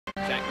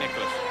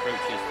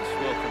approaches the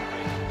swirl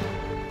country.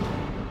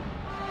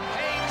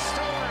 Haynes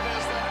Stewart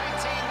is the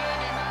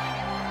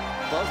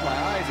 1999. Closed my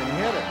eyes and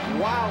hit it.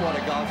 Wow, what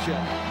a golf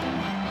shot.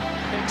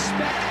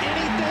 Expect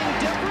anything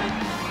different?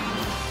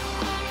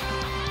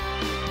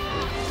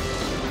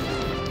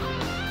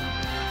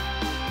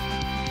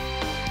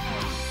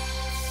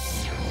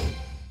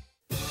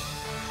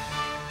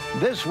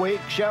 This week,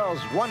 Shell's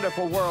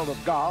Wonderful World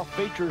of Golf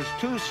features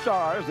two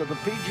stars of the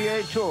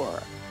PGA Tour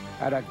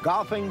at a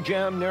golfing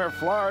gym near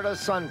Florida's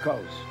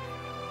Suncoast.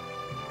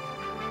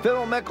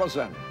 Phil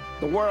Mickelson,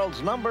 the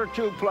world's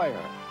 #2 player,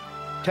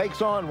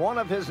 takes on one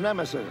of his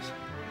nemesis,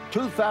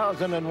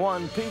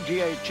 2001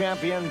 PGA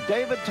champion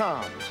David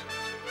Toms.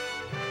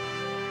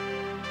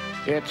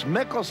 It's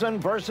Mickelson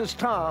versus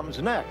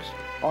Toms next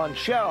on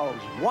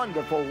Shell's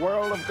Wonderful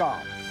World of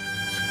Golf.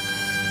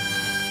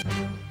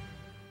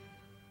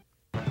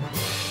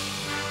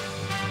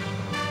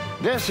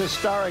 This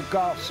historic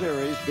golf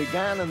series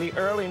began in the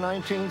early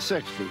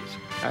 1960s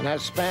and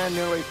has spanned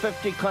nearly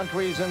 50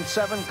 countries and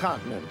 7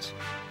 continents,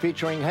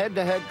 featuring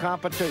head-to-head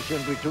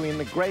competition between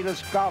the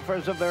greatest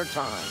golfers of their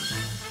time.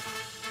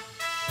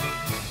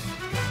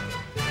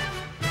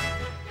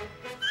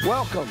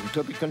 Welcome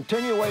to the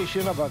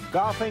continuation of a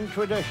golfing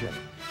tradition.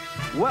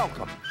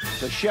 Welcome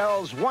to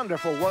Shell's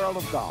Wonderful World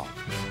of Golf.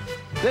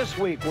 This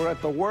week, we're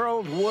at the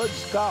World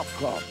Woods Golf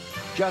Club,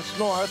 just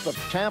north of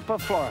Tampa,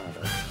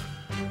 Florida.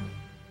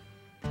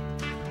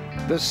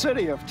 The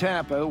city of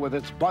Tampa, with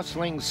its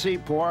bustling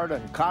seaport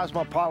and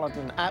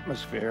cosmopolitan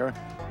atmosphere,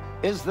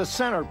 is the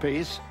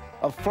centerpiece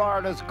of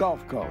Florida's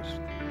Gulf Coast.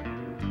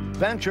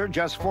 Venture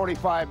just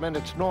 45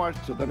 minutes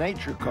north to the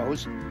Nature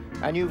Coast,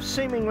 and you've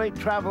seemingly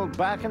traveled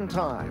back in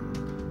time.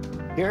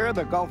 Here,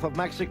 the Gulf of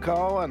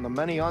Mexico and the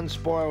many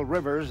unspoiled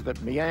rivers that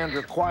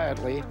meander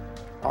quietly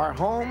are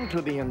home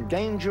to the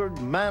endangered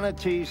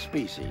manatee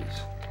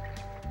species.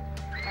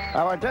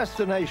 Our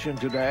destination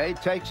today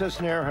takes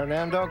us near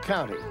Hernando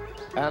County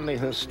and the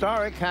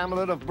historic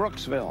hamlet of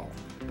Brooksville,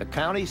 the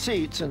county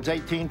seat since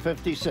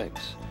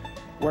 1856,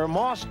 where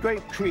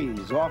moss-draped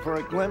trees offer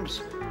a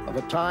glimpse of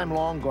a time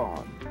long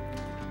gone.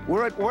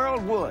 We're at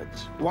World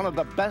Woods, one of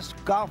the best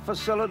golf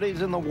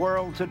facilities in the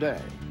world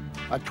today,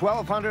 a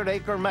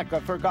 1,200-acre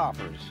mecca for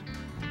golfers.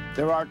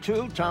 There are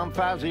 2 Tom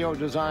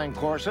Fazio-designed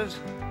courses,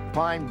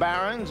 Pine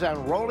Barrens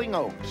and Rolling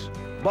Oaks,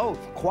 both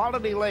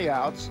quality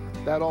layouts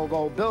that,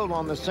 although built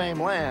on the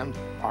same land,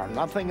 are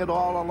nothing at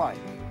all alike.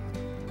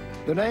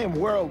 The name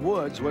World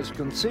Woods was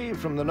conceived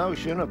from the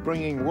notion of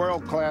bringing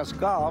world-class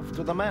golf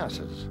to the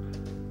masses.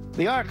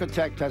 The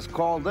architect has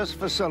called this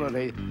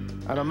facility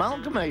an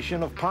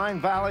amalgamation of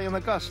Pine Valley and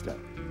Augusta,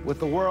 with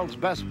the world's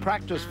best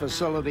practice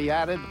facility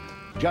added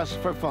just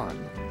for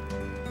fun.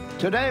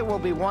 Today we'll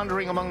be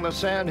wandering among the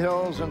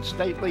sandhills and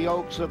stately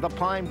oaks of the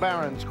Pine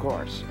Barrens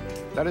course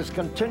that is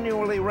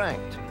continually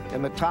ranked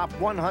in the top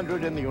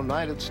 100 in the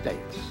United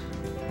States.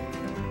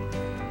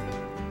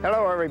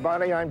 Hello,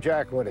 everybody. I'm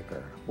Jack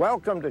Whitaker.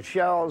 Welcome to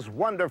Shell's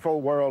Wonderful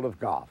World of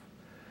Golf.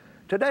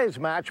 Today's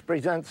match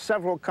presents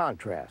several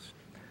contrasts.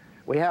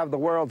 We have the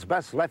world's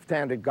best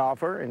left-handed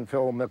golfer in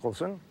Phil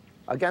Mickelson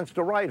against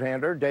a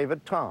right-hander,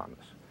 David Toms.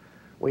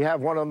 We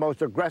have one of the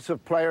most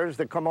aggressive players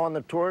that come on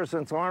the tour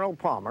since Arnold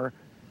Palmer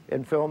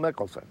in Phil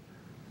Mickelson.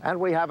 And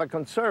we have a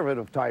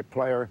conservative-type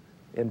player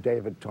in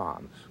David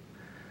Toms.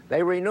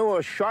 They renew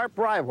a sharp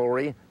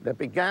rivalry that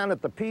began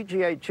at the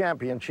PGA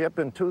Championship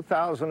in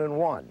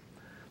 2001.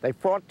 They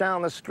fought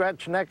down the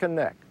stretch neck and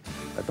neck.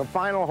 At the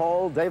final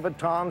hole, David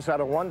Toms had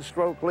a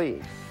 1-stroke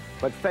lead,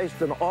 but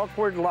faced an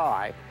awkward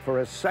lie for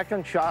his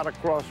second shot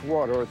across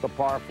water at the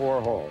par 4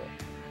 hole.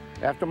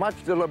 After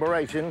much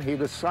deliberation, he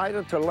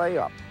decided to lay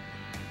up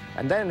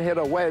and then hit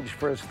a wedge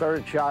for his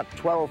 3rd shot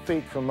 12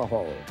 feet from the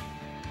hole.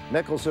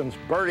 Mickelson's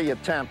birdie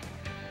attempt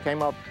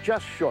came up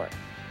just short,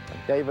 and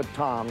David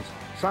Toms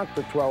sunk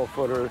the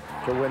 12-footer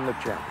to win the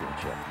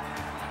championship.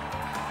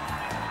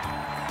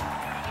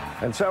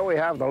 And so we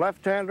have the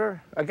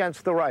left-hander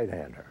against the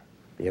right-hander,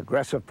 the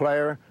aggressive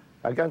player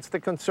against the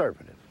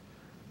conservative.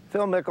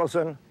 Phil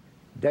Mickelson,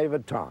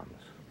 David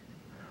Toms.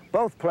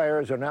 Both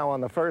players are now on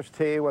the first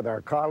tee with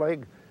our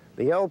colleague,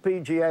 the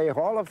LPGA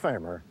Hall of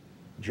Famer,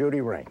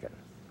 Judy Rankin.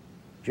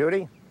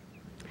 Judy?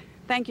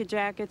 Thank you,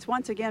 Jack. It's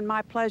once again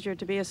my pleasure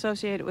to be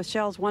associated with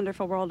Shell's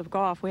Wonderful World of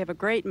Golf. We have a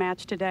great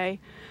match today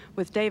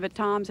with David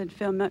Toms and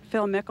Phil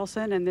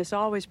Mickelson, and this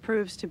always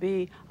proves to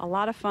be a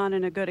lot of fun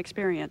and a good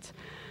experience.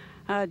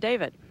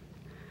 David,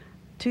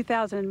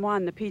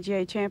 2001, the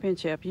PGA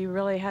Championship, you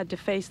really had to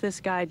face this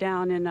guy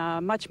down in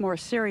a much more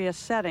serious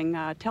setting.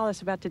 Tell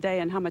us about today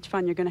and how much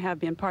fun you're going to have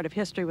being part of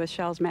history with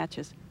Shell's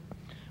matches.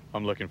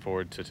 I'm looking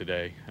forward to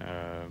today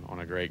on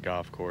a great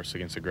golf course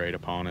against a great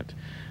opponent.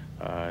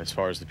 As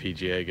far as the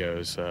PGA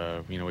goes,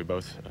 you know, we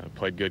both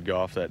played good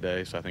golf that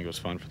day, so I think it was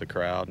fun for the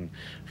crowd and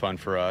fun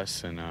for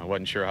us. And I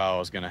wasn't sure how I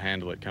was going to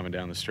handle it coming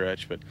down the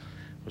stretch, but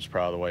was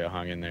proud of the way I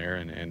hung in there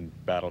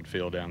and battled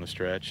Phil down the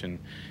stretch, and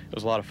it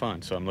was a lot of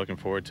fun. So I'm looking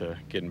forward to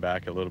getting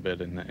back a little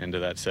bit into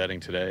that setting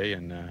today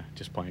and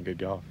just playing good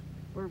golf.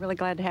 We're really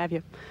glad to have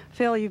you.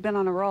 Phil, you've been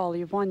on a roll.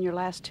 You've won your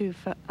last 2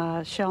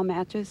 Shell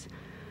matches.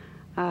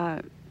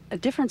 A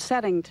different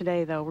setting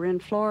today, though. We're in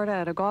Florida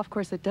at a golf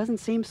course that doesn't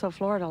seem so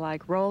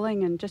Florida-like,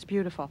 rolling and just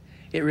beautiful.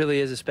 It really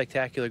is a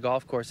spectacular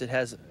golf course. It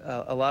has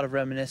a lot of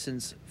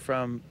reminiscence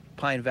from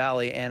Pine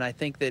Valley, and I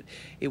think that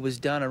it was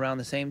done around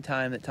the same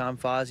time that Tom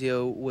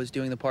Fazio was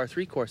doing the par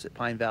 3 course at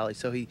Pine Valley.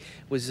 So he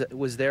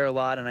was there a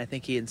lot, and I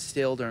think he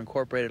instilled or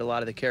incorporated a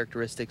lot of the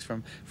characteristics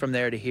from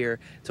there to here.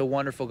 It's a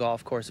wonderful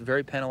golf course,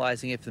 very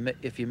penalizing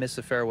if you miss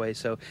the fairway,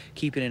 so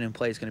keeping it in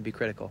play is going to be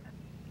critical.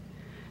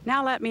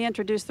 Now let me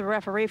introduce the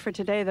referee for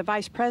today, the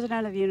Vice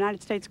President of the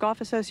United States Golf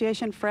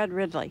Association, Fred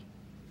Ridley.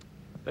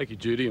 Thank you,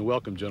 Judy, and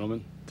welcome,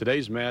 gentlemen.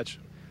 Today's match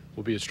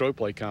will be a stroke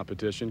play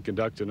competition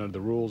conducted under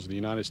the rules of the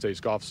United States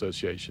Golf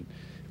Association.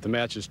 If the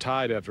match is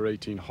tied after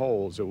 18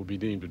 holes, it will be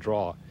deemed a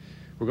draw.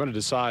 We're going to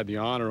decide the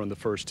honor on the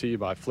first tee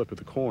by flip of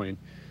the coin.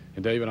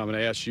 And David, I'm going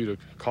to ask you to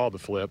call the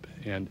flip,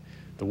 and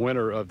the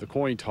winner of the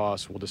coin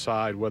toss will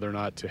decide whether or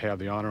not to have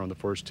the honor on the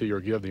first tee or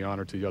give the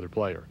honor to the other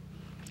player.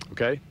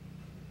 Okay?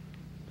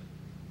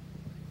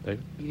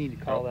 David? You need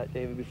to call that,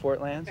 David, before it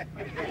lands. All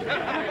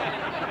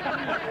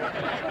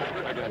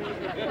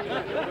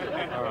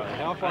right.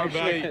 How far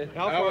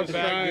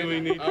back do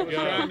we need to go? I was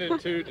trying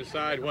to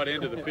decide what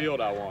end of the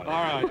field I wanted.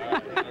 All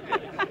right.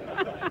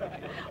 Okay.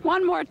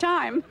 One more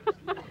time.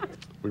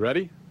 We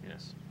ready?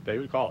 Yes.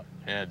 David, call it.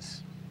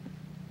 Heads.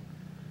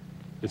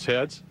 It's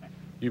heads.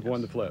 You've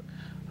won the flip.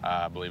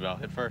 I believe I'll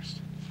hit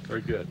first. Very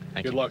good.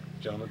 Thank Good you. luck,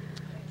 gentlemen.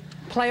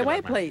 Play away,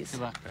 luck, man. please.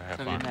 Good luck. Have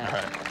So fun. good All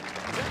match. right.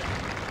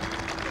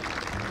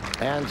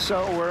 And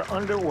so we're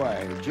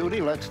underway.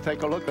 Judy, let's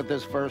take a look at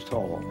this first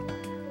hole.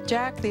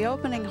 Jack, the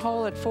opening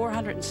hole at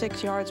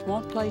 406 yards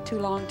won't play too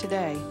long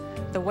today.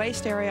 The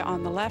waste area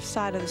on the left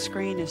side of the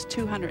screen is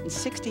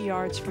 260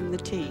 yards from the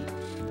tee.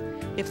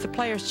 If the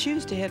players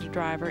choose to hit a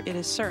driver, it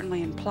is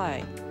certainly in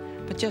play.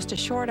 But just a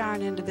short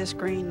iron into this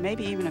green,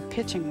 maybe even a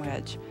pitching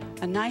wedge.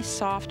 A nice,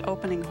 soft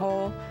opening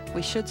hole.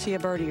 We should see a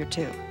birdie or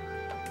two.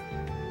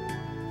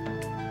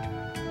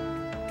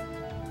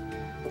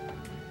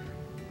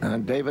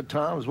 And David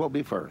Toms will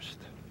be first.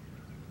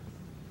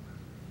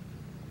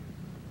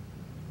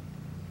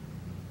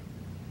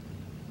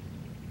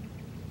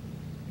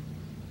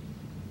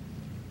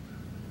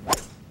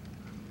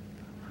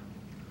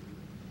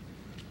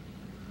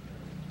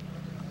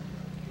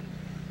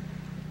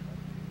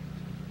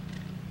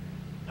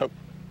 Hope,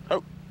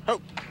 hope,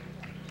 hope.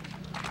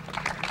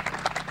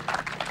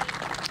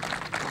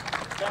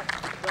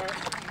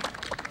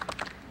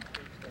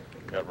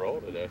 Got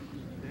rolled today.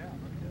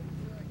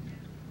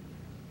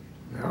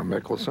 Now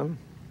Mickelson.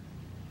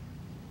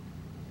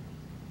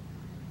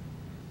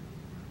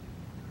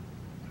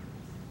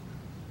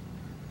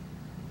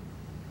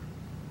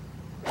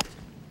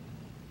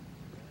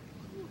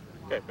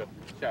 Okay, good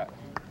shot.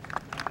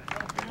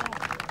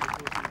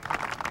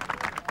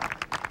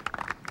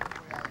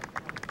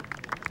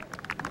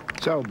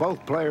 So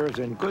both players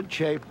in good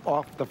shape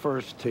off the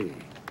first tee.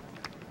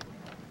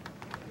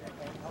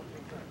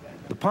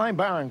 The Pine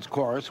Barrens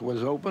course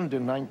was opened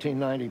in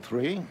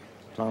 1993.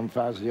 Tom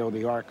Fazio,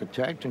 the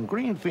architect, and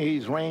green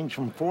fees range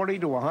from $40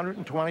 to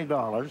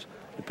 $120,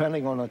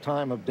 depending on the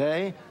time of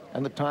day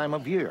and the time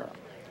of year.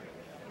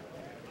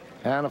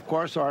 And of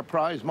course, our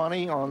prize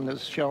money on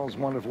this Shell's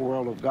Wonderful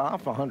World of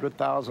Golf,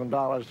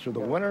 $100,000 to the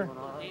winner.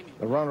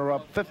 The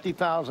runner-up,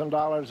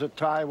 $50,000. A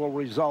tie will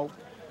result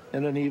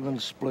in an even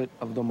split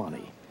of the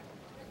money.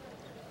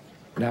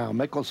 Now,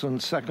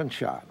 Mickelson's second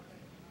shot.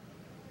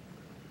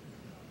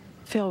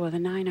 Phil with a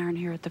 9-iron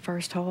here at the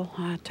first hole.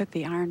 Took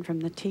the iron from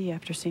the tee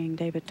after seeing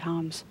David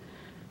Toms'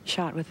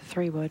 shot with the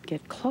 3-wood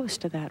get close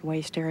to that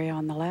waist area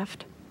on the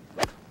left.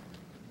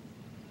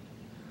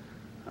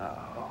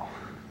 Oh.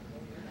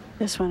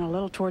 This one a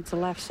little towards the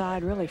left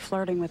side, really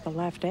flirting with the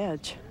left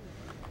edge.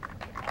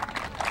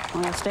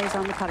 Well, it stays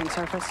on the putting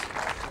surface.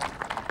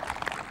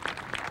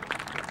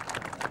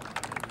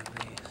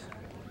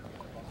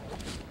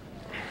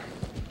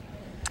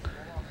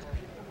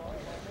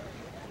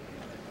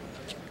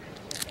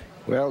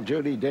 Well,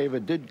 Judy,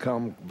 David did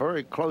come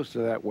very close to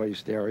that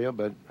waist area,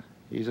 but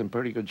he's in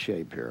pretty good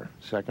shape here.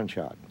 Second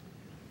shot.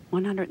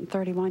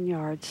 131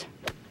 yards.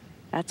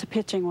 That's a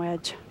pitching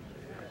wedge.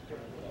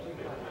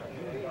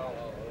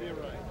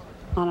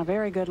 On a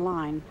very good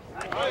line.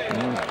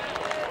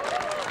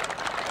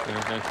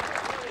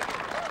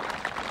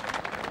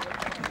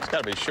 It's got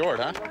to be short,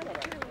 huh?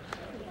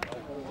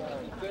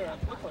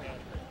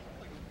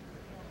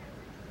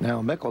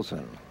 Now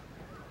Mickelson.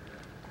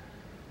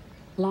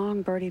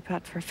 Long birdie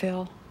putt for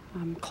Phil,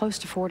 close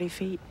to 40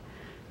 feet.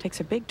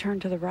 Takes a big turn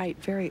to the right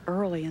very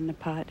early in the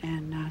putt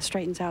and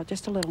straightens out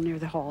just a little near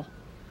the hole.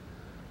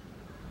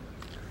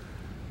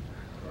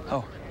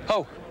 Oh,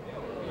 oh,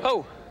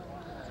 oh.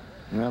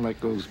 Well,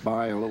 it goes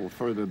by a little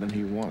further than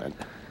he wanted.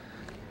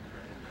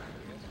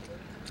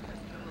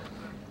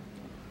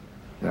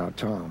 Now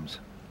Toms.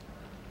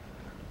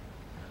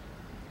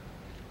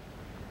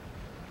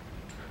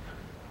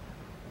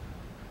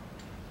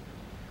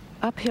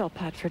 Uphill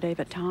putt for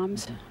David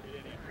Toms.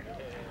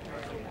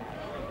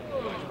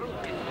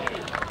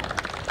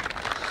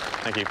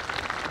 Thank you.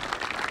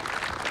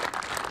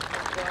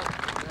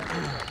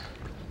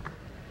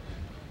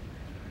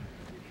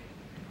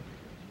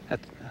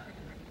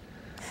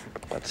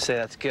 About to say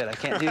that's good. I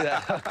can't do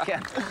that. I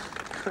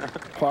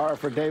can't. Par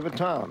for David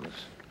Toms.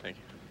 Thank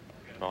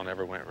you. Ball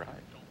never went right.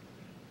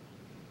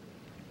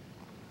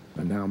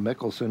 And now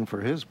Mickelson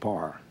for his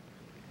par.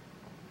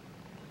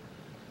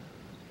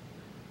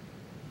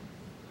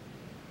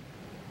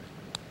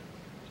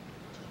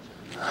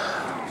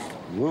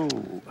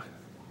 Whoa.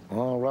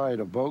 All right,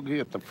 a bogey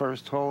at the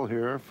first hole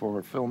here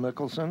for Phil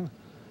Mickelson.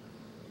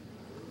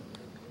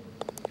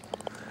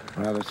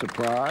 Rather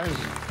surprised.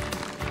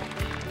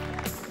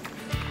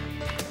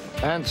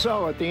 And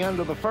so, at the end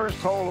of the first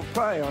hole of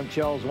play on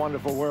Shell's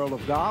Wonderful World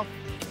of Golf,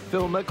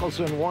 Phil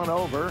Mickelson won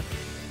over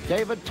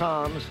David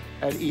Toms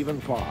at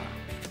even par.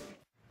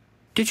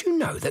 Did you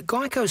know that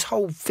Geico's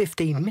whole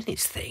 15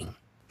 minutes thing,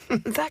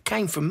 that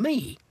came from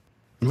me?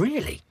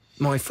 Really?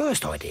 My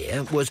first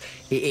idea was,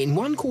 in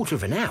 1/4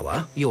 of an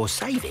hour, your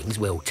savings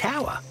will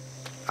tower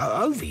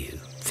over you,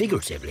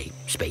 figuratively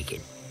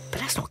speaking.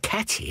 But that's not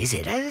catchy, is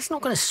it? That's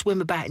not going to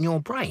swim about in your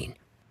brain.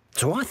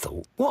 So I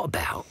thought, what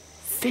about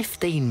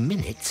 15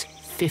 minutes,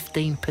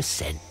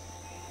 15%?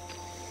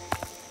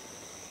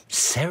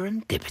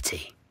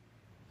 Serendipity.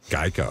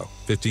 Geico.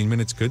 15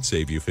 minutes could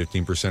save you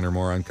 15% or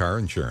more on car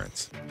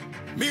insurance.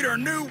 Meet our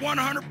new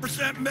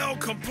 100% mil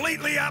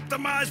completely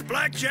optimized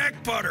blackjack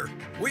putter.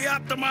 We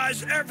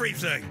optimize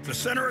everything. The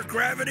center of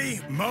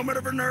gravity, moment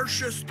of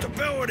inertia,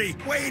 stability,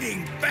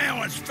 weighting,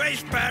 balance,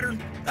 face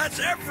pattern. That's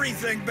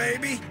everything,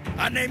 baby.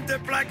 I named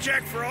it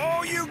blackjack for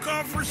all you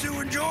golfers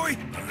who enjoy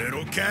a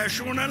little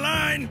cash on the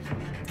line.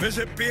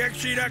 Visit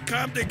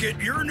PXG.com to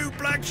get your new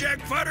blackjack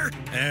putter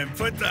and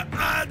put the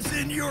odds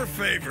in your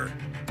favor.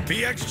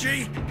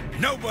 PXG,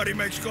 nobody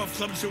makes golf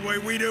clubs the way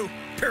we do,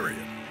 period.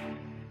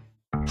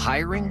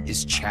 Hiring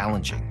is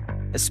challenging,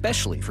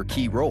 especially for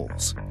key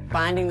roles.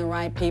 Finding the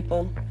right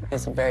people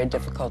is a very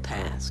difficult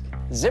task.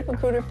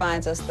 ZipRecruiter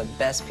finds us the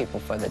best people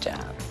for the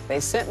job. They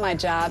sent my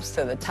jobs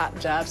to the top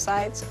job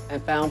sites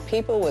and found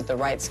people with the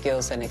right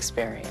skills and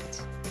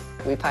experience.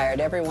 We've hired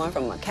everyone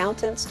from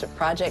accountants to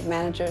project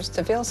managers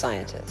to field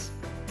scientists.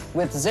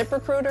 With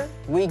ZipRecruiter,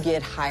 we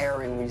get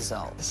hiring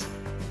results.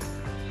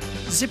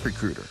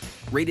 ZipRecruiter,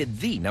 rated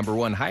the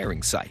 #1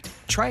 hiring site.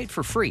 Try it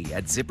for free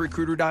at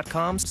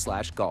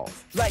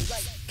ZipRecruiter.com/golf.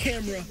 Lights,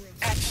 camera,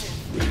 action.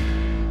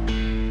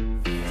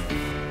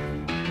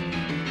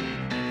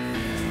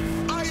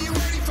 Are you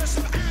ready for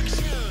some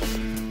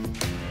action?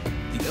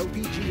 The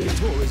LPGA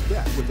Tour is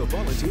back with the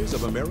Volunteers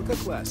of America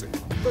Classic,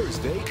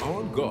 Thursday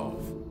on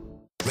Golf.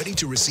 Ready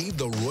to receive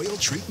the royal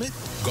treatment?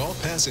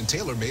 Golf Pass and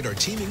TaylorMade are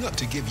teaming up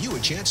to give you a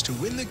chance to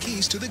win the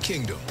keys to the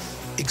kingdom.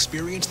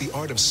 Experience the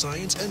art of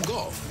science and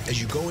golf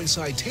as you go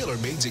inside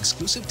TaylorMade's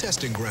exclusive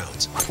testing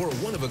grounds for a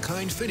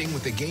one-of-a-kind fitting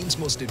with the game's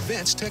most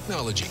advanced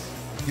technology.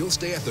 You'll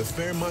stay at the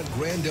Fairmont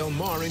Grand Del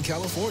Mar in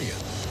California,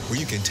 where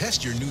you can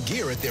test your new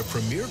gear at their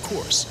premier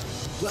course.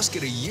 Plus,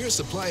 get a year's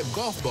supply of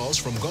golf balls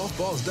from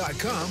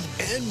golfballs.com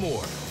and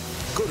more.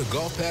 Go to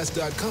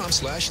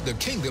golfpass.com/The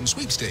Kingdom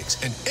Sweepstakes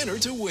and enter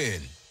to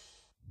win.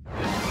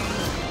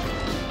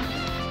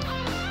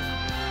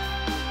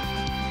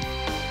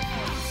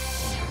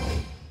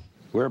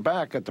 We're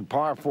back at the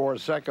par 4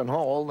 second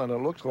hole, and it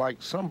looks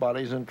like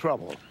somebody's in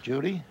trouble.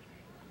 Judy?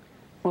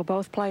 Well,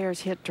 both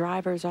players hit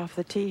drivers off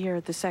the tee here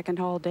at the second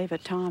hole.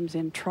 David Toms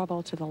in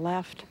trouble to the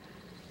left.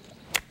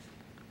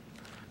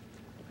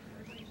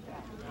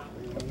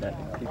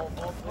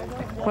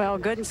 Well,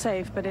 good and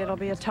safe, but it'll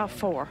be a tough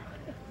 4.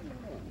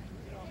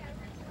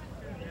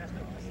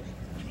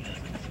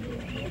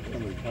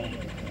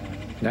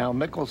 Now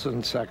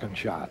Mickelson's second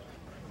shot.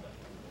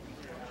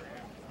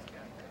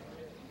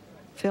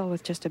 Phil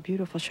with just a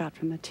beautiful shot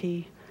from the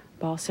tee.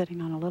 Ball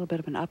sitting on a little bit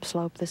of an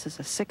upslope. This is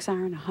a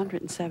 6-iron,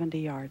 170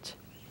 yards.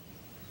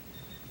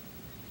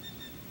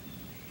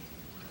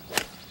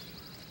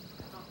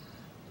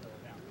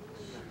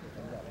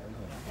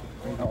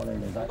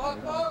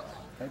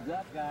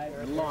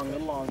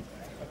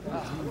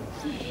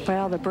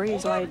 Well, the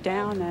breeze laid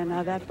down, and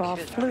that ball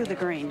flew the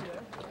green.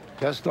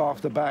 Just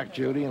off the back,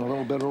 Judy, and a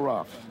little bit of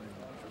rough.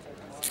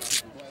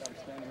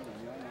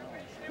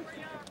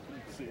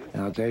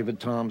 Now David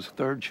Toms'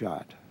 third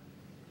shot.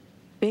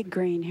 Big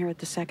green here at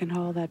the second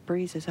hole. That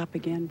breeze is up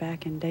again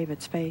back in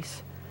David's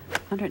face.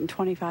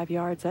 125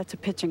 yards. That's a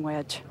pitching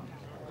wedge.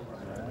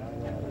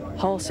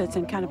 Hole sits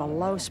in kind of a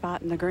low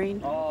spot in the green.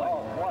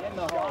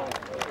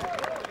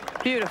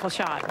 Beautiful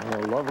shot.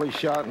 Oh, lovely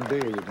shot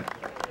indeed.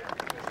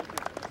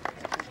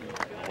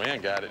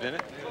 Wind got it,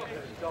 didn't it?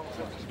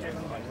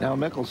 Now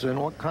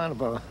Mickelson, what kind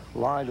of a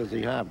lie does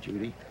he have,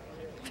 Judy?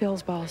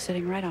 Phil's ball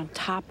sitting right on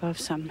top of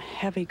some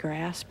heavy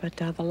grass, but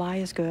the lie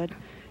is good.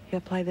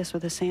 He'll play this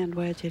with a sand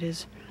wedge. It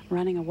is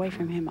running away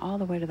from him all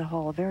the way to the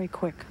hole. A very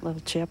quick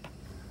little chip.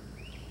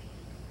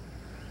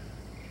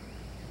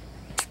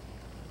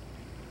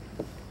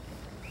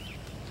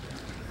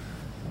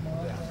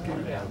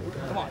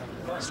 Come on.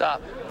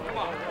 Stop. Come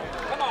on.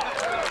 Come on.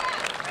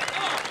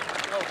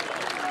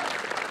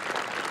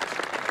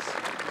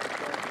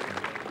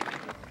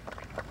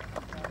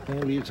 He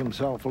leaves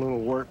himself a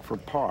little work for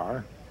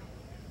par.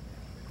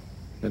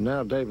 And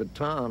now David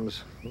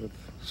Toms with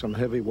some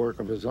heavy work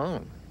of his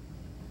own.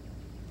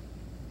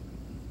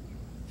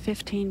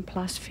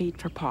 15+ feet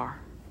for par.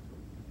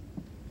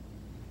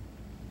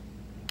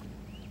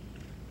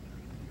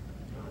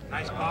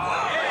 Nice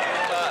ball.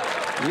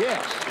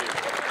 Yes.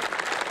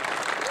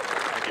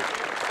 Thank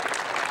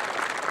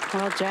you.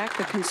 Well, Jack,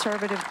 the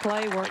conservative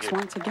play works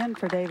once again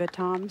for David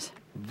Toms.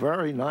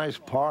 Very nice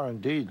par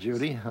indeed,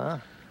 Judy, huh?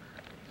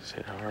 Just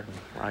hit hard and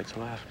right to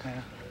left.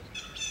 Yeah.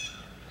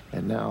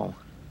 And now,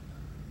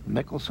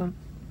 Mickelson.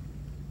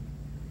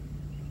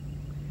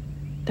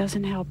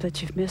 Doesn't help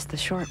that you've missed the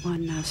short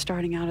one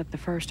starting out at the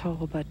first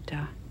hole, but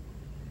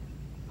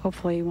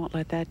hopefully he won't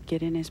let that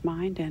get in his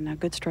mind, and a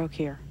good stroke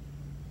here.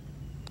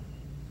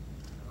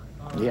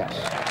 Yes.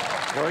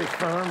 Very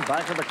firm,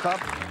 back of the cup.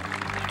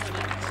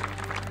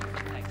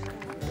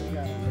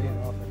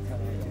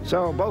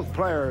 So both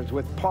players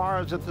with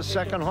pars at the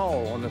second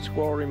hole, and the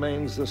score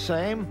remains the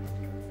same.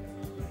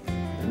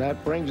 And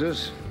that brings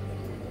us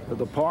to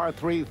the par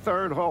 3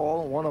 third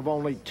hole, one of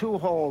only 2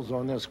 holes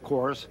on this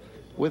course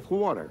with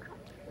water.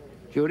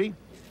 Judy?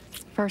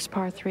 First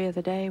par 3 of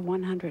the day,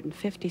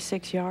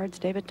 156 yards.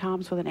 David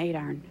Toms with an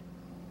 8-iron.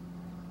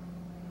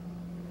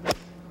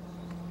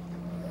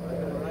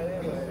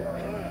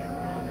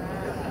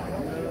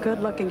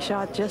 Good-looking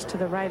shot just to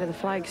the right of the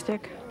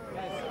flagstick.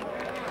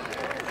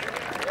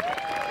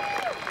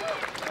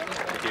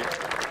 Thank you.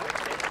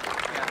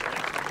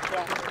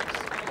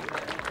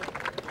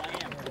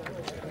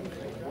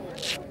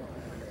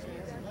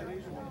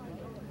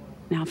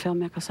 Now Phil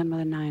Mickelson with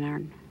a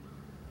 9-iron.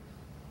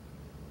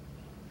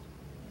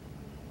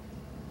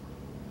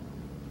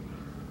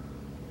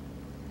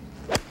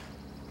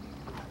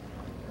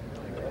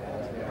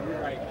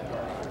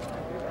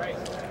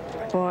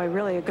 Boy,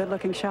 really a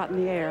good-looking shot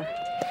in the air.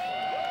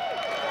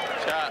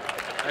 Shot.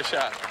 Nice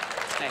shot.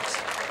 Thanks.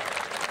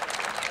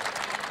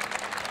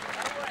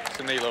 It's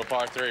a neat little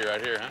par 3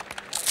 right here, huh?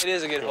 It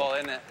is a good hole,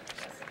 isn't it?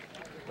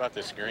 About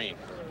this green.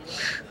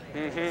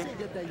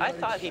 Mm-hmm. I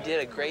thought he did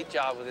a great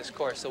job with this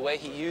course. The way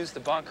he used the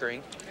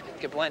bunkering,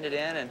 could blend it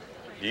in, and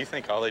Do you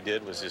think all they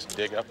did was just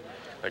dig up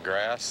the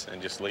grass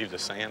and just leave the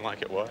sand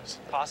like it was?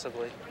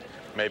 possibly.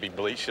 Maybe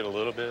bleach it a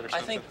little bit or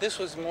something? I think this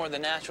was more the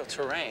natural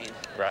terrain.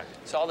 Right.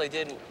 So all they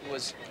did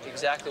was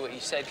exactly what you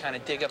said, kind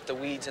of dig up the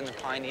weeds and the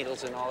pine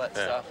needles and all that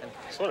Yeah. stuff. And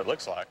That's what it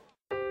looks like.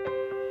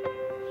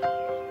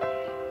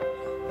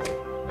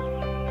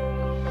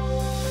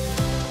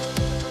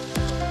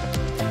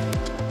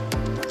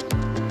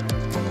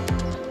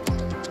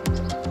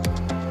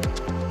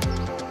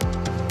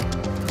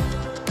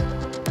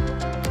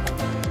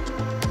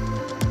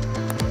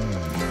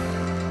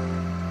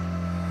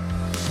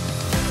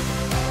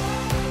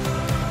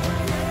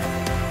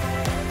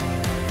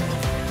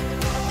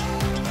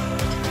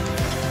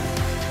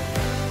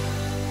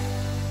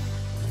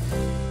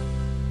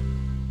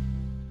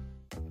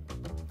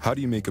 How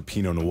do you make a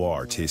Pinot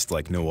Noir taste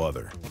like no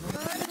other?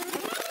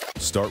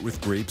 Start with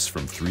grapes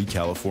from 3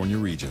 California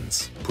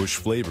regions, push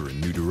flavor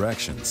in new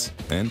directions,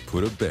 and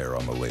put a bear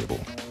on the label.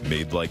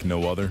 Made like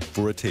no other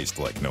for a taste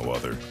like no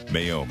other.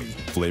 Meiomi,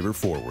 flavor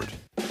forward.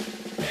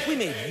 We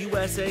made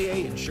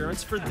USAA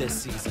insurance for this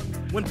season.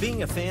 When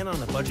being a fan on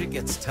a budget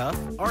gets tough,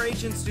 our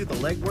agents do the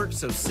legwork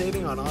so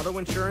saving on auto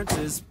insurance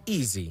is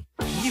easy.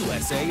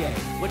 USAA,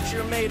 what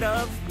you're made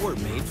of, we're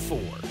made for.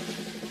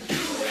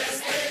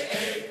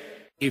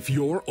 If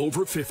you're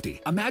over 50,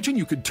 imagine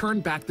you could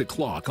turn back the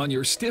clock on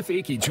your stiff,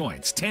 achy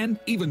joints 10,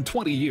 even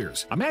 20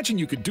 years. Imagine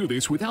you could do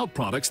this without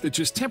products that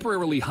just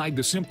temporarily hide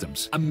the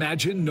symptoms.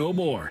 Imagine no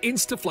more.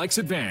 Instaflex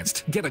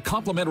Advanced. Get a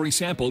complimentary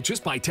sample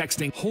just by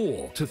texting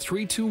WHOLE to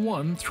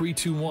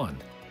 321-321.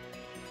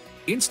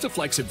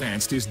 Instaflex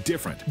Advanced is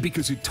different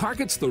because it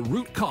targets the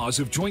root cause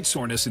of joint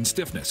soreness and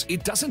stiffness.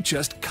 It doesn't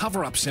just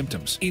cover up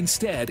symptoms.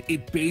 Instead,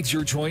 it bathes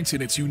your joints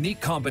in its unique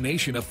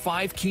combination of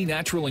 5 key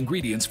natural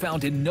ingredients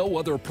found in no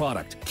other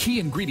product. Key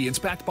ingredients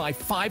backed by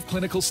 5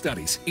 clinical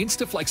studies.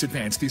 Instaflex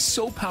Advanced is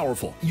so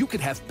powerful, you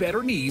could have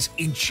better knees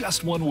in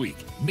just 1 week.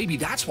 Maybe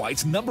that's why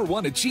it's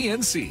 #1 at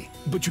GNC.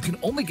 But you can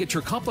only get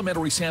your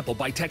complimentary sample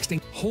by texting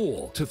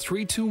WHOLE to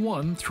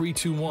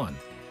 321-321.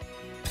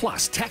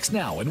 Plus, text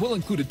now and we'll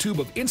include a tube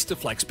of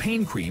Instaflex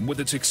pain cream with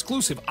its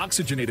exclusive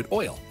oxygenated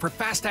oil for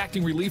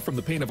fast-acting relief from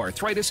the pain of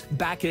arthritis,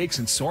 backaches,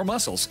 and sore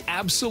muscles,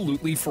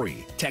 absolutely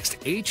free. Text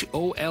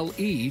HOLE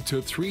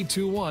to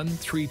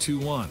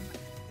 321-321.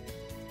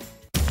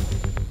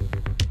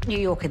 New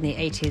York in the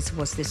 80s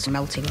was this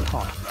melting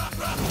pot.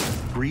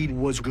 Greed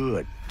was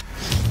good.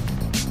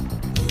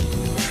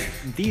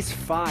 These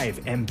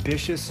 5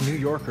 ambitious New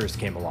Yorkers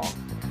came along.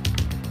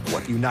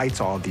 What unites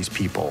all of these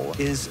people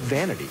is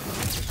vanity.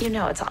 You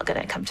know it's all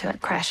gonna come to a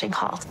crashing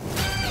halt.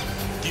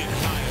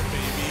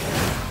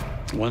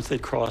 Once they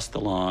crossed the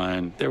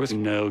line, there was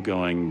no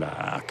going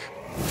back.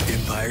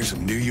 Empires of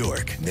New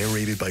York,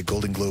 narrated by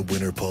Golden Globe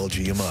winner Paul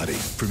Giamatti.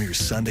 Premieres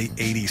Sunday,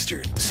 8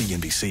 Eastern.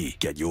 CNBC.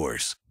 Get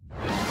yours.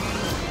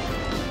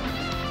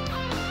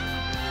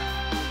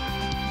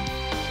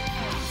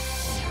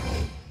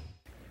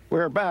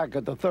 We're back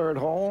at the third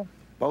hole.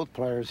 Both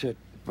players hit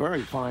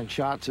very fine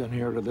shots in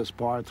here to this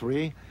par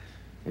 3.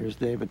 Here's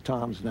David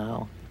Toms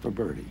now for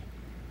birdie.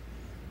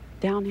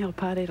 Downhill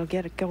putt, it'll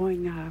get it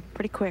going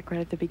pretty quick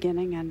right at the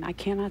beginning, and I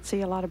cannot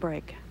see a lot of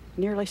break.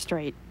 Nearly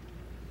straight.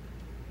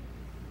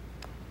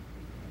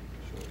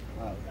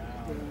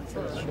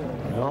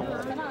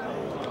 Well,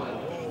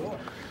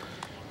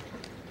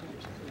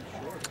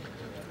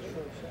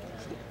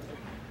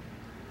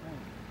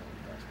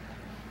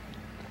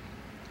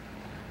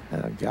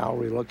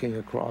 gallery looking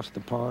across the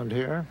pond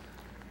here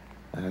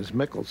as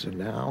Mickelson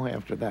now,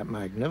 after that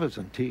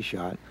magnificent tee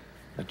shot,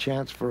 a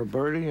chance for a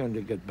birdie and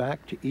to get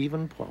back to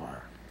even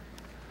par.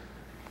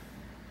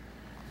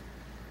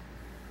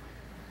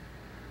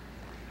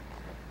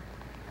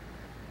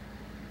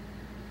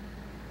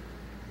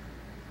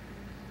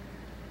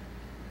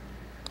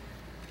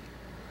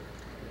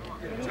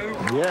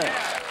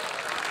 Yes.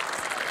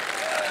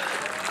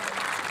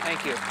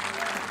 Thank you.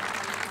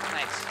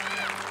 Nice.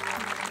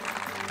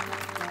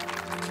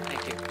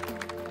 Thank you.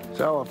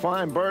 So a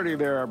fine birdie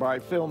there by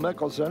Phil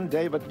Mickelson.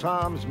 David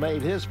Toms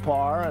made his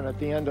par, and at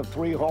the end of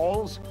 3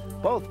 holes,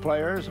 both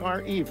players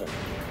are even.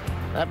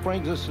 That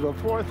brings us to the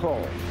 4th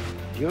hole.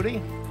 Judy?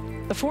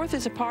 The 4th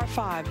is a par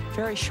 5,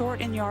 very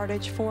short in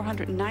yardage,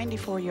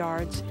 494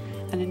 yards.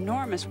 An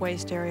enormous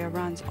waste area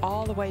runs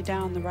all the way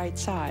down the right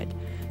side.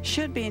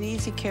 Should be an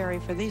easy carry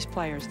for these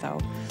players, though.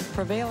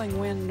 Prevailing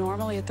wind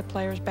normally at the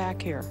player's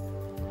back here.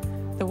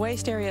 The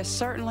waste area is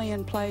certainly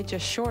in play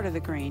just short of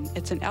the green.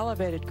 It's an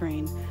elevated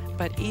green,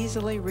 but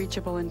easily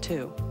reachable in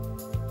 2.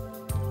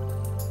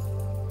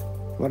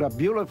 What a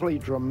beautifully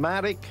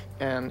dramatic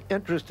and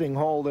interesting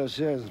hole this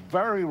is.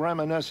 Very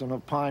reminiscent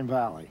of Pine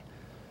Valley.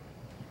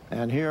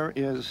 And here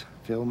is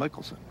Phil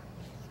Mickelson.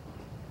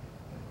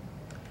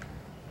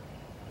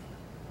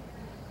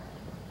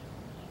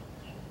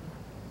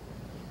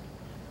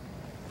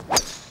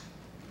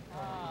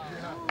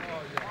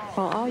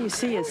 Well, all you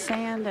see is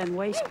sand and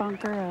waste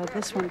bunker.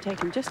 This one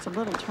taking just a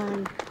little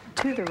turn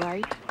to the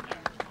right.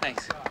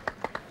 Thanks.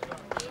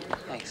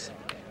 Thanks.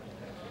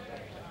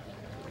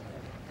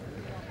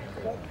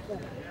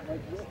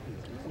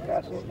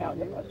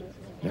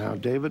 Now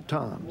David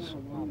Toms.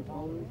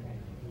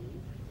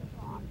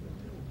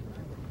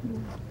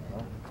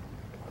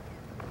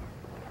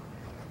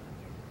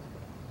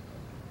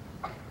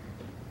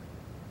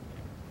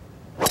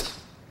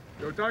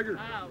 Go Tigers.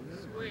 Oh,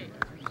 sweet.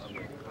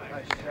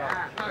 Nice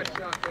shot. Nice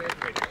shot, baby.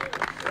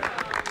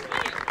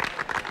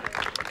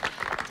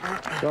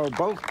 So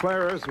both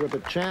players with a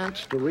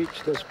chance to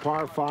reach this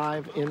par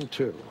 5 in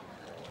 2.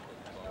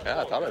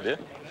 Yeah, I thought I did.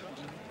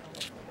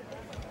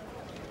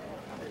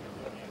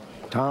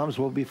 Toms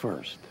will be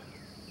first.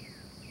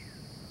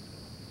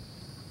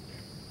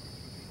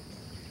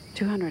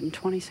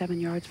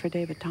 227 yards for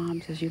David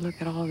Toms as you look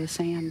at all of the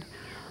sand.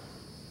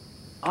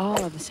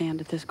 All of the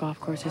sand at this golf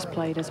course is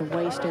played as a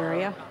waste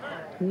area.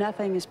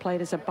 Nothing is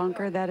played as a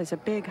bunker. That is a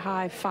big,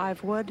 high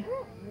 5-wood.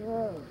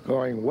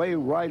 Going way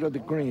right of the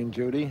green,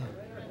 Judy.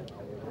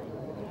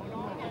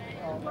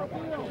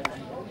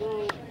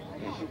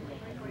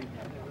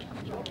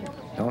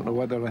 Don't know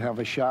whether to have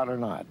a shot or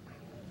not.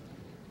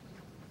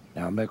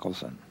 Now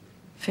Mickelson.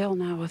 Phil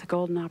now with a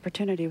golden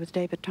opportunity with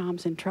David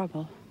Toms in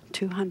trouble.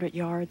 200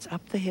 yards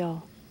up the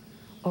hill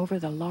over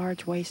the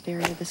large waste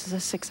area. This is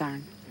a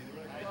 6-iron.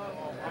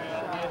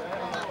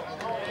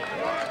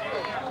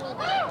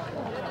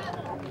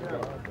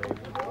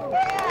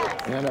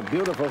 And a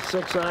beautiful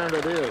 6-iron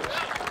it is.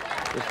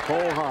 It's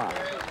pole high.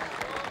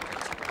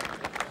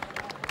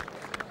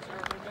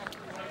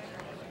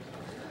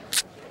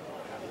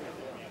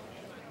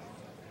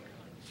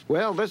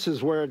 Well, this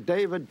is where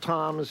David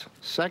Toms'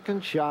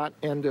 second shot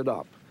ended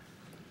up.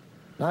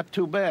 Not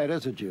too bad,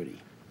 is it, Judy?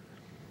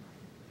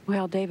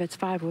 Well, David's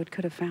 5-wood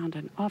could have found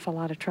an awful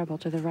lot of trouble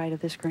to the right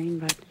of this green,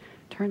 but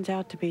turns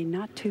out to be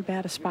not too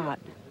bad a spot.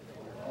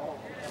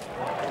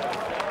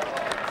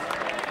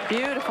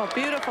 Beautiful,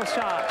 beautiful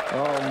shot.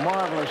 Oh,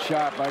 marvelous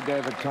shot by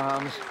David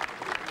Toms.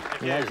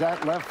 He has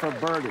that left for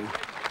birdie.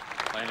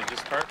 Landed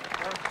just perfect.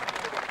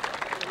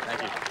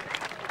 Thank you.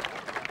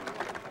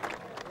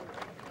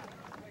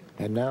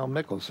 And now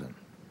Mickelson.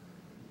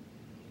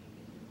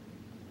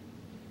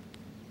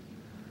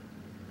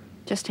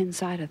 Just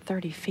inside of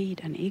 30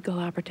 feet, an eagle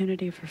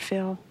opportunity for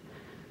Phil.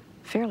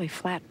 Fairly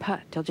flat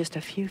putt till just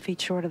a few feet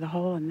short of the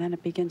hole, and then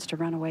it begins to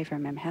run away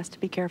from him. Has to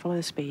be careful of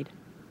the speed.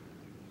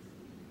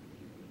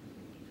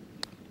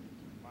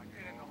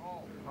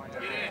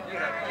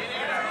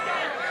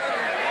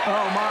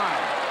 Oh, my.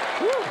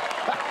 Woo.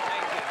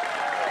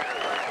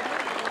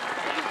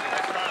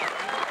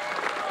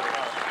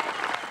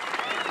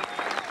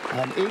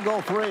 An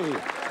eagle 3.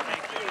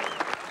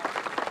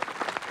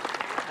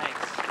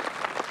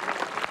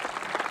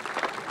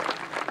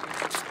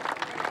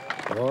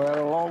 Oh,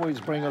 that'll always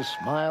bring a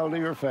smile to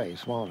your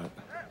face, won't it?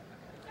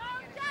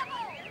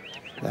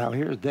 Now,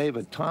 here's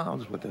David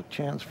Toms with a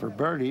chance for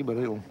birdie, but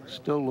he'll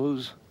still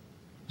lose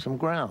some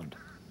ground.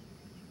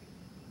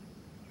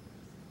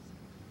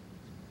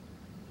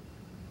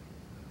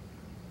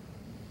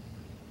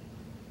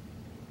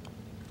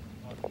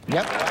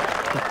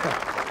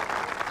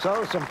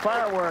 So some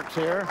fireworks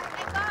here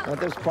at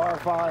this par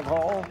 5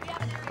 hole.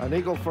 An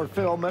eagle for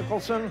Phil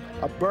Mickelson,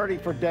 a birdie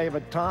for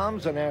David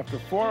Toms, and after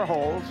 4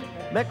 holes,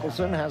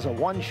 Mickelson has a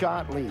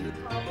 1-shot lead.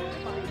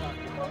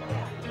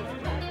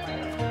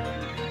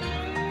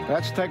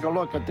 Let's take a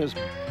look at this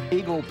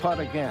eagle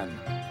putt again.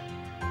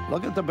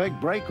 Look at the big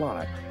break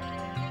on it.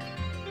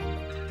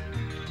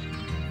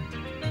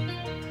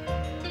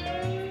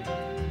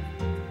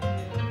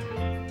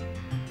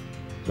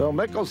 So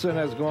Mickelson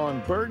has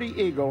gone birdie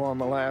eagle on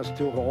the last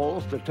 2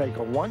 holes to take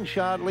a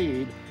 1-shot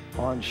lead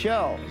on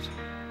Shell's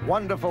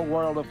Wonderful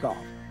World of Golf.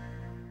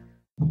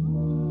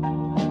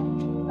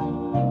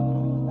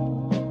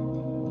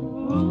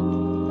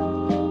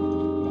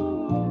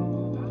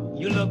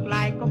 You look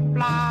like a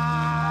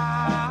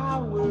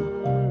flower,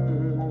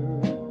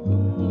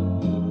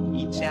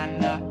 each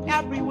and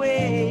every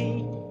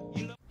way.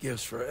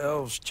 Gifts for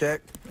elves,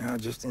 check. Now I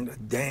just need a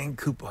dang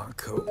coupon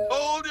code.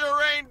 Hold your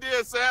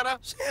reindeer, Santa.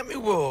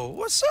 Samuel,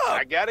 what's up?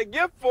 I got a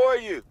gift for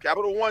you.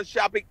 Capital One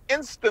Shopping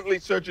instantly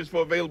searches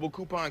for available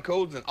coupon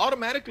codes and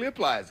automatically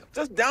applies them.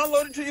 Just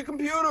download it to your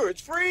computer.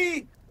 It's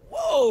free.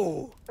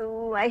 Whoa.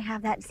 Oh, I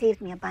have that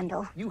saved me a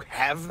bundle. You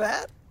have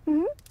that?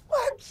 Mm-hmm.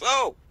 What?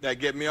 So, that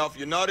get me off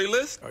your naughty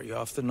list? Are you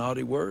off the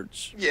naughty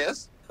words?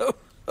 Yes.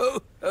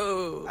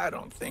 Oh, I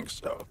don't think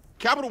so.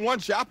 Capital One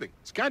Shopping.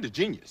 It's kind of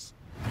genius.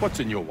 What's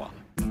in your wallet?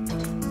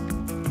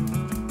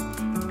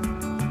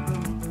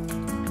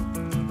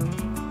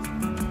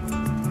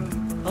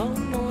 Oh,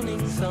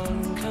 morning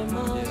sun, come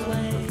our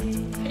way.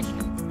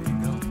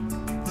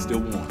 Still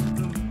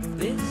warm.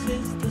 This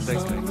is the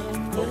Thanks, song Nick.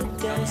 of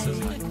the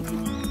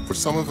day. For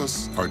some of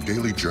us, our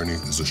daily journey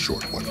is a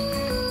short one.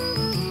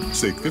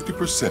 Save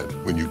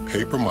 50% when you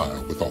pay per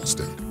mile with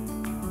Allstate.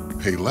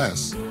 Pay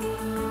less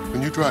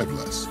when you drive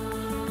less.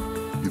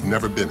 You've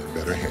never been in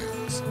better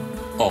hands.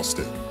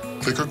 Allstate.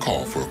 Click or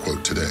call for a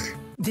quote today.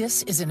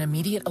 This is an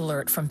immediate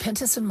alert from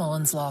Pentis &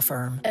 Mullins Law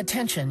Firm.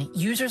 Attention,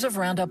 users of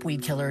Roundup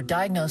Weed Killer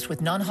diagnosed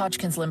with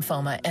non-Hodgkin's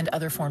lymphoma and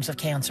other forms of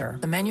cancer.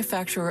 The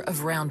manufacturer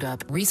of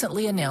Roundup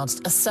recently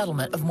announced a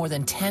settlement of more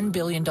than $10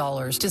 billion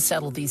to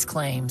settle these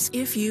claims.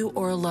 If you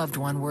or a loved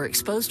one were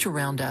exposed to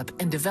Roundup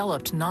and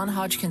developed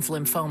non-Hodgkin's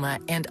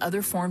lymphoma and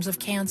other forms of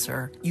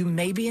cancer, you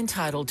may be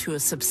entitled to a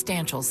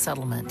substantial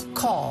settlement.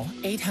 Call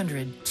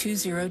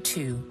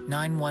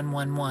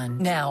 800-202-9111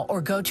 now or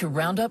go to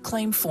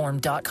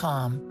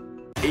roundupclaimform.com.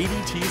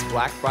 ADT's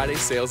Black Friday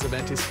sales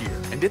event is here,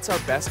 and it's our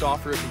best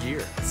offer of the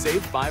year.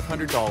 Save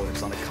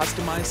 $500 on a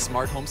customized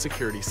smart home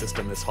security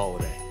system this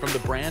holiday from the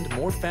brand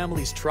more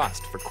families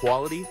trust for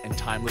quality and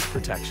timeless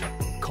protection.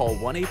 Call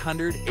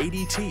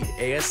 1-800-ADT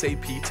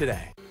ASAP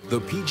today. The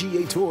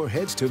PGA Tour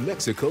heads to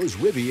Mexico's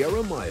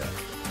Riviera Maya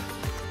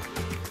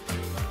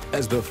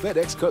as the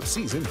FedEx Cup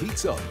season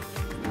heats up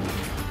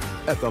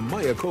at the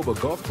Mayakoba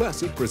Golf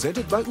Classic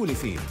presented by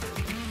Unifin.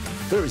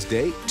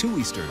 Thursday, 2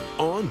 Eastern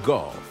on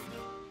Golf.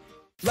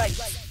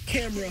 Lights,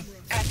 camera,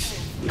 action.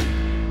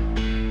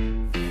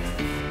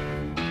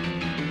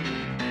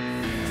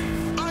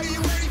 Are you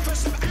ready for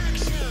some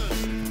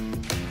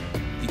action?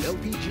 The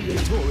LPGA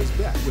Tour is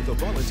back with the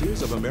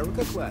Volunteers of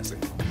America Classic.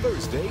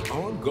 Thursday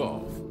on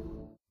Golf.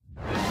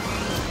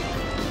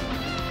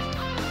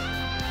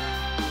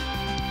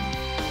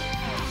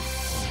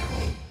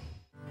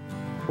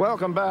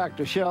 Welcome back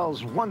to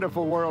Shell's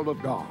Wonderful World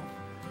of Golf.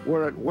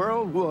 We're at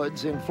World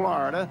Woods in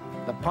Florida,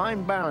 the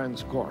Pine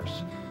Barrens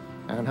course,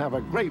 and have a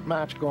great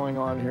match going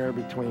on here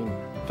between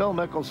Phil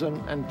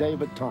Mickelson and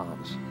David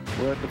Toms.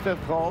 We're at the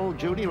 5th hole.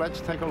 Judy,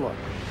 let's take a look.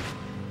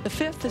 The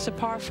 5th is a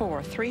par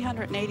 4,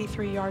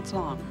 383 yards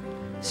long,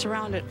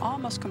 surrounded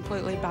almost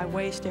completely by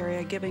waste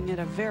area, giving it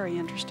a very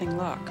interesting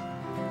look.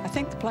 I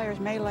think the players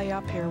may lay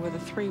up here with a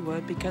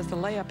 3-wood because the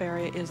layup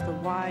area is the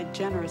wide,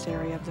 generous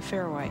area of the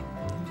fairway.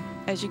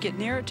 As you get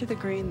nearer to the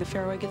green, the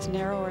fairway gets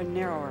narrower and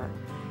narrower.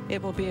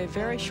 It will be a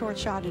very short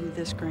shot into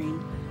this green,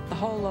 the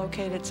hole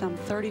located some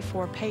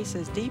 34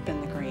 paces deep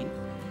in the green.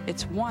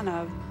 It's one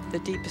of the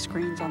deepest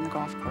greens on the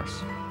golf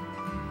course.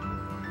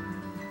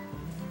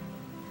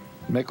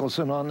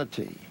 Mickelson on the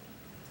tee.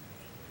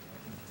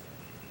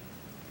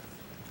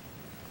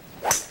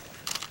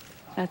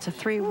 That's a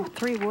three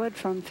wood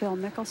from Phil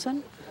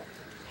Mickelson,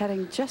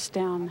 heading just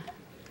down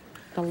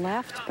the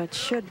left, but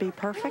should be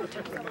perfect.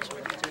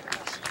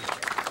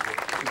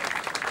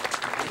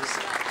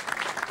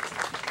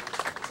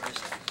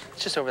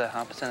 It's just over that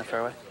hump. It's in the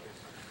fairway.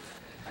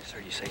 I just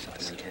heard you say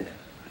something when you hit it.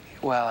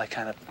 Well, I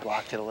kind of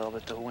blocked it a little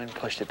bit. The wind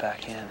pushed it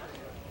back in.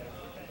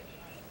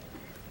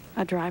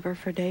 A driver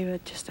for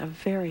David, just a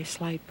very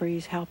slight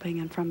breeze helping,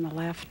 and from the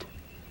left,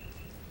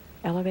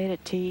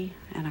 elevated tee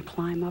and a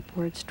climb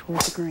upwards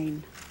towards the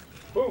green.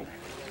 Boom.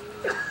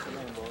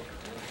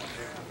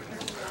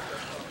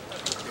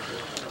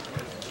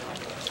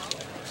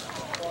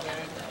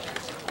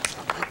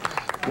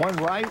 One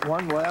right,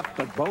 one left,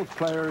 but both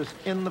players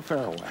in the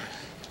fairway.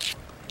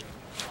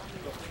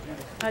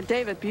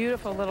 David,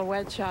 beautiful little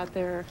wedge shot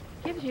there.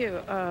 Gives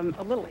you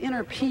a little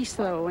inner peace,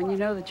 though, when you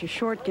know that your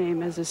short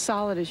game is as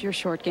solid as your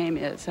short game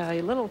is.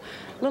 A little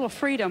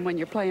freedom when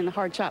you're playing a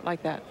hard shot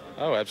like that.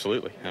 Oh,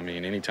 absolutely. I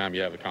mean, anytime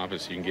you have the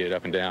confidence you can get it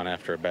up and down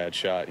after a bad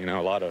shot, you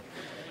know, a lot of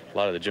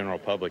the general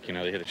public, you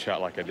know, they hit a shot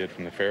like I did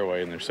from the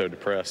fairway and they're so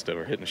depressed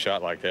over hitting a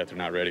shot like that, they're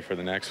not ready for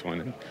the next one.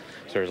 And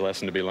so there's a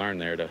lesson to be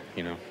learned there to,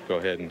 you know, go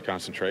ahead and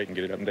concentrate and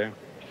get it up and down.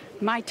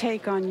 My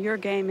take on your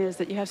game is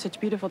that you have such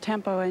beautiful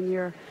tempo and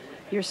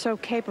you're so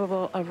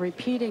capable of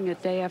repeating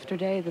it day after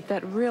day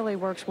that really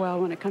works well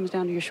when it comes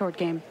down to your short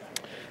game.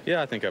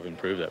 Yeah, I think I've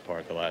improved that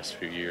part the last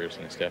few years,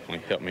 and it's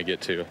definitely helped me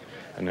get to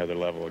another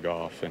level of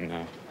golf,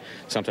 and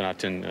something I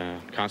tend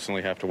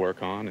constantly have to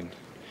work on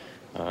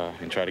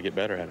and try to get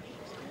better at it.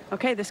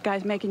 Okay, this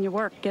guy's making you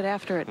work. Get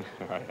after it.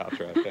 All right, I'll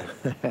try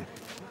that.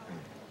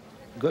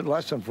 Good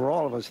lesson for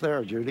all of us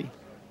there, Judy.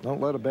 Don't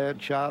let a bad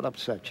shot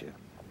upset you.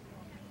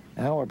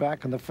 Now we're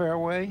back in the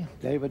fairway.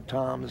 David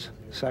Toms'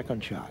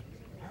 second shot.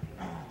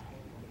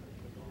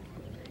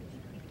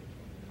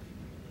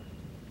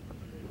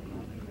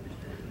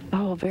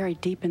 Oh, very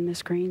deep in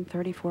this green,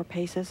 34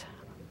 paces.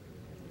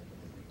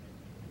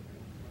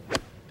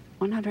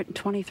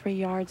 123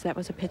 yards, that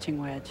was a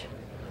pitching wedge.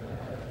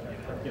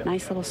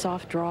 Nice little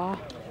soft draw.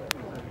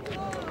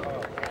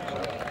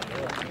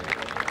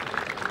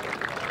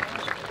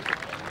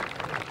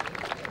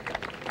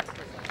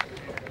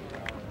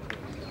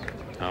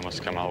 I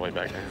must come all the way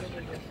back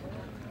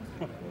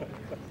down.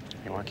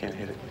 You know, I can't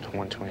hit it to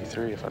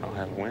 123 if I don't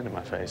have a wind in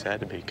my face. It had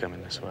to be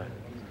coming this way.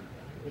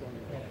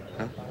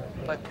 Huh?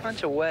 If I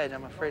punch a wedge,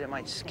 I'm afraid it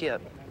might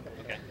skip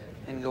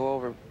and go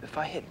over. If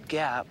I hit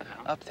gap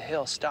up the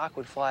hill, stock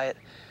would fly it.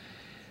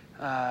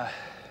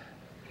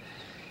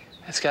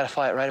 It's got to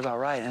fly it right about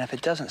right. And if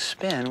it doesn't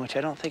spin, which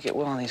I don't think it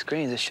will on these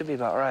greens, it should be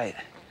about right.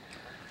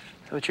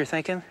 Is that what you're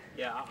thinking?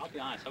 Yeah, I'll be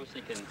honest. I was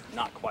thinking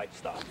not quite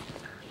stop.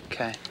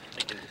 Okay.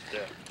 Thinking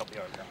just a couple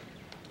yards out.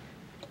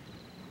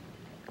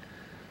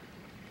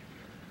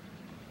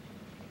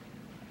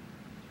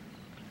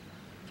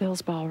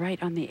 Phil's ball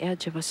right on the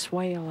edge of a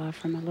swale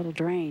from a little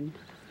drain.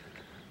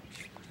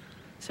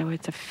 So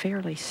it's a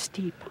fairly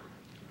steep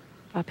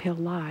uphill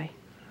lie.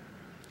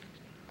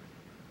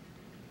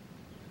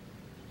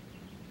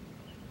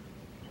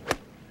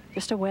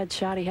 Just a wedge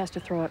shot. He has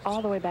to throw it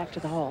all the way back to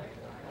the hole.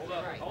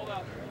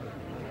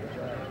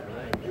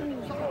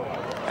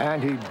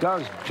 And he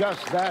does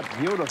just that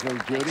beautifully,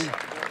 Judy.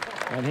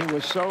 And he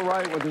was so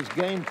right with his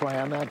game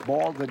plan. That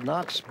ball did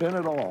not spin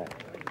at all.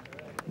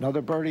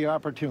 Another birdie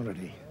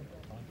opportunity.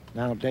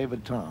 Now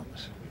David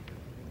Toms.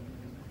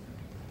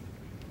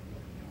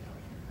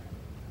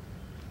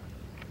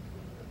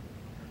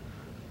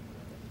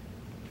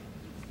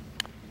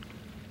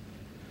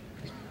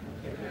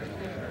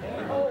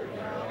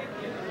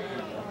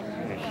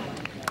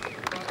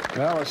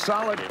 Well, a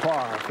solid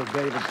par for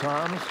David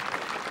Toms.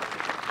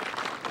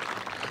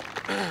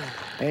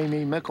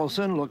 Amy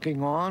Mickelson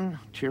looking on,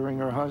 cheering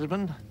her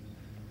husband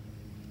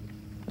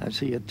as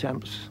he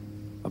attempts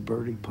a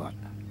birdie putt.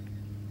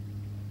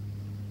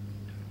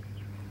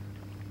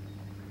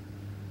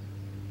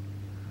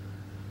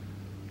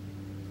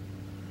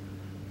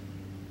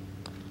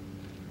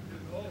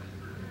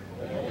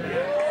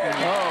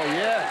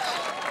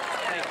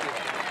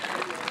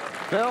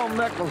 Phil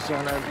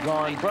Mickelson has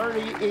gone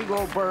birdie,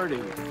 eagle,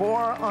 birdie,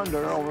 4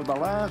 under over the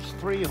last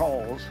 3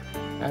 holes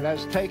and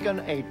has taken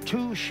a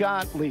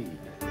 2-shot lead.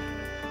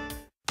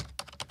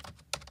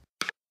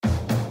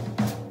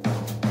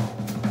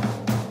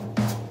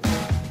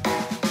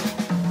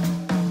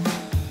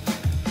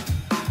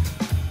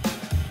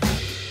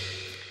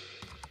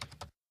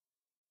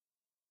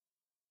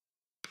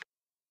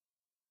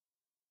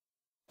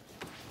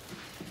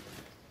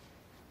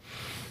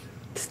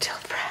 Still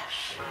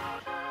fresh.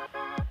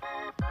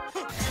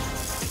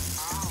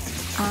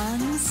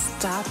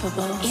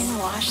 Unstoppable.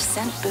 In-wash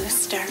scent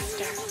booster.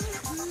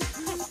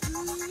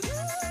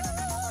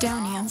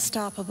 Downy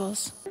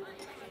Unstoppables.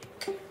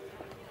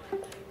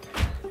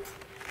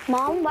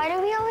 Mom, why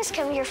do we always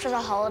come here for the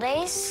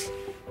holidays?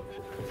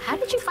 How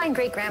did you find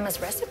Great Grandma's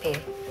recipe?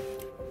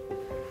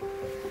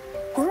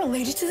 We're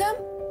related to them?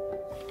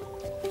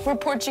 We're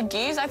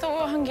Portuguese? I thought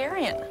we were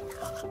Hungarian.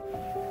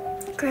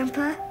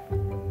 Grandpa,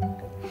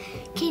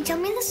 can you tell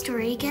me the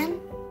story again?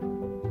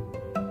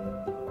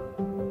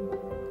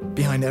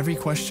 Behind every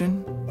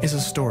question is a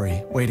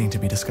story waiting to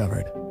be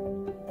discovered.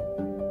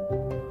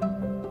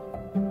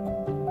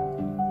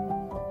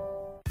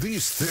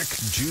 These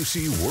thick,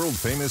 juicy,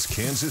 world-famous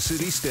Kansas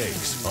City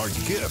steaks are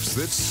gifts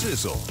that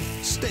sizzle.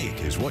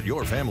 Steak is what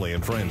your family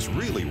and friends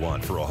really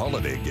want for a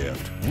holiday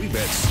gift. We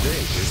bet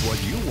steak is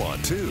what you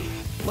want, too.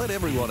 Let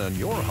everyone on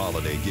your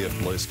holiday gift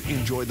list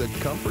enjoy the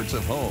comforts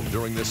of home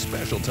during this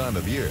special time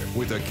of year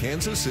with a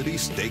Kansas City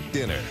steak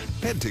dinner.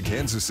 Head to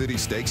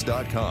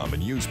kansascitysteaks.com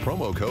and use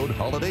promo code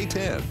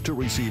HOLIDAY10 to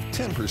receive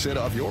 10%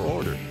 off your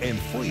order and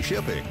free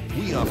shipping.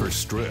 We offer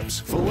strips,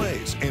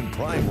 fillets, and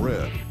prime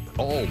rib.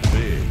 All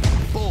big,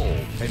 bold,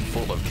 and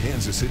full of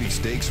Kansas City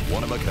steak's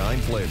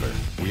one-of-a-kind flavor.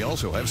 We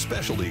also have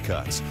specialty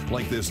cuts,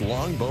 like this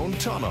long-bone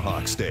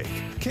tomahawk steak.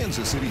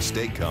 Kansas City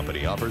Steak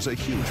Company offers a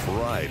huge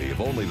variety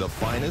of only the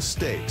finest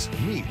steaks,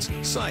 meats,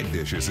 side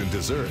dishes, and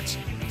desserts.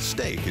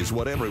 Steak is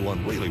what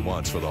everyone really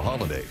wants for the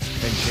holidays,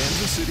 and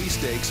Kansas City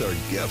steaks are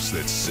gifts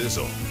that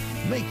sizzle.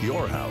 Make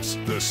your house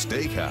the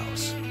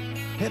steakhouse.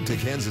 Head to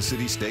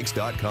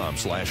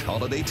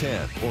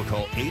kansascitysteaks.com/holiday10 or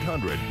call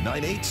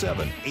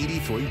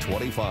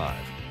 800-987-8325.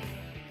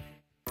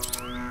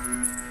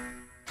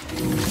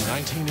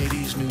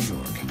 1980s New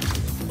York.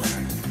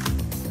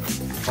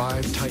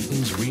 5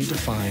 titans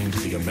redefined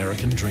the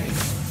American dream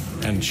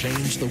and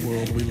changed the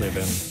world we live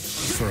in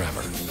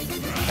forever.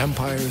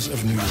 Empires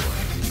of New York.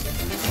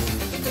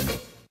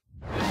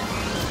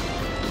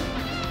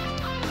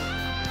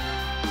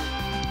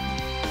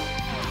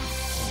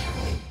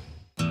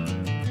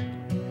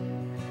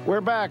 We're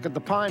back at the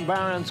Pine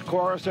Barrens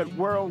course at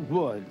World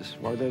Woods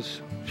for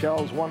this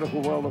Shell's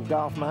Wonderful World of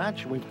Golf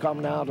match. We've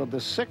come now to the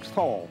 6th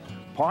hole,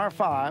 par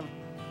 5.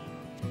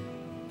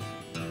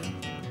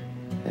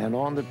 And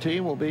on the tee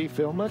will be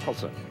Phil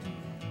Mickelson,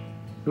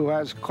 who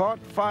has caught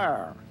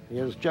fire. He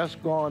has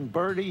just gone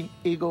birdie,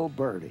 eagle,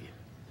 birdie.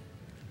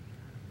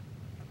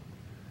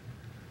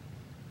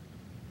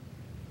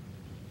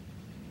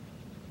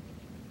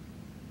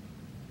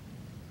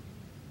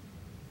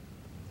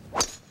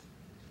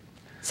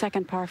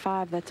 Second par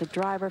 5, that's a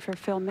driver for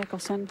Phil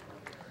Mickelson.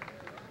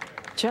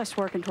 Just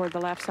working toward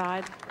the left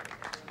side.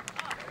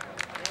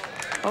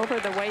 Over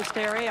the waist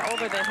area,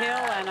 over the hill,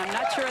 and I'm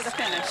not sure of the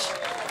finish.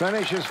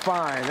 Finish is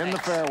fine, in the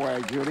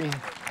fairway, Judy.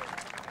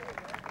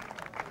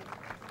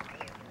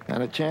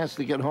 And a chance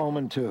to get home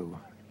in 2.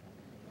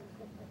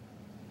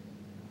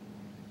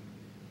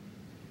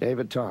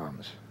 David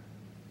Toms.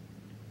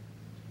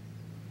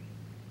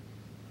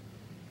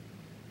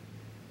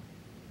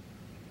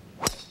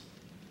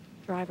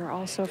 Driver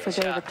also for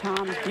David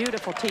Toms.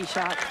 Beautiful tee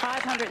shot.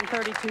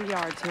 532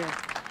 yards here.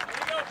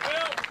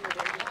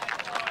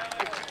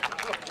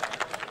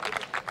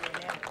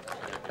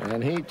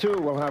 And he, too,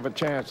 will have a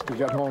chance to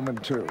get home in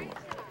 2.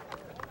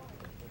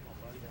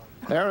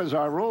 There is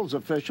our rules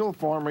official,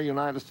 former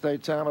United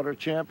States amateur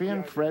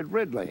champion, Fred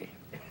Ridley.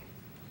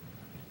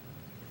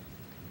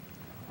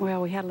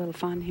 Well, we had a little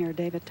fun here.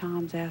 David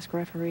Toms asked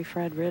referee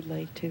Fred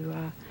Ridley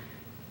to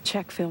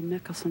check Phil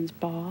Mickelson's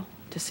ball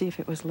to see if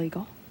it was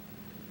legal.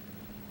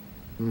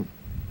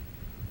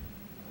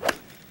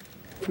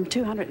 From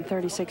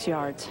 236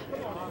 yards.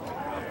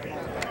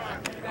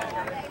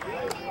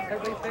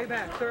 Everybody stay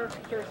back, sir.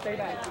 Sir, stay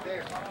back.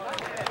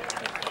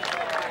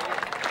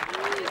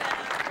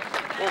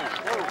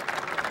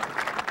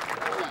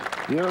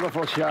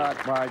 Beautiful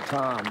shot by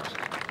Toms.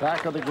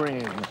 Back of the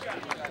green.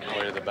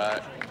 Way to the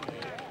back.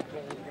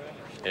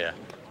 Yeah.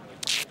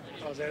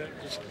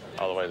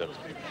 All the way to the,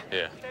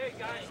 yeah.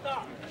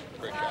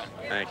 Great shot.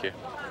 Thank you.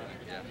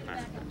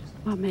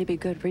 Well, maybe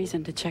good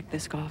reason to check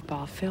this golf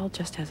ball. Phil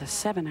just has a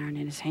 7-iron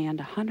in his hand,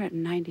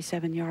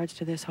 197 yards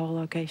to this hole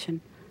location.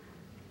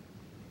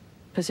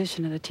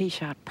 Position of the tee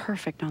shot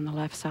perfect on the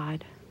left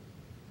side.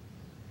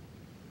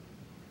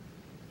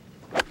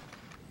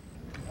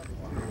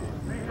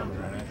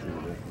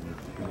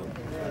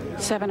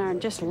 Seven-iron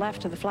just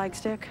left of the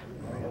flagstick.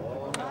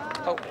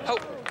 Oh,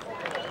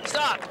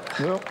 stop!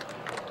 Yep.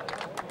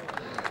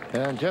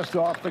 And just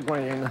off the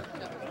green.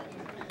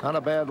 Not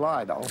a bad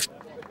lie, though.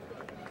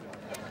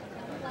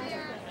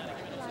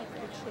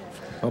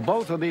 Well,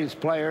 both of these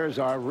players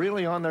are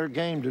really on their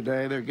game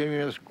today. They're giving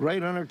us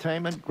great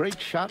entertainment,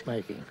 great shot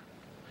making.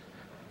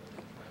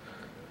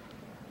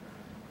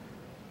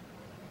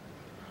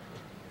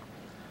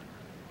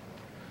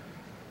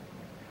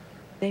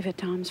 David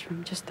Toms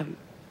from just the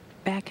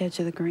back edge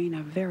of the green,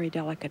 a very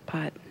delicate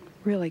putt.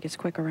 Really gets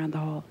quick around the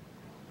hole.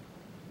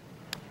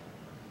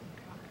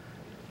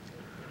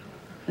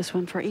 This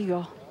one for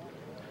eagle.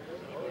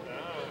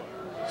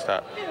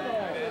 Stop.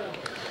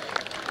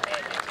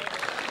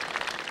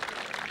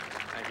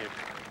 Thank you.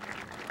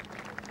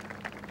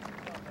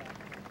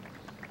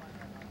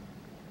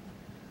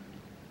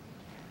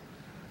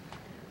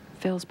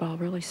 Phil's ball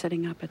really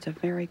sitting up. It's a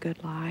very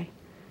good lie.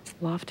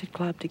 Lofted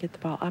club to get the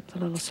ball up the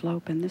little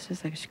slope, and this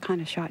is the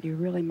kind of shot you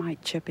really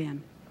might chip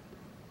in.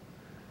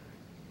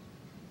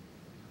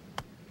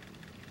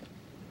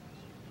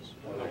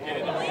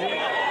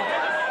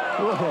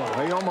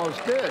 Oh, he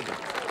almost did.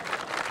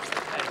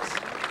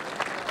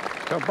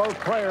 So both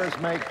players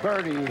make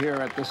birdie here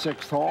at the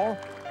 6th hole,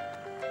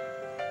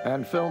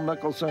 and Phil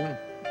Mickelson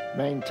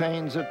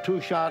maintains a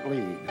 2-shot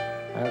lead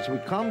as we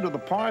come to the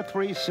par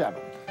 3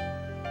 7th.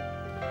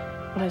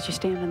 Well, as you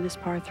stand on this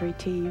par 3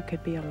 tee, you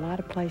could be a lot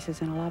of places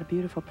and a lot of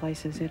beautiful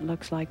places. It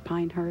looks like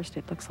Pinehurst.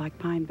 It looks like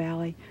Pine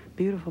Valley.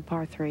 Beautiful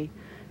par 3.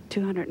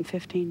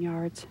 215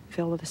 yards.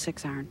 Phil with a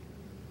 6-iron.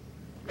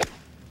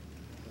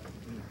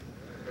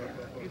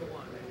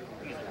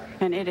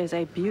 And it is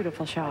a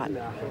beautiful shot.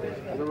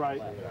 To the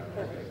right.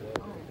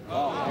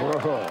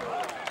 Oh.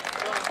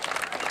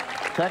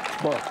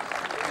 Textbook.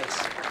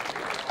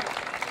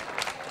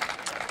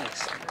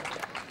 Thanks.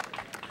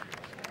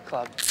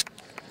 Club.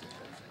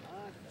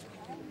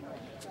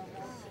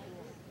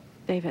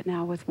 David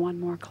now with one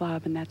more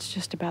club, and that's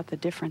just about the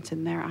difference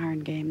in their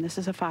iron game. This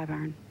is a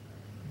 5-iron.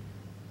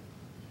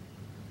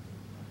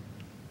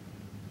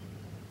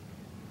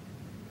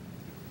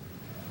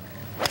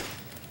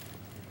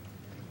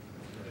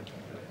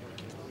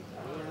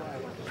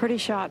 Pretty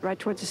shot right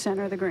towards the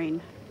center of the green.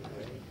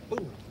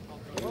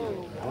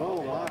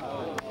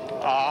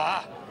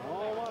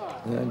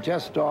 And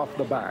just off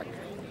the back.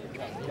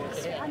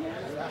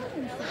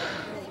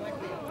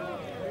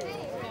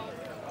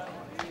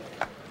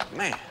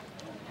 Man,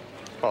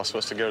 ball's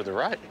supposed to go to the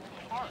right.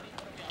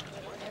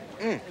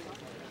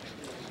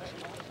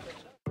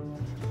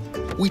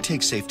 We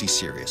take safety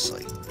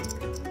seriously.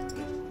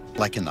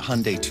 Like in the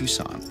Hyundai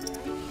Tucson.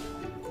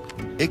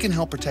 It can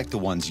help protect the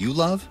ones you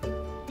love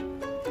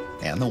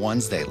and the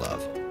ones they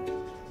love.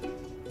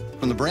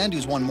 From the brand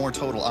who's won more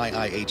total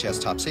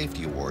IIHS Top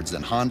Safety Awards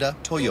than Honda,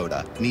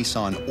 Toyota,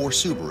 Nissan, or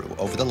Subaru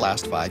over the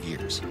last 5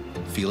 years.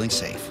 Feeling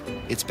safe.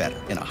 It's better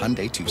in a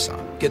Hyundai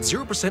Tucson. Get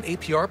 0%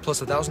 APR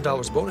plus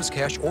 $1,000 bonus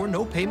cash or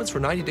no payments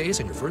for 90 days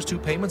and your first 2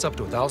 payments up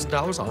to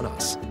 $1,000 on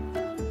us.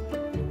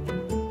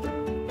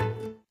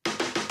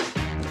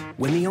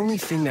 When the only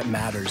thing that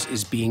matters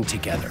is being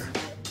together,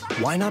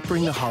 why not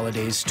bring the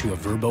holidays to a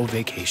Vrbo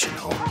vacation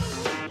home?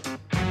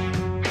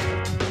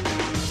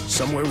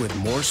 Somewhere with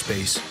more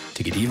space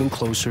to get even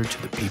closer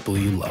to the people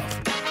you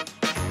love.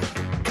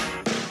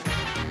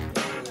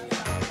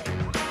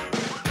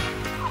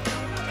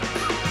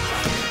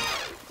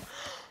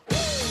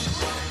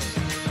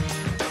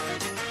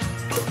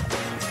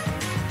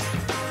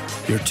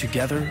 Your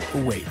together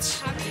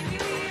awaits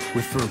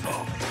with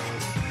Vrbo.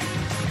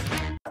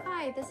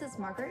 Hi, this is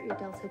Margaret, your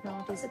Dell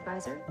Technologies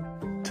advisor.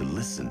 To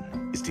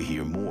listen is to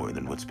hear more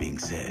than what's being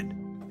said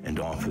and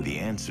offer the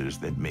answers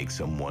that make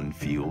someone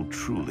feel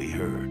truly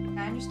heard.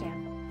 I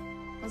understand.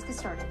 Let's get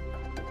started.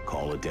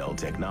 Call a Dell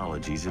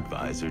Technologies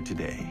advisor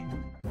today.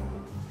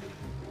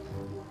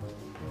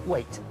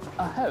 Wait,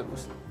 a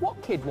hose?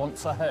 What kid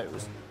wants a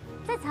hose?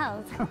 It says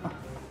hose.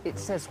 It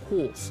says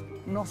horse,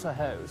 not a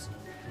hose.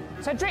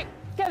 Cedric,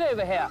 get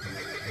over here.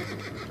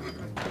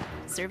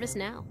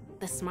 ServiceNow,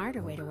 the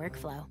smarter way to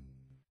workflow.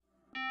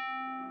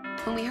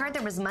 When we heard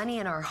there was money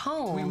in our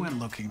home... We went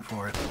looking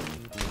for it.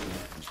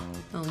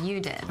 Oh, you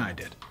did? I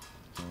did.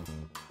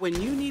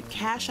 When you need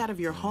cash out of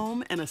your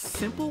home and a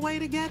simple way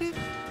to get it,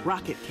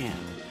 Rocket can.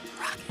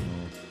 Rocket.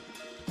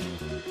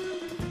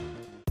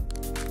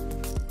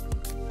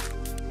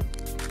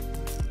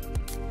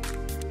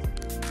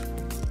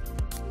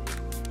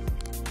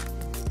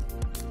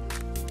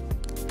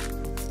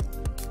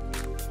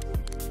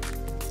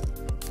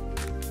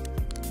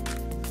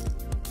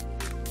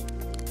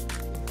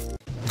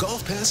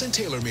 Golf Pass and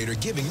TaylorMade are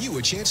giving you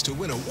a chance to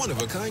win a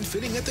one-of-a-kind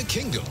fitting at the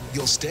Kingdom.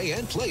 You'll stay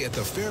and play at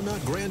the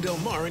Fairmount Grand Del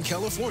Mar in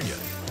California.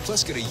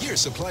 Plus, get a year's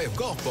supply of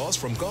golf balls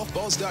from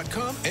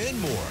golfballs.com and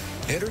more.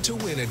 Enter to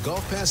win at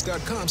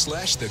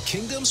golfpass.com/The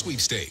Kingdom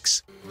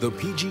Sweepstakes. The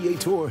PGA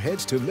Tour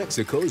heads to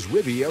Mexico's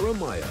Riviera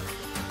Maya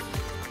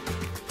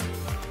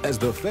as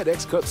the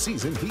FedEx Cup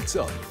season heats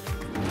up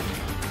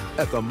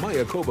at the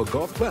Mayakoba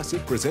Golf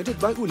Classic presented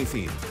by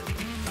Unifin.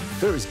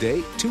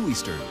 Thursday, 2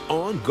 Eastern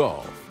on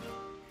Golf.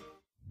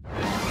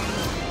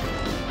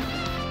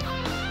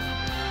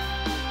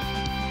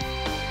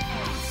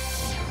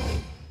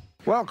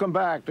 Welcome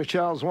back to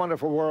Shell's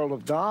Wonderful World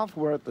of Golf.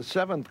 We're at the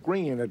 7th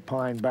green at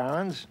Pine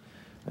Barrens.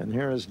 And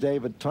here is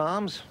David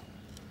Toms.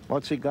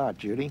 What's he got,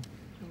 Judy?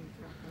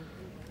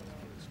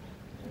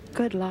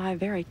 Good lie,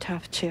 very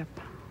tough chip.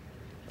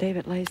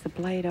 David lays the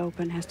blade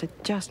open, has to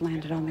just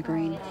land it on the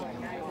green.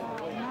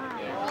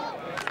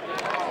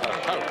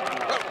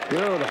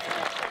 Beautiful.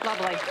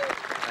 Lovely.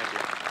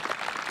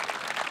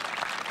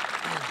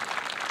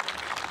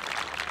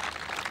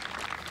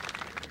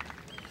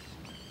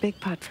 Big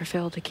putt for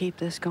Phil to keep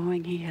this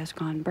going. He has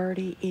gone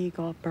birdie,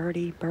 eagle,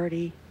 birdie,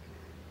 birdie.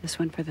 This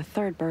one for the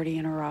 3rd birdie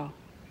in a row.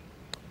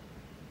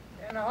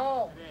 In a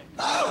hole.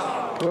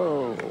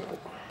 Whoa.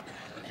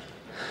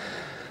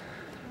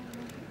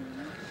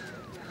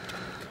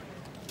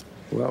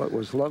 Well, it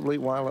was lovely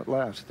while it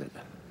lasted.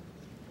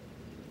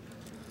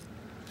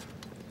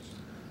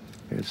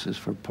 This is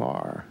for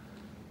par.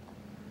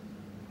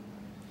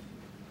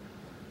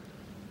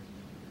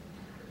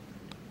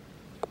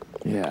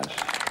 Yes.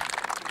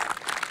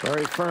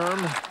 Very firm.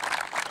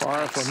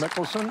 Par for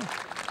Mickelson.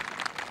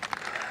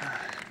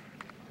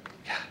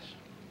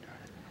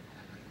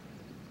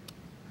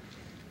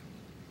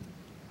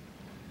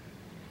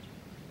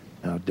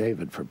 Now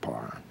David for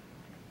par.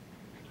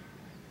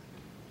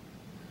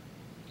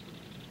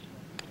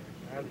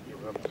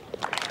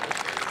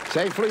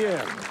 Safely in.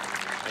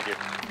 Thank you.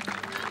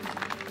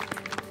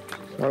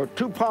 So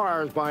 2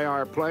 pars by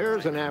our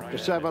players, and after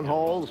 7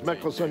 holes,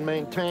 Mickelson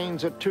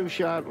maintains a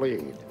 2-shot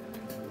lead.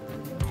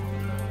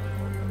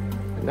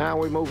 Now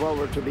we move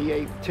over to the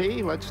 8th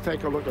tee. Let's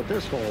take a look at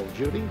this hole,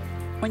 Judy.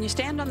 When you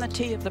stand on the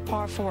tee of the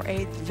par 4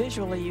 8th,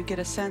 visually you get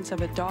a sense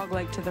of a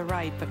dogleg to the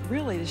right, but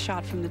really the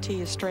shot from the tee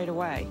is straight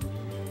away.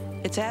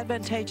 It's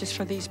advantageous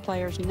for these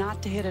players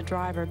not to hit a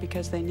driver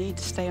because they need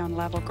to stay on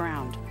level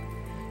ground.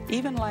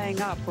 Even laying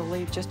up will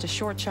leave just a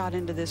short shot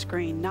into this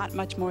green, not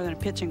much more than a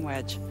pitching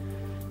wedge.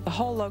 The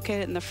hole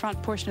located in the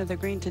front portion of the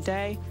green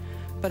today,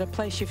 but a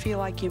place you feel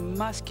like you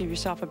must give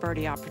yourself a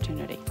birdie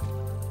opportunity.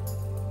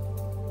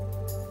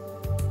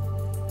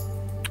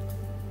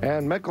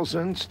 And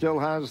Mickelson still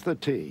has the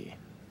tee.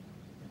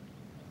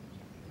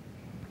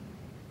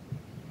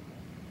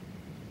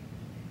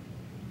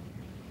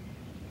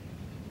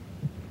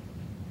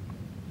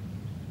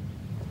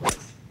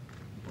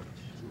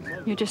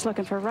 You're just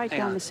looking for right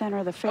down the center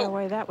of the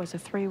fairway. That was a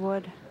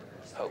 3-wood.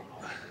 Oh.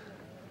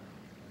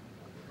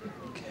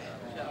 Okay.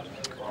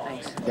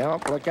 Thanks.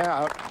 Yep, look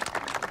out.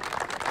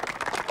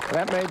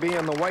 That may be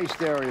in the waist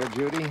area,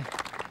 Judy.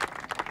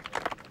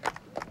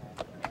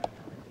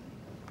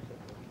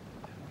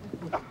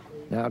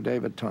 Now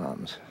David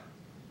Toms.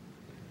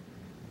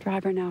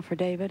 Driver now for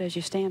David. As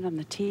you stand on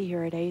the tee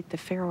here at 8, the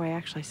fairway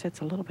actually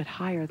sits a little bit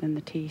higher than the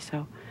tee,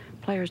 so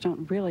players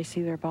don't really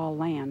see their ball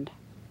land.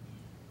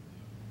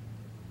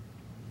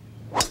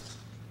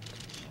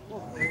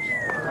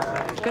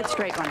 Good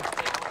straight one.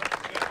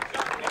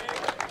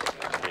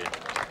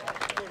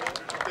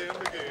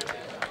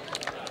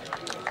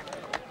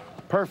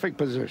 Perfect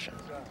position.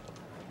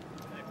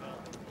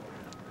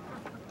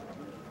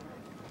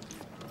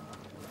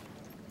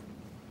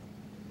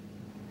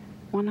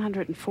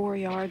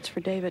 .104 yards for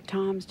David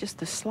Toms. Just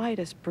the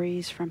slightest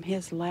breeze from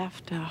his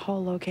left.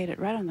 Hole located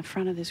right on the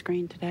front of this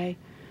green today.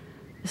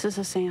 This is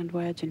a sand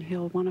wedge, and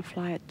he'll want to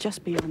fly it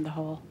just beyond the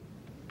hole.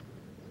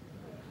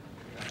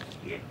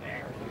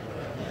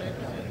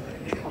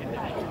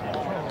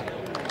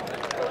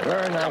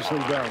 Very nicely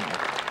done.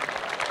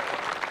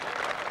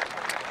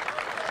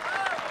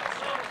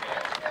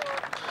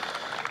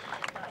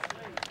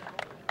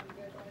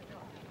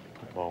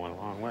 The ball went a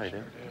long way,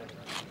 didn't it?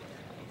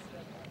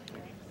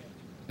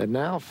 And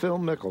now Phil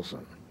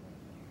Mickelson.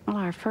 Well,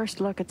 our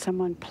first look at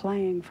someone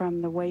playing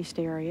from the waist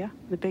area.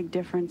 The big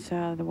difference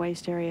the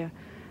waist area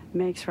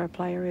makes for a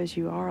player is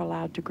you are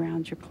allowed to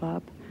ground your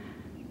club.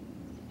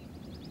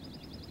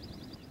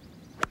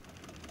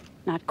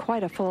 Not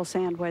quite a full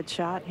sand wedge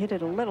shot. Hit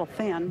it a little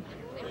thin.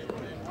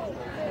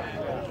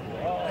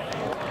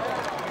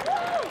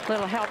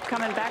 Little help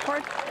coming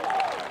backward.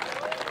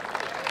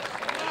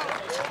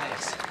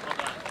 Thanks.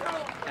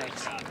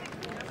 Thanks.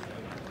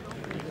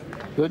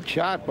 Good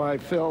shot by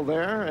Phil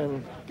there,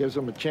 and gives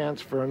him a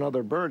chance for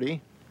another birdie.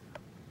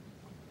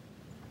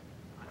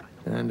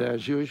 And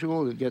as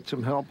usual, he gets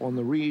some help on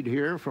the read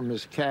here from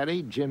his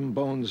caddy, Jim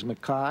Bones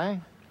Mackay.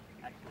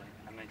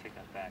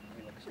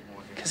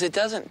 Because it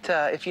doesn't,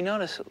 if you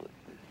notice,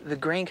 the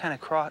grain kind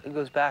of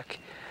goes back,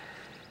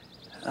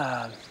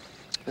 the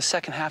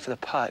second half of the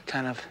putt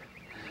kind of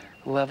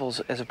levels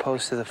as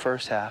opposed to the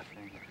first half.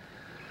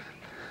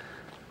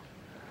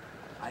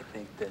 I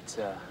think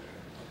that,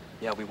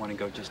 yeah, we want to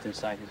go just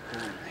inside his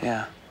corner.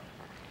 Yeah.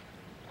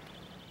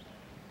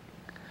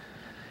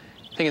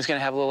 Think it's going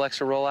to have a little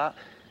extra rollout?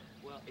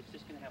 Well, it's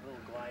just going to have a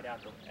little glide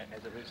out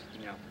as it is,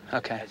 you know,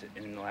 okay. As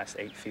in the last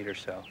 8 feet or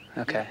so.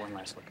 Okay. One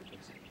last look at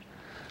this.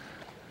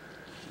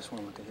 Just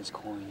want to look at his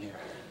coin here.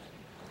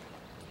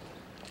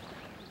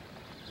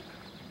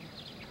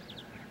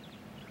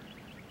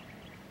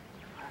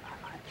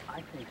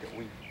 I think that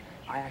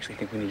I actually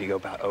think we need to go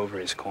about over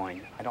his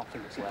coin. I don't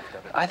think it's left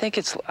of it. I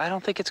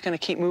don't think it's going to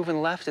keep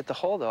moving left at the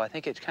hole, though. I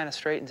think it kind of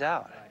straightens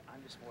out. Right.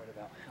 I'm just worried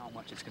about how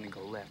much it's going to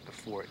go left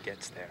before it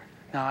gets there.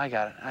 No, I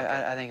got it.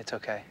 Okay. I think it's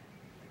okay.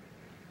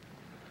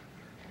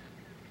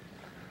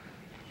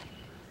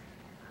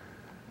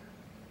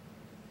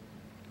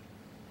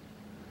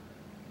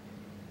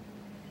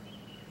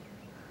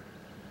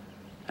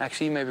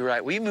 Actually, you may be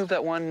right. Will you move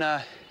that one,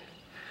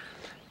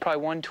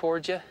 probably one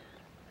towards you?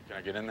 Can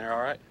I get in there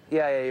all right?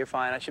 Yeah, you're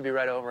fine. I should be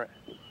right over it.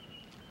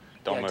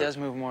 Don't move. It does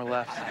move more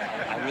left.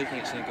 I really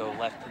think it's going to go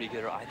left pretty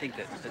good. I think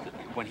that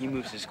when he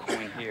moves his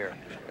coin here...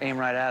 Aim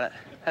right at it.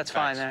 That's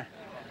fine there.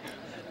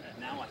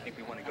 Now I think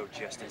we want to go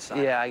just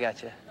inside. Yeah, I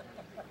got you.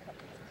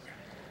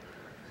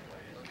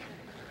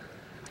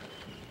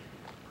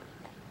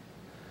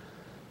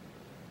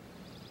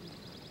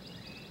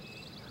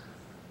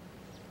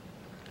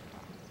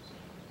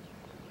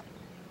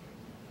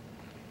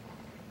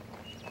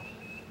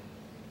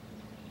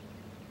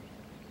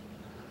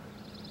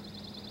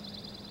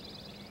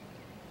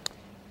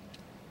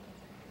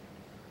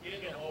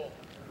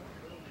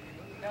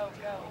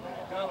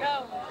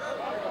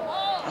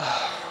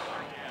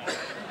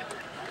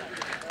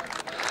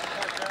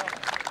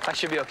 I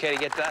should be okay to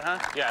get that, huh?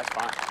 Yeah, that's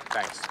fine.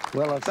 Thanks.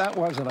 Well, if that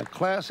wasn't a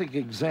classic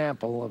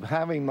example of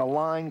having the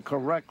line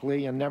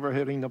correctly and never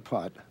hitting the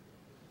putt.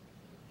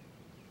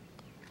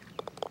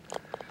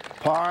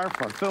 Par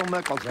for Phil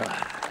Mickelson.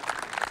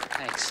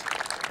 Thanks.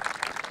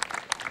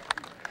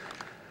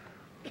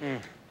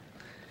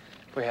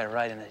 We had it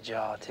right in the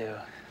jaw, too.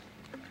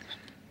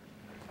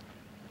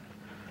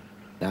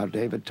 Now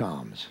David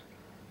Toms.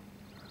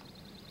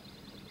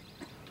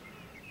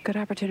 Good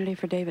opportunity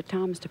for David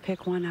Toms to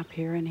pick one up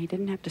here, and he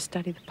didn't have to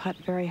study the putt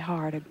very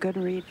hard. A good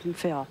read from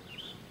Phil.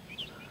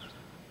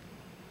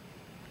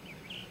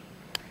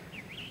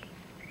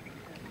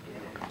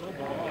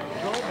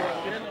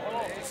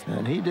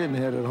 And he didn't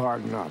hit it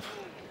hard enough.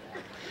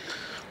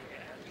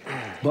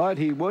 But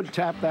he would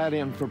tap that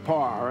in for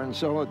par, and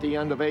so at the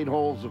end of 8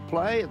 holes of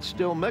play, it's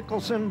still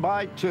Mickelson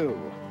by 2.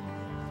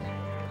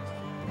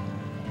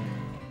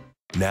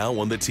 Now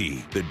on the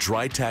tee, the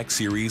Dry Tack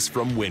series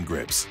from Wind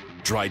Grips.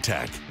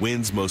 DryTac,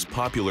 Wynn's most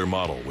popular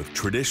model with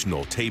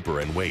traditional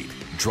taper and weight.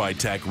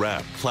 DryTac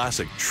Wrap,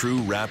 classic true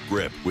wrap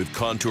grip with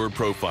contour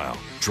profile.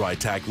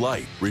 DryTac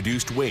Light,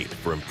 reduced weight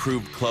for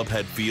improved club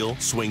head feel,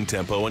 swing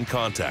tempo, and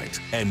contact.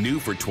 And new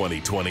for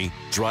 2020,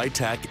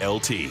 DryTac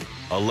LT,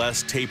 a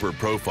less taper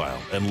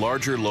profile and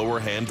larger lower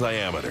hand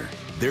diameter.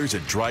 There's a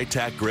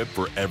DryTac grip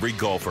for every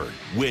golfer.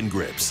 Wynn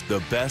Grips,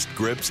 the best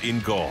grips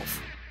in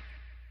golf.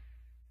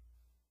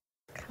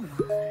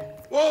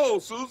 Whoa,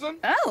 Susan.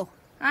 Oh,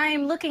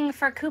 I'm looking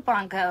for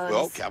coupon codes.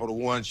 Well, Capital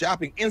One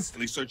Shopping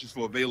instantly searches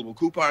for available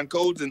coupon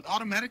codes and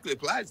automatically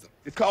applies them.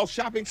 It's called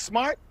shopping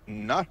smart,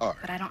 not hard.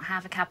 But I don't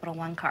have a Capital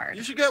One card.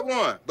 You should get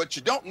one, but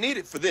you don't need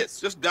it for this.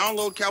 Just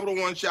download Capital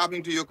One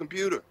Shopping to your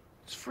computer.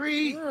 It's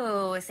free.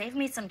 Ooh, save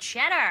me some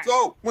cheddar.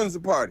 So, when's the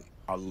party?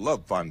 I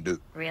love fondue.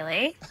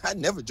 Really? I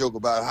never joke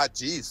about hot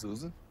cheese,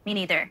 Susan. Me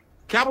neither.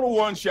 Capital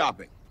One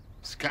Shopping.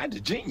 It's kind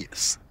of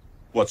genius.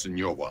 What's in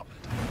your wallet?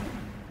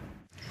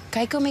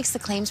 Geico makes the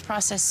claims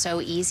process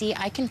so easy.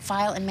 I can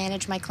file and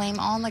manage my claim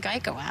all in the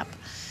Geico app.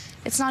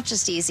 It's not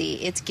just easy,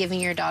 it's giving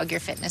your dog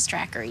your fitness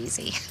tracker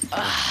easy.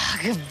 Ah,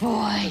 good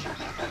boy.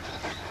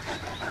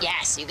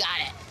 Yes, you got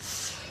it.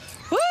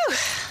 Woo!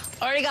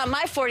 Already got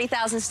my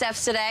 40,000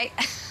 steps today.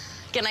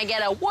 Can I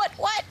get a what?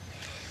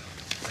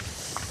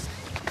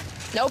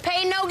 No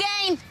pain, no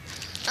gain.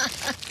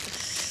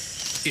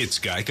 It's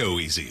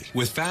Geico Easy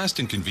with fast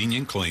and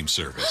convenient claim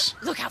service.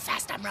 Look how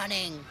fast I'm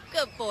running.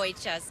 Good boy,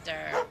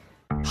 Chester.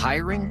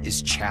 Hiring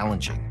is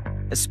challenging,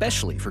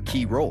 especially for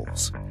key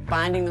roles.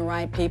 Finding the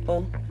right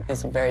people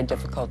is a very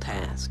difficult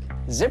task.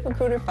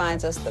 ZipRecruiter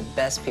finds us the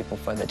best people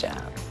for the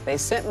job. They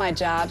sent my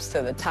jobs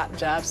to the top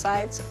job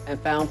sites and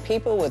found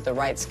people with the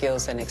right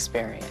skills and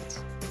experience.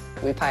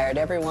 We've hired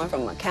everyone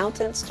from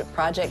accountants to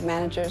project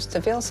managers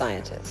to field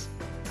scientists.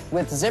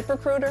 With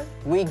ZipRecruiter,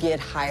 we get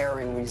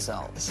hiring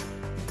results.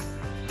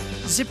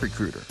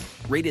 ZipRecruiter,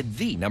 rated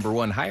the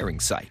 #1 hiring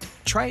site.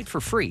 Try it for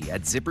free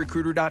at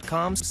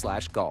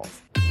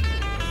ziprecruiter.com/golf.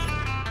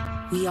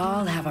 We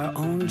all have our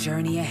own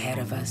journey ahead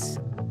of us,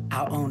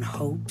 our own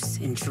hopes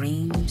and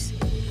dreams.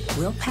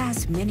 We'll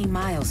pass many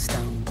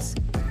milestones,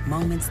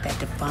 moments that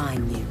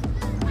define you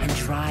and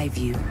drive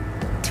you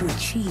to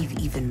achieve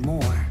even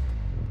more.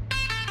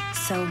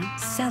 So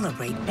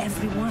celebrate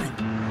every one,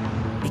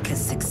 because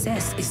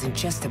success isn't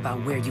just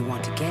about where you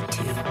want to get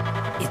to,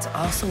 it's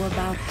also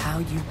about how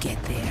you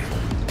get there.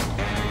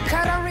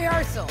 Cut on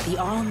rehearsal. The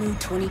all-new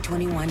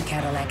 2021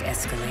 Cadillac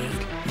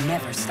Escalade.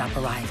 Never stop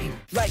arriving.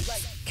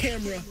 Lights,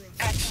 camera,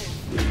 action.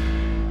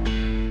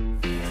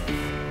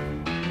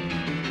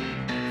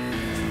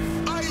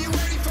 Are you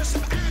ready for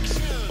some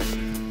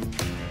action?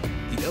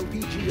 The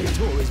LPGA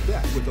Tour is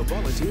back with the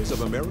Volunteers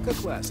of America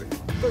Classic.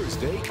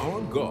 Thursday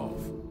on Golf.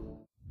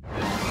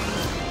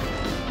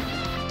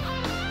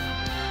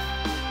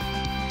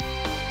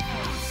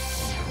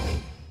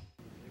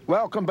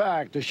 Welcome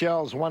back to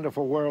Shell's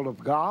Wonderful World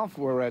of Golf.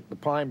 We're at the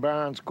Pine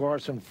Barrens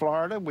course in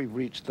Florida. We've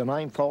reached the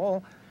 9th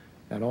hole,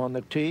 and on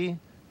the tee,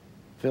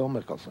 Phil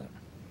Mickelson.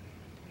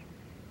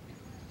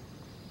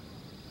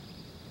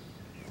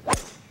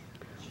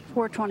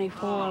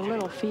 .424, a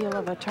little feel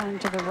of a turn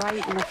to the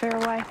right in the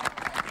fairway.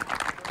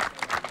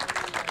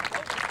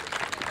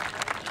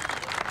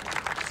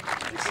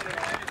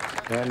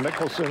 And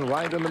Mickelson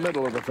right in the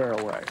middle of the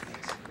fairway.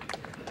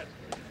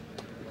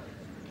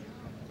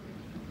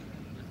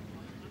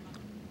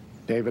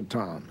 David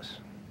Toms.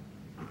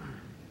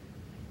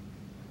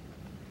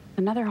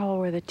 Another hole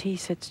where the tee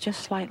sits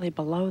just slightly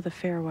below the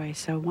fairway,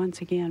 so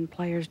once again,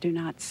 players do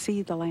not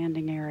see the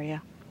landing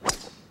area.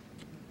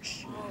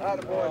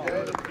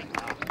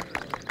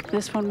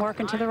 This one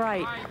working to the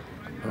right.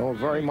 Oh,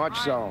 very much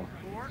so.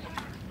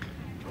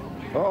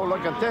 Oh,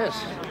 look at this.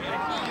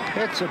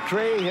 Hits a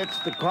tree, hits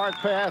the cart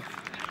path,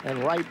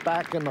 and right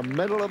back in the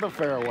middle of the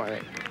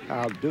fairway.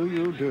 How do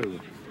you do?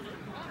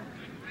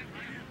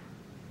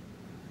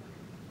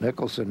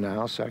 Mickelson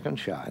now, second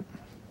shot.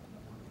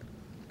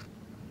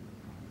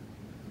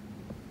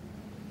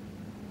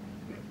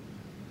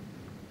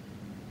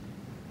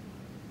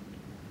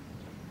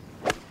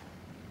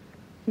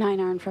 Nine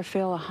iron for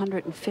Phil,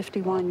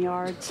 151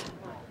 yards.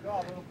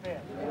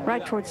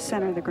 Right towards the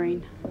center of the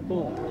green.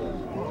 All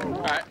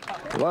right.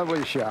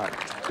 Lovely shot.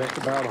 Just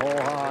about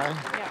hole high.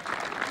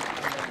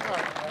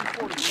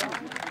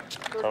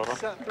 Total?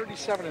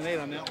 37 and 8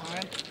 on that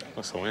line.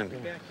 What's the wind?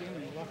 Back in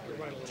and left or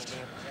right a little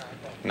bit.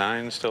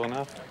 9 still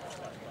enough?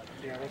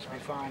 Yeah, that should be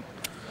fine.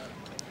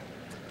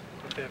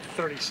 Put that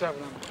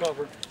 37 on the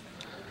cover.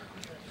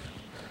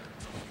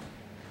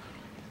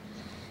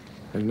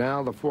 And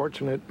now the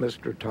fortunate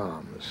Mr.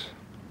 Toms.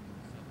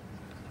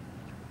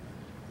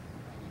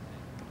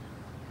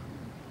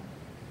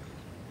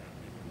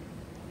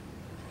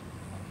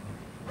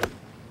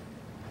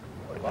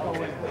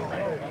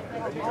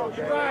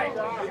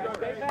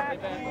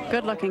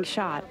 Good looking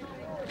shot.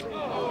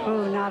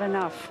 Ooh, not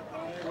enough.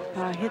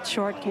 Hit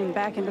short, came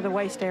back into the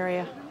waist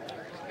area.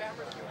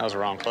 That was the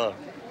wrong club.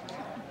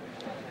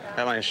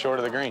 That line is short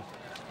of the green.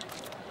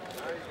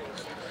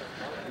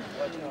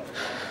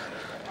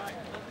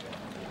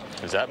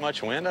 Is that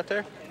much wind up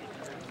there?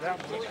 that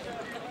much.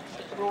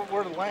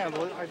 Where to land?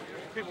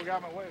 People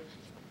got my way.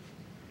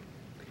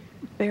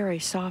 Very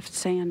soft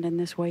sand in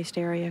this waist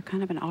area,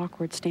 kind of an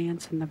awkward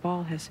stance, and the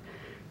ball has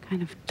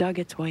kind of dug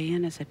its way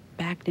in as it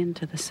backed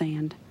into the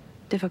sand.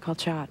 Difficult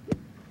shot.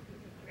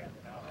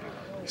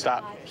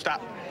 Stop.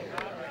 Stop.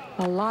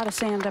 A lot of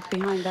sand up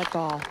behind that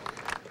ball.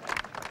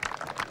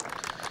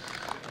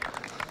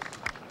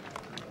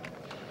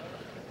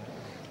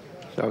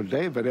 So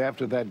David,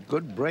 after that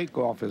good break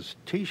off his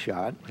tee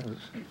shot, has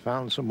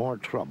found some more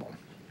trouble.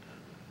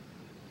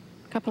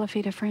 A couple of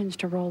feet of fringe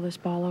to roll this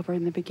ball over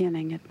in the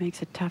beginning. It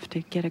makes it tough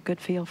to get a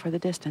good feel for the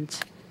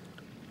distance.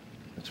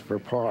 It's for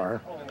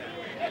par.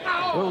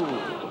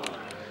 Oh.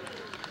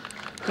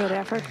 Good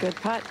effort, good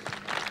putt.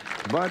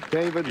 But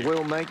David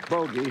will make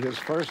bogey, his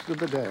first of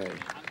the day.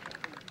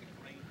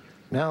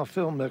 Now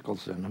Phil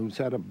Mickelson, who's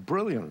had a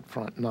brilliant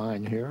front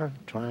nine here,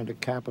 trying to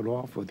cap it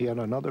off with yet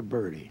another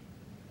birdie.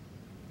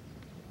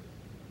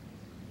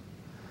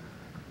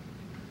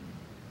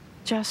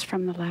 Just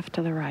from the left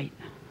to the right.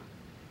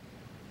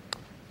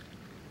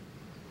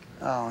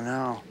 Oh,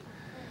 no.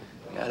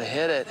 Gotta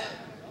hit it.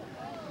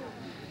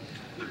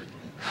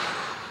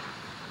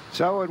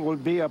 So it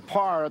would be a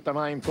par at the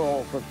ninth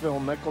hole for Phil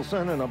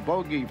Mickelson and a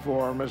bogey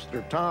for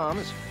Mr.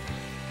 Toms.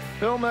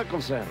 Phil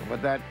Mickelson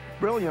with that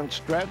brilliant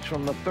stretch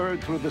from the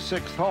third through the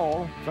sixth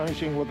hole,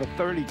 finishing with a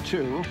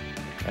 32.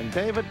 And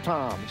David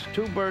Toms,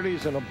 2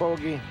 birdies and a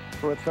bogey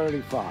for a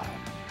 35.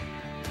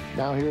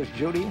 Now here's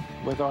Judy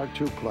with our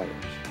 2 players.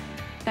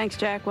 Thanks,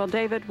 Jack. Well,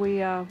 David, we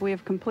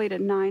have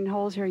completed 9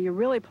 holes here. You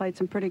really played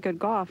some pretty good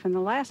golf, and the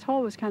last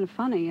hole was kind of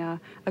funny. A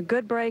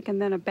good break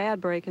and then a bad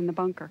break in the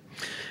bunker.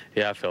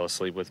 Yeah, I fell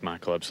asleep with my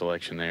club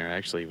selection there.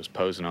 Actually, was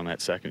posing on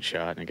that second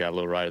shot, and it got a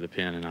little right of the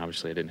pin, and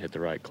obviously I didn't hit the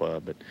right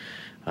club.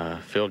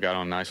 But Phil got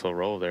on a nice little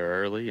roll there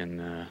early,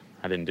 and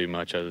I didn't do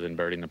much other than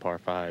birdieing the par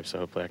 5, so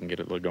hopefully I can get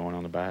it going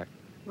on the back.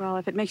 Well,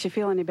 if it makes you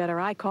feel any better,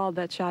 I called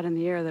that shot in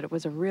the air that it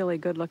was a really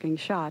good-looking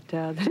shot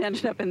that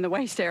ended up in the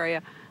waist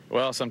area.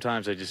 Well,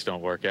 sometimes they just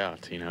don't work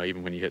out, you know,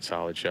 even when you hit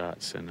solid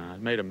shots. And I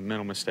made a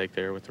mental mistake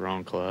there with the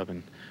wrong club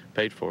and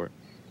paid for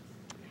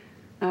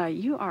it.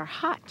 You are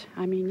hot.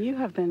 I mean, you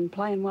have been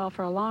playing well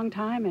for a long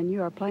time, and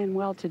you are playing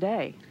well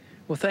today.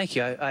 Well, thank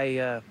you.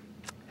 I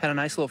had a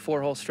nice little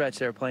 4-hole stretch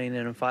there playing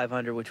in a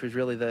 500, which was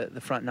really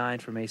the front 9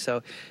 for me.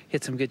 So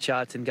hit some good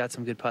shots and got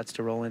some good putts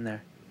to roll in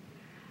there.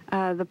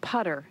 The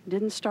putter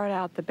didn't start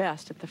out the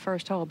best at the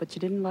first hole, but you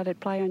didn't let it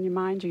play on your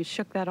mind. You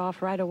shook that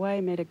off right away,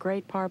 made a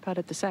great par putt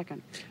at the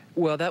second.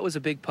 Well, that was a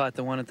big putt,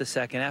 the one at the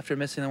second. After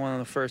missing the one on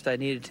the first, I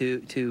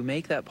needed to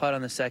make that putt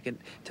on the second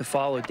to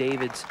follow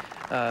David's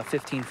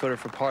 15-footer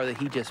for par that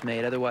he just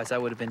made. Otherwise, I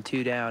would have been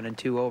 2 down and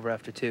 2 over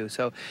after 2.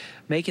 So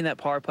making that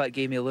par putt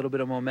gave me a little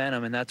bit of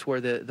momentum, and that's where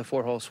the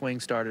 4-hole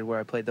swing started, where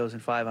I played those in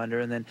 5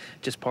 under and then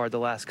just parred the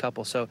last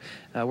couple. So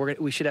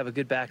we should have a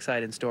good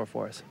backside in store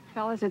for us.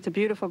 Fellas, it's a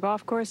beautiful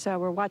golf course.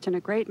 We're watching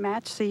a great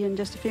match. See you in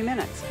just a few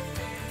minutes.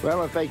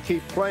 Well, if they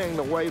keep playing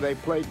the way they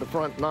played the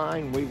front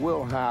 9, we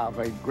will have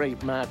a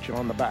great match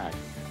on the back.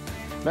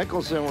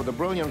 Mickelson with a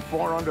brilliant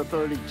 4 under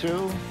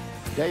 32.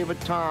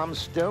 David Toms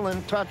still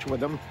in touch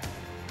with him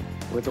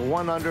with a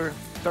 1 under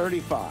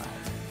 35.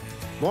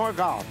 More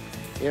golf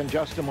in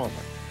just a moment.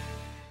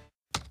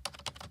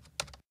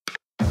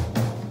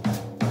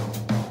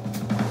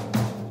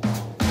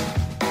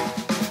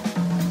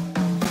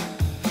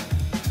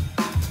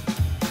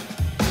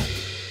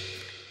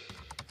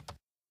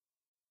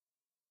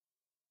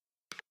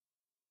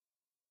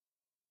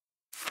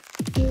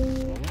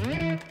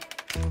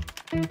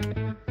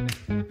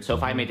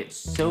 SoFi made it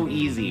so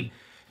easy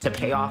to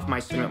pay off my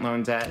student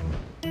loan debt.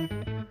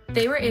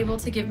 They were able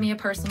to give me a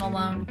personal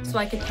loan so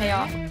I could pay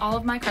off all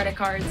of my credit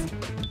cards.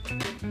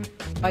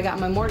 I got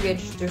my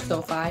mortgage through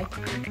SoFi,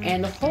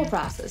 and the whole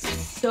process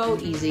is so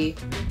easy.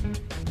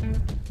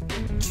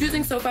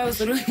 Choosing SoFi was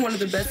literally one of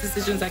the best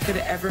decisions I could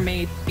have ever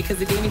made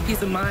because it gave me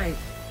peace of mind.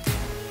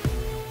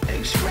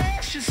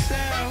 Express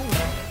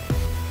yourself.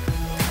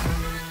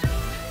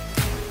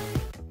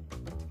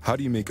 How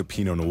do you make a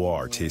Pinot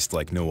Noir taste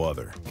like no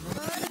other?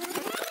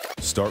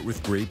 Start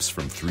with grapes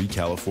from 3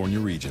 California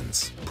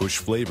regions. Push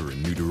flavor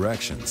in new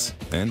directions.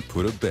 And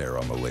put a bear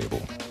on the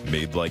label.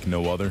 Made like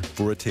no other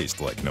for a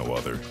taste like no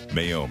other.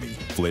 Meiomi.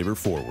 Flavor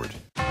forward.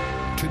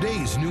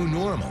 Today's new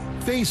normal.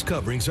 Face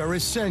coverings are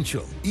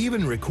essential,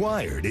 even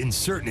required in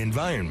certain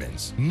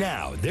environments.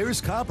 Now,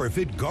 there's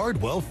Copperfit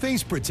Guardwell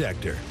Face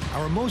Protector,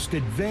 our most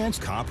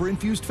advanced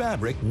copper-infused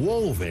fabric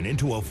woven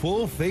into a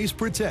full face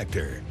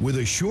protector with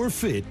a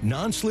sure-fit,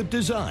 non-slip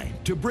design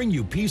to bring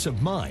you peace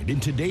of mind in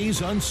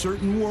today's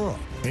uncertain world.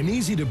 An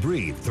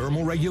easy-to-breathe,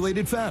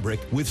 thermal-regulated fabric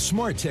with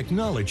smart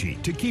technology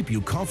to keep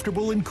you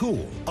comfortable and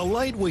cool. A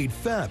lightweight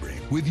fabric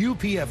with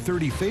UPF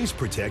 30 face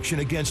protection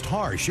against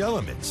harsh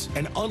elements.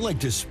 And unlike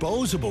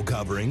disposable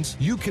coverings,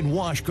 you can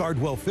wash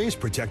Guardwell Face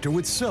Protector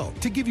with soap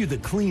to give you the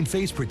clean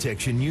face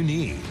protection you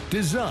need.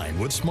 Designed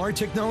with smart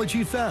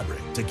technology fabric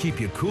to keep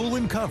you cool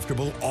and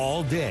comfortable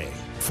all day.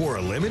 For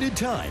a limited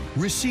time,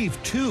 receive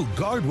 2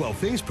 Guardwell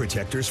face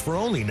protectors for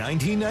only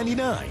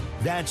 $19.99.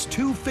 That's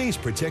 2 face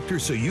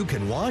protectors so you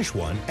can wash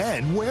one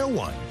and wear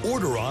one.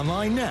 Order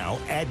online now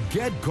at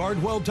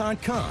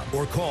getguardwell.com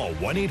or call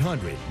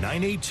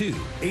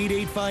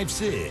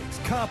 1-800-982-8856.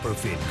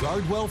 Copperfit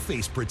Guardwell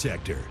Face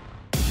Protector.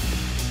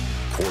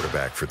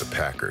 Quarterback for the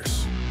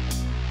Packers.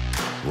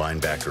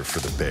 Linebacker for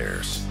the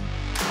Bears.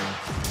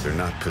 They're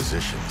not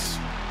positions,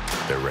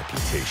 they're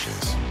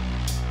reputations.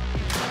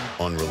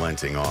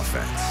 Unrelenting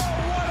offense.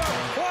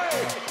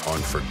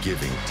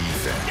 Unforgiving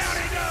defense.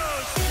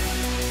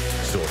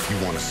 So if you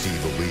want to see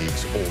the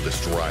league's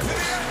oldest rivals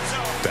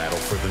battle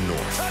for the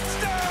North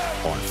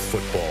on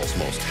football's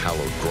most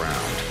hallowed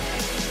ground,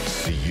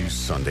 see you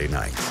Sunday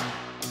night.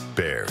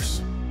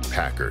 Bears,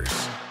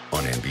 Packers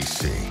on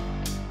NBC.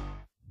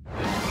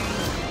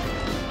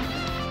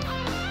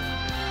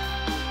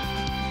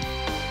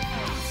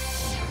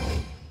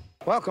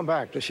 Welcome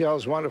back to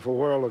Shell's Wonderful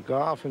World of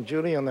Golf. And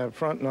Judy, on that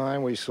front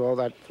nine, we saw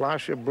that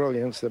flash of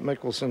brilliance that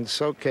Mickelson's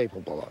so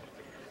capable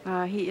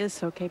of. He is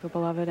so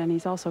capable of it, and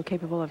he's also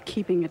capable of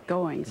keeping it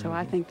going. So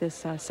I think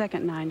this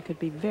second nine could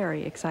be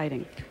very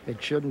exciting.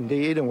 It should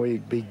indeed, and we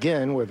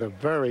begin with a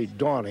very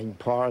daunting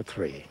par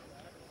 3.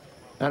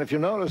 And if you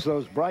notice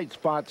those bright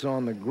spots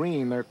on the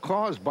green, they're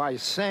caused by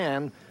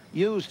sand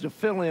used to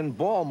fill in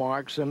ball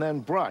marks and then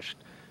brushed.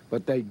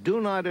 But they do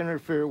not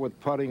interfere with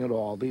putting at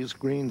all. These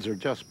greens are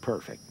just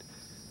perfect.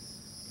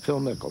 Phil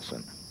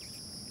Mickelson.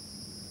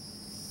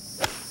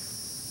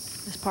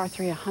 This par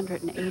 3,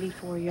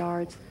 184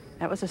 yards.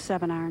 That was a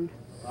 7-iron.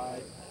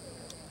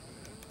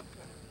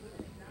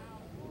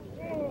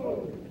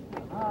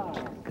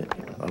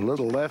 A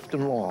little left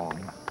and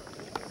long.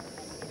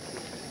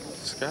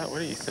 Scott, what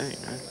do you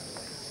think, man?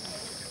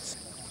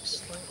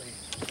 Slightly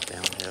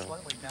downhill.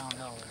 Slightly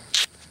downhill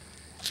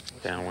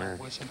there. Downwind.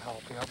 With some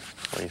help, yep.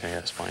 What do you think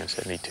that's playing,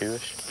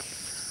 72-ish?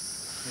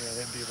 Yeah,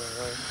 that'd be about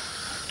right.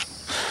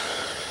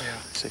 Yeah.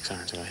 6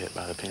 iron's gonna hit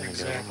by the pin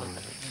Exactly. and go on.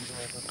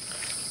 Exactly.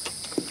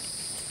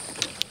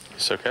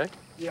 It's okay?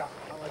 Yeah,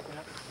 I like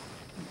that.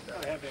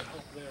 I have that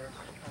hook there.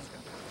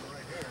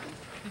 Right here.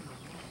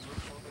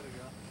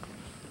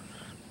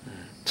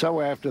 So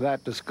after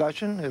that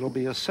discussion, it'll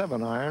be a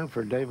 7-iron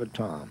for David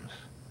Toms.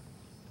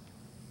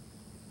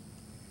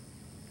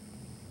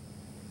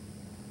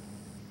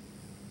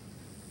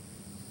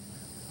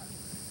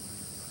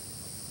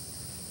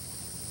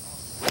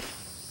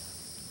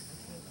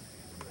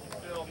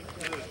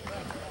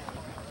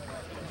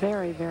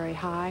 Very, very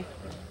high.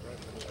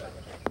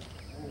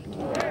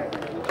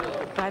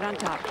 Right on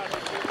top.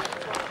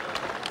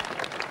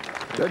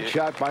 Good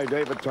shot by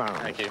David Toms.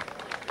 Thank you.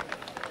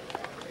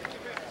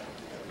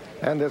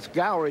 And this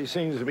gallery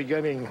seems to be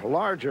getting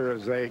larger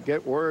as they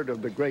get word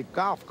of the great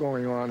golf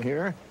going on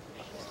here,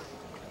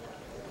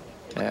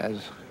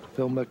 as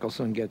Phil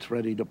Mickelson gets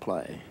ready to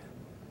play.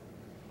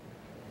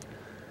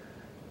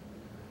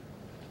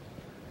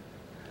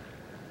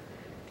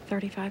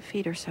 "35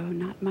 feet or so,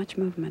 not much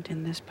movement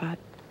in this putt.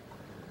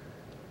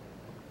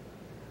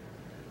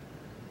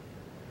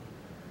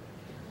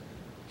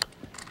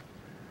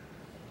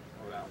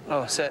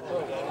 Oh, set.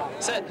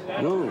 Set.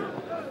 Ooh,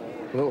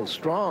 a little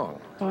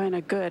strong. Oh, and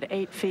a good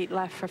 8 feet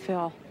left for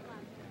Phil.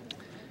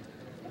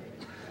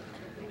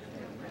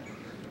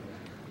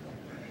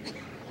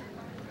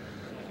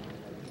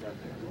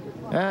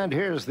 And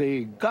here's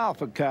the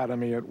Golf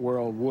Academy at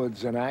World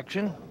Woods in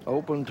action,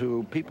 open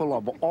to people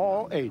of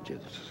all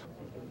ages.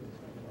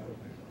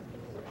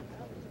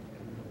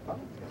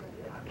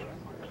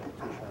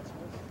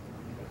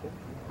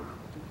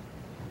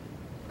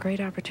 Great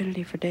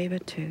opportunity for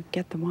David to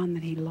get the one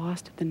that he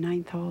lost at the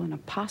 9th hole in a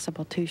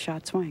possible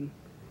 2-shot swing.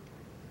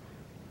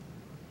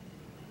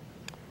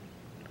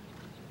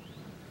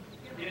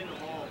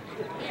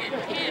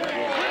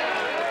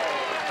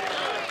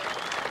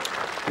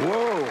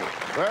 Whoa,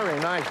 very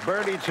nice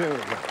birdie too.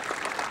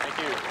 Thank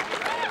you.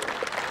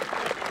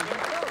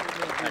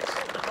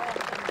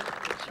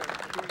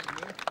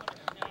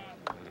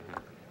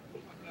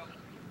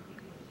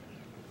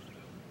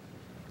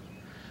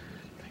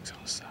 Things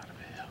on the side of a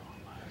hill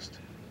almost.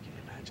 Can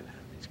you imagine that?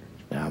 These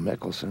greens. Now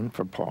Mickelson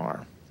for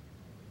par.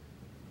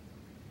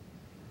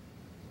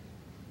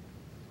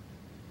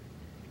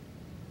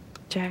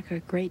 Jack, a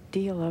great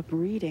deal of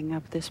reading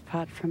of this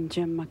putt from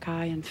Jim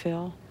Mackay and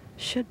Phil.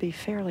 Should be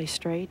fairly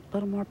straight, a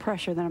little more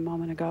pressure than a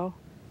moment ago.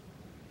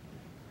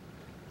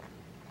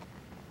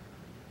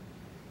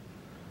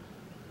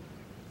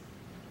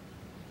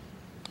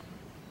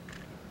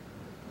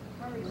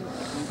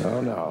 Oh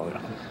no.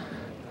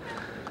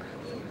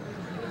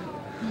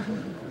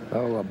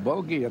 Oh, a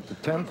bogey at the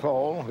 10th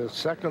hole, his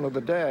second of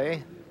the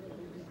day.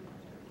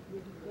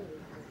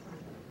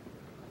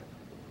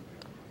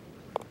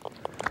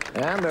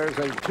 And there's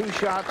a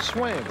 2-shot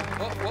swing.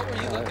 What were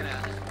you looking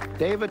at?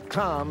 David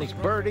Toms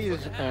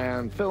birdies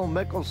and Phil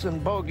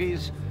Mickelson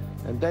bogeys,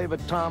 and David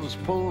Toms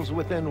pulls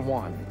within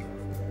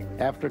 1.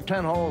 After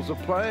 10 holes of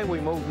play, we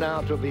move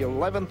now to the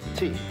 11th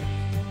tee.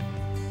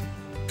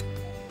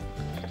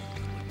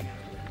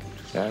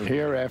 And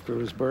here, after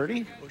his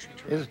birdie,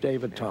 is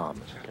David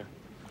Toms. Okay.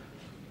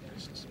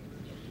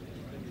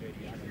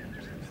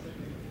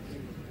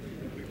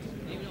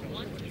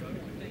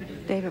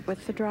 David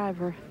with the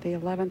driver, the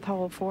 11th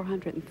hole,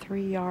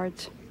 403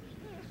 yards,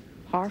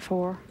 par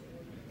 4.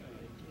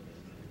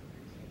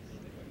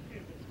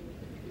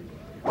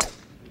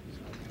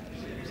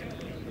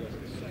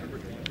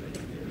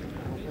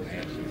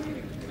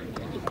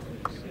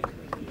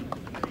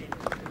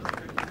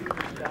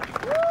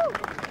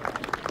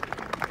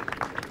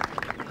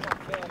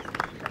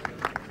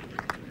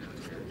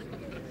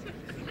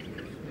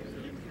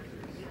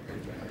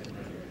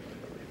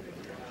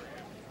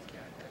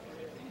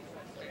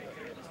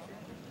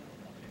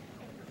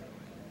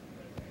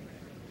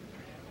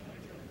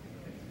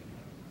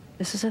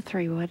 This is a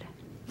 3-wood.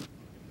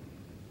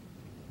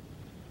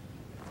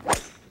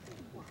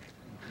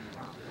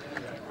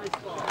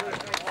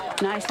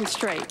 Nice and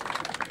straight.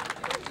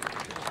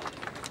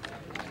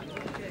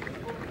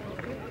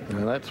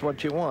 Now that's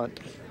what you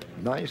want,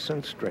 nice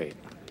and straight.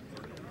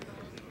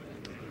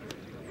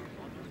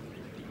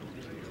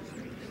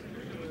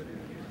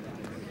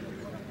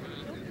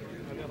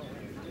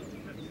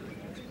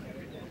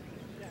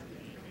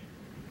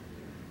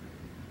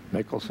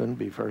 Mickelson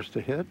be first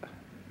to hit.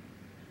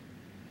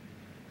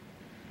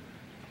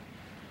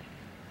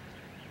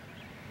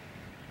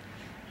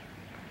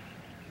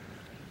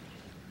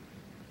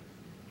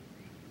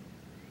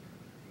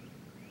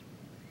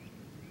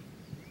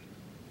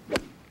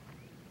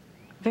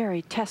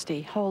 Very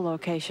testy hole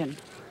location.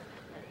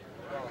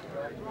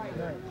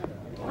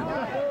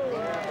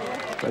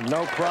 But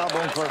no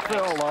problem for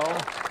Phil, though.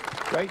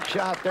 Great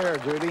shot there,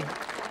 Judy.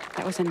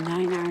 That was a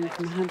 9-iron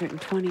from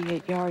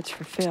 128 yards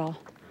for Phil. A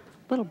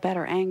little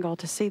better angle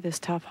to see this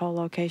tough hole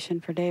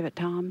location for David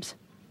Toms.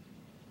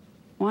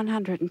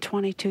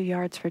 122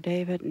 yards for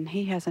David, and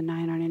he has a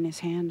 9-iron in his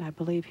hand. I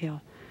believe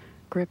he'll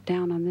grip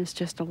down on this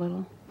just a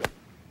little.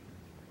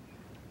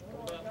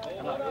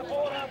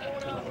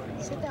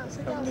 Sit down,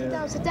 sit down, sit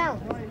down, sit down.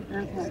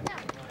 Okay.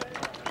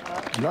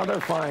 Another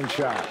fine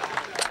shot.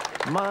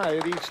 My,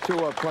 these two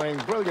are playing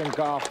brilliant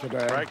golf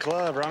today. Right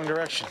club, wrong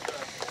direction.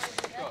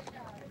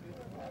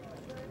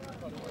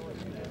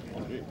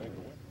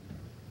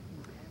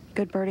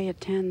 Good birdie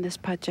at 10. This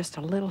putt just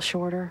a little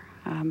shorter.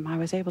 I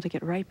was able to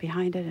get right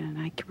behind it, and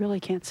I really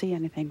can't see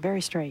anything.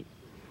 Very straight.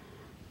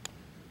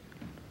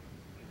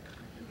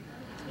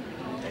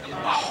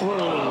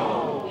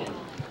 Whoa.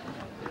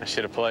 I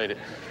should have played it,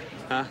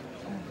 huh?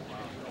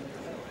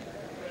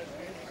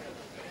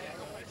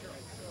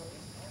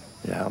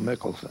 Yeah,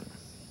 Mickelson.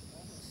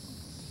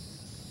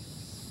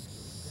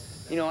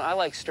 You know what? I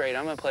like straight.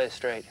 I'm going to play it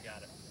straight.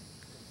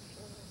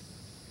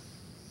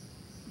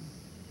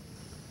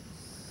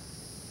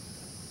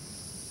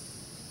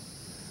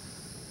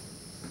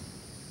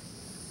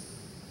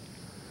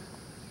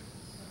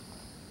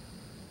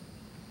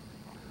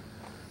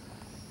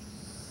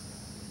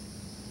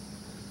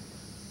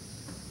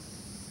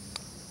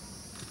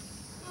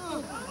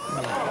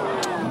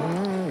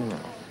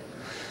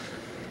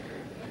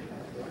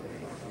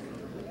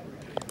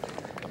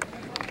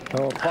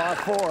 So par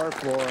 4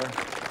 for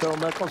Phil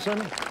Mickelson.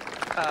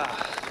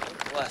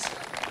 Bless.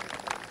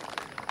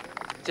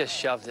 Just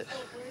shoved it.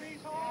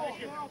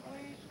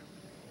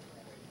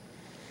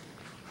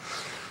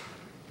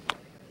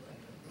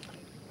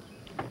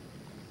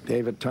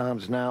 David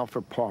Toms now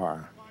for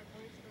par.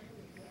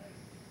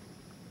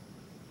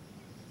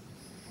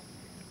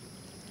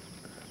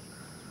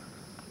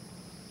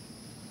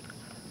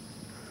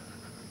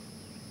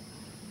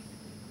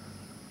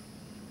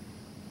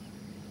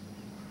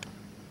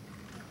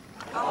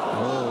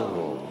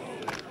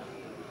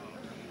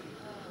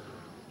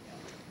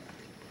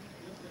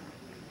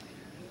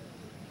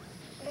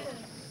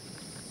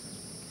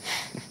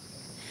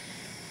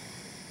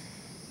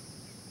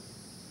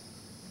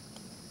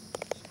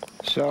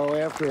 So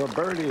after a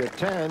birdie at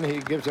 10, he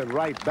gives it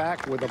right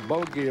back with a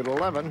bogey at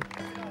 11.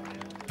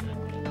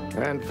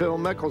 And Phil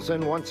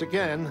Mickelson, once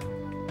again,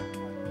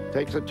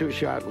 takes a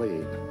 2-shot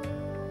lead.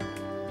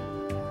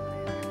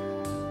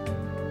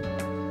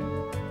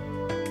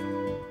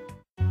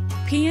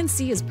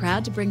 PNC is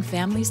proud to bring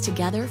families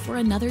together for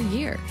another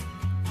year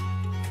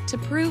to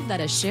prove that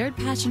a shared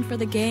passion for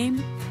the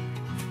game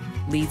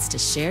leads to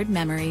shared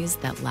memories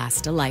that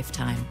last a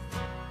lifetime.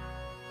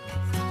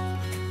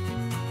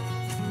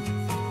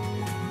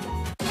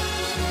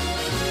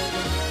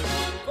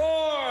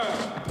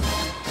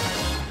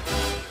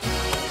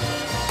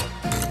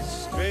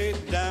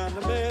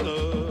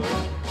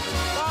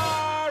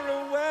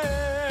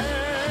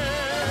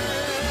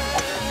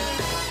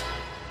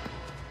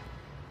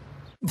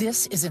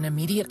 This is an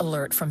immediate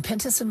alert from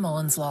Pintus &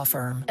 Mullins Law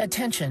Firm.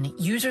 Attention,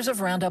 users of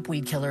Roundup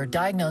Weed Killer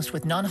diagnosed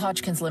with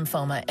non-Hodgkin's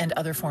lymphoma and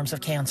other forms of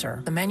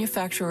cancer. The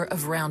manufacturer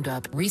of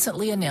Roundup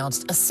recently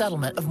announced a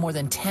settlement of more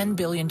than $10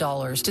 billion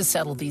to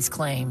settle these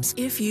claims.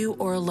 If you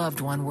or a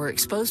loved one were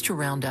exposed to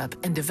Roundup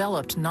and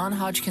developed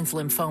non-Hodgkin's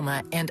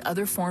lymphoma and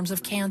other forms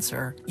of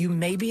cancer, you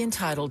may be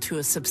entitled to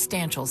a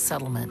substantial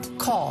settlement.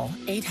 Call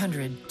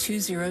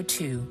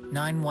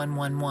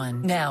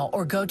 800-202-9111 now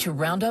or go to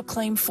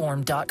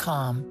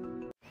roundupclaimform.com.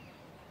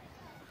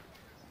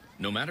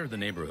 No matter the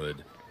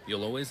neighborhood,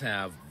 you'll always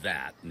have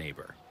that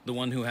neighbor, the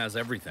one who has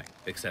everything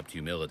except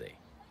humility.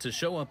 To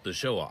show up the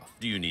show-off,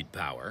 do you need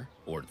power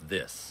or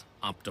this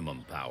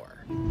optimum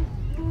power?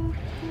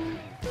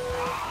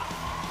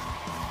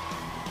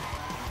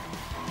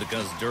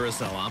 Because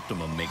Duracell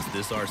Optimum makes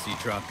this RC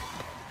truck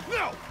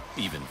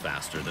even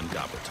faster than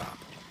Copper Top.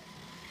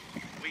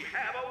 We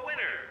have a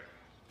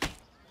winner!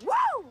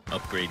 Woo!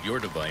 Upgrade your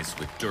device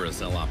with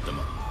Duracell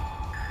Optimum.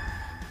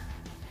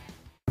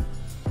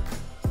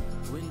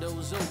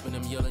 Windows open,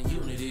 I'm yelling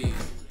unity.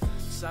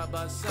 Side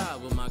by side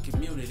with my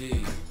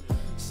community.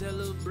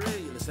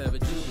 Celebrate, let's have a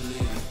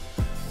jubilee.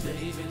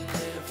 They've been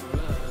there for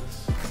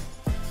us.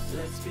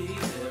 Let's be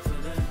there for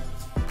them.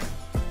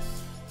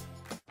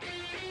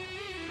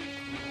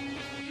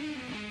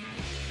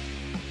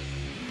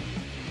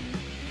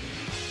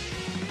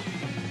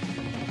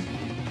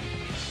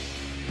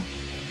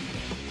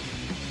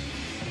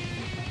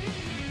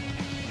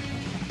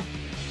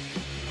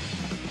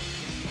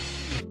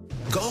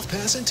 Golf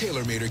Pass and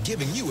TaylorMade are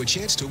giving you a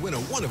chance to win a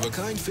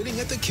one-of-a-kind fitting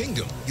at the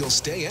Kingdom. You'll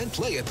stay and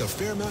play at the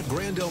Fairmount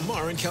Grand Del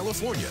Mar in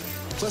California.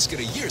 Plus,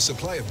 get a year's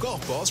supply of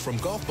golf balls from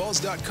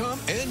golfballs.com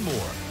and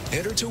more.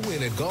 Enter to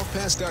win at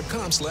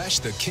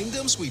golfpass.com/The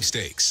Kingdom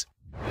Sweepstakes.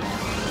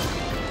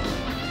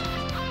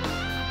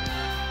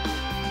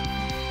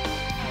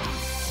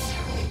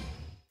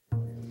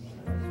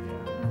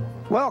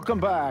 Welcome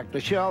back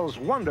to Shell's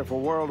Wonderful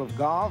World of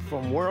Golf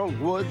from World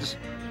Woods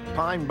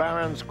Pine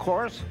Barrens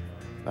course.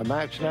 A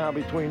match now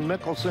between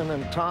Mickelson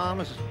and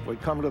Thoms. We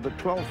come to the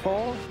 12th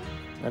hole,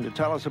 and to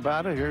tell us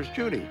about it, here's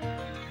Judy.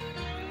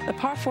 The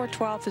par 4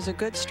 12th is a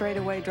good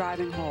straightaway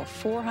driving hole,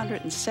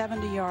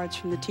 470 yards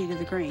from the tee to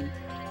the green,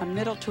 a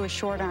middle to a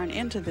short iron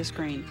into this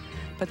green.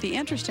 But the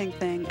interesting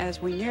thing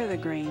as we near the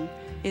green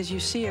is you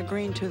see a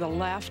green to the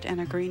left and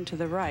a green to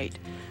the right.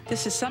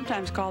 This is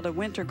sometimes called a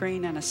winter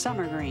green and a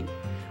summer green.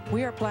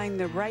 We are playing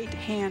the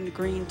right-hand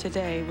green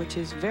today, which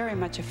is very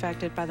much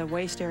affected by the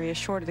waist area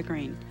short of the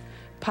green.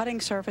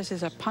 Putting surface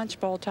is a punch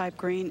bowl type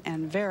green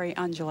and very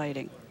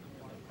undulating.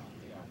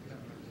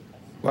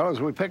 Well, as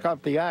we pick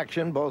up the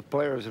action, both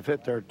players have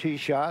hit their tee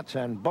shots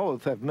and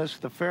both have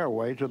missed the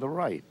fairway to the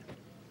right.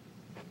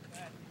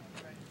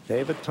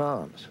 David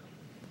Toms.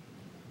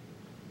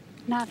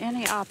 Not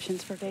any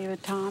options for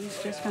David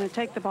Toms. Just going to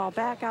take the ball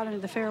back out into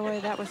the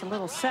fairway. That was a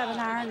little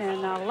 7-iron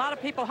and a lot of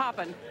people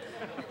hopping.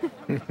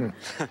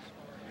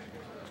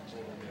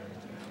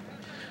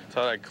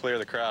 Thought I'd clear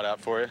the crowd out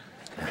for you.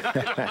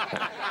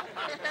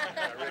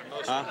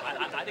 Huh?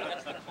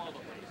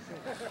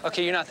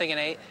 Okay, you're not thinking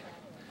 8?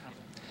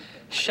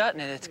 Shutting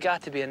it, it's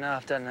got to be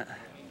enough, doesn't it?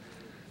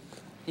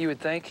 You would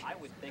think? I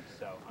would think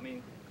so. I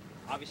mean,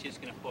 obviously it's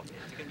going to hook. Is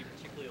it going to be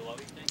particularly low, you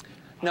think?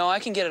 No, I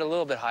can get it a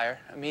little bit higher,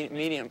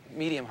 medium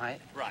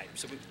height. Right.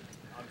 So we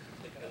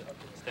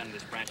extend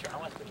this branch here. I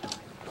like it. I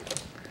think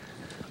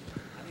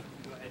we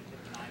can go ahead and hit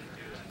 9 and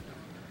do that.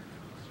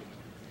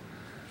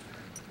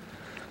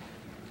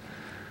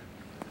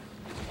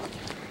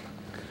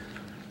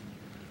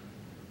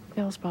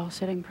 Bill's ball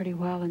sitting pretty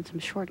well in some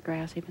short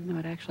grass, even though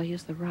it actually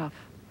is the rough.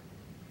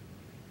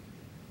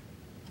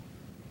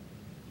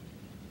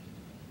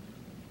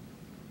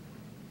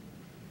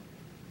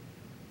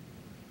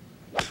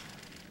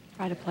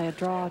 Try to play a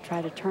draw,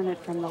 try to turn it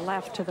from the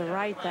left to the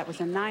right. That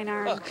was a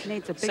 9-iron. Look,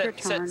 needs a bigger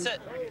turn.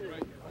 Sit.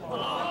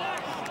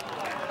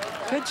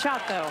 Good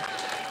shot, though.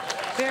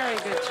 Very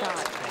good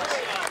shot.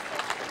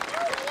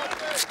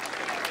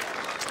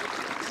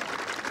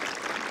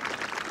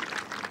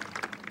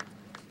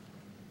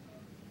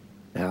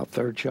 Now,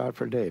 third shot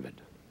for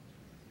David.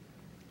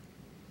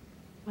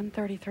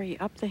 133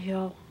 up the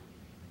hill.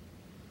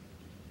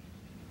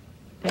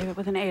 David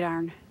with an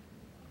 8-iron.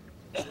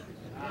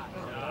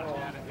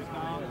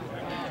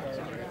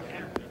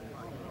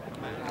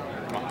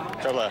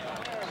 Go left.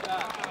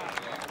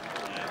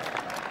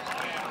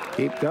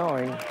 Keep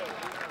going.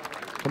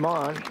 Come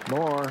on,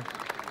 more.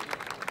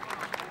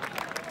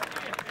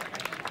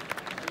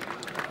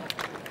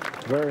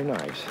 Very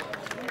nice.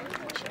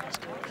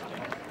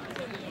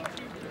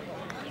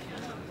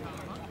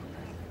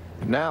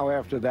 Now,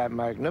 after that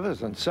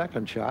magnificent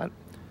second shot,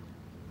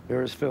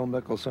 here's Phil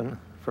Mickelson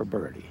for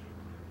birdie.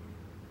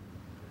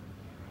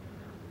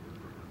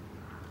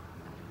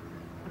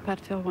 But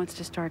Phil wants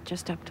to start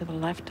just up to the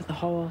left of the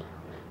hole.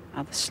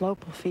 The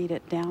slope will feed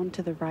it down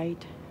to the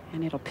right,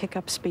 and it'll pick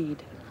up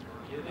speed.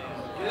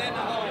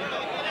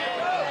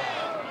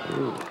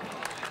 Ooh.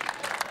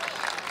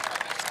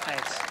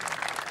 Nice.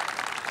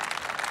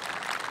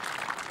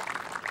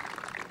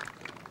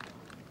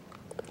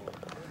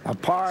 A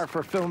par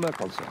for Phil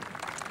Mickelson.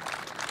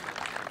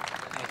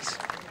 Thanks.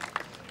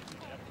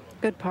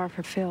 Good par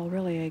for Phil.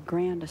 Really a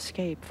grand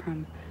escape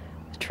from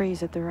the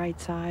trees at the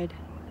right side.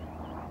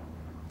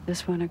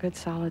 This one a good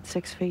solid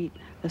 6 feet.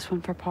 This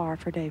one for par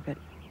for David.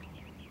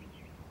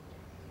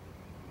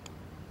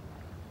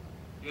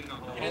 Great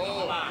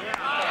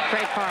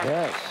par.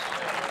 Yes.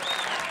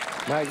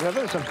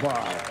 Magnificent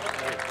par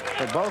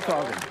for both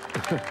of them.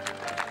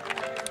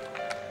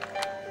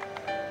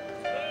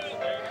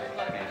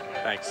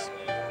 Thanks.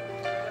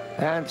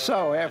 And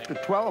so, after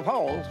 12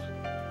 holes,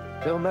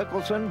 Phil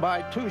Mickelson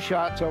by 2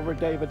 shots over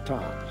David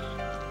Toms.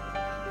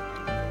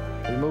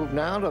 We move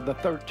now to the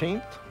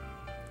 13th.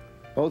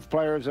 Both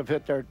players have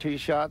hit their tee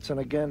shots,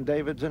 and again,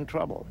 David's in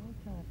trouble.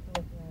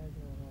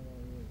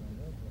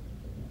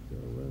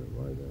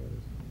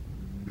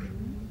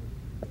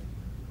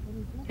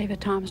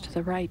 David Toms to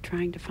the right,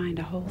 trying to find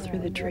a hole through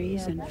the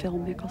trees, and Phil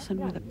Mickelson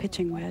with a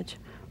pitching wedge,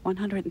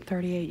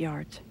 138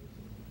 yards.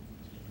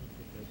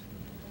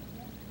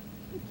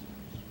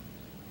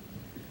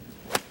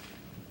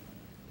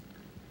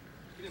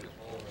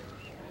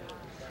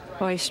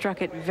 Boy, he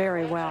struck it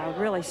very well. It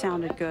really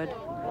sounded good.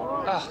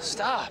 Oh,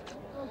 stop.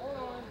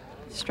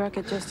 Struck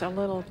it just a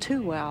little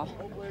too well.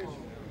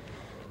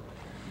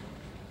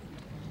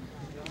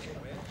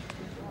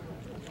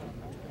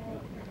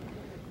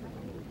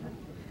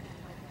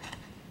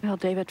 Well,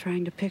 David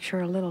trying to picture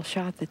a little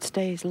shot that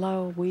stays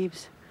low,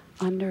 weaves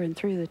under and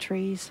through the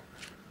trees.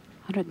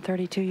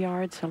 132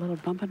 yards, a little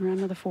bump and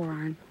run with a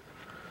 4-iron.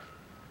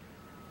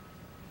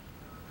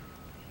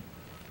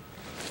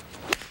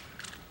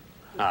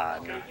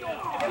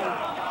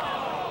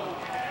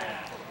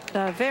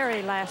 The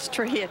very last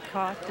tree it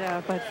caught,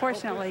 but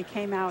fortunately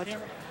came out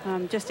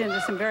just into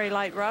some very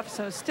light rough,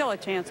 so still a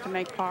chance to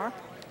make par.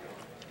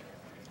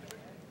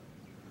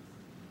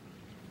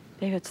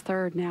 David's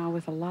third now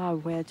with a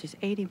lob wedge is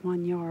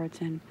 81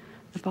 yards, and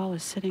the ball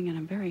is sitting in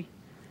a very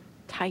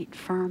tight,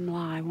 firm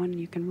lie, one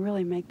you can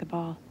really make the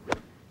ball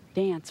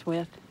dance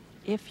with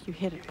if you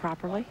hit it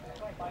properly.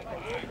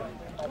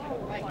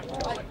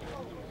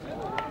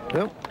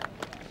 Yep.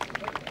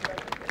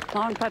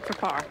 Long putt for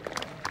par.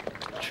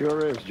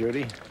 Sure is,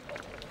 Judy.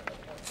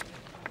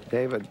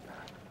 David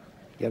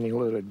getting a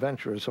little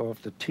adventurous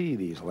off the tee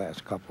these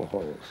last couple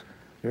holes.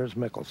 Here's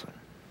Mickelson.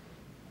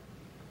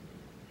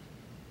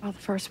 Well, the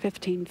first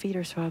 15 feet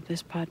or so of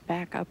this putt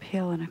back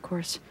uphill, and of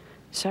course,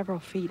 several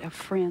feet of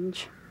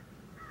fringe.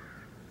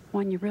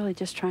 One you're really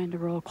just trying to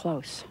roll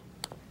close.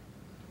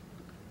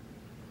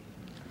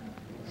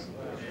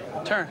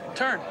 Turn. All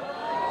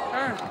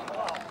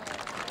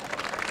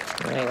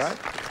right.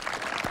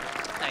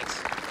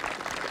 Thanks.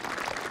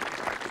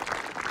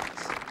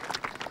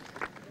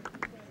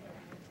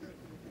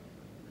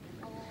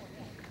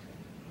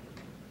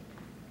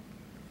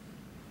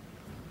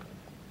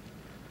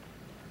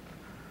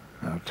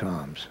 Now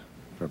Toms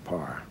for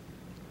par.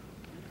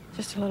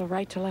 Just a little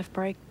right to left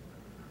break.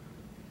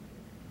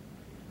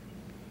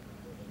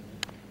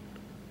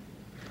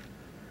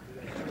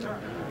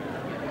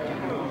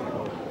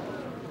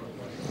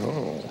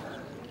 Oh.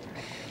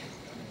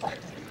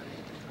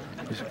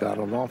 He's got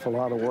an awful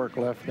lot of work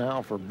left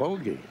now for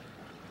bogey.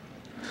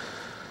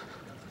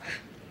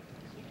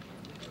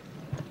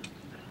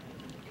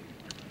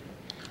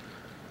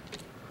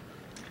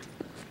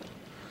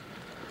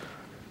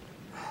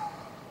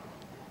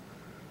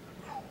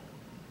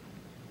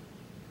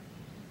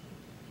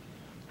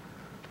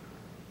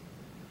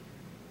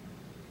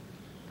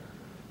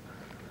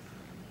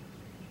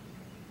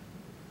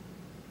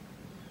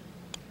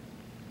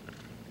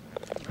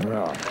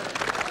 Well,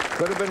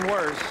 could have been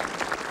worse.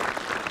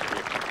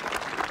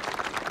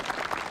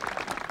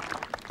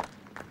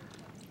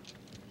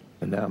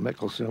 And now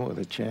Mickelson with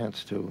a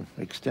chance to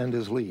extend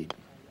his lead.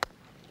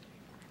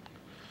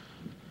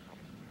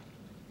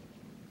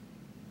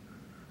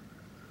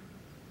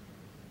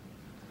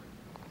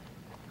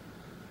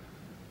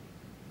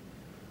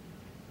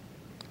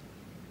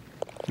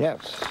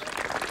 Yes.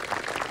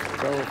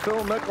 So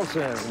Phil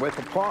Mickelson with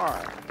a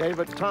par,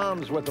 David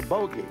Toms with a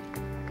bogey.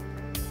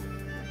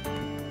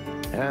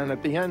 And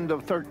at the end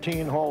of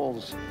 13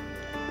 holes,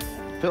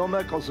 Phil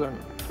Mickelson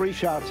 3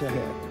 shots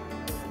ahead.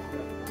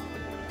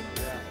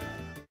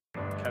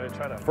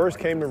 First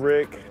came to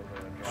Rick,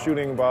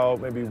 shooting about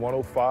maybe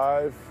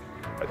 105.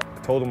 I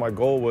told him my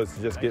goal was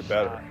to just get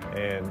better.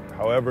 And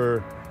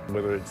however,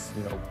 whether it's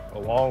a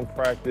long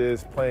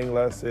practice, playing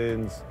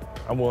lessons,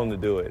 I'm willing to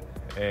do it.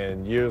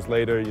 And years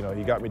later,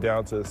 he got me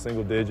down to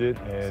single digit,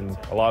 and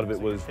a lot of it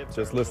was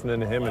just listening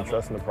to him and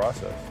trusting the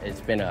process.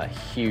 It's been a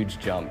huge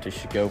jump to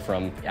go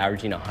from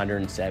averaging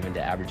 107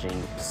 to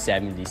averaging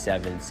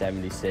 77,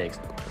 76.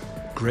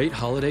 Great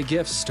holiday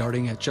gifts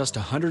starting at just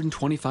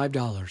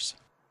 $125.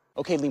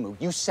 Okay, Limu,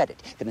 you said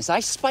it. Then as I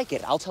spike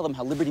it, I'll tell them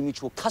how Liberty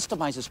Mutual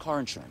customizes car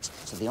insurance,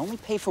 so they only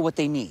pay for what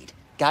they need.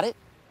 Got it?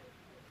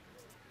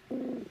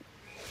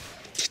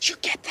 Did you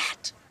get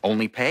that?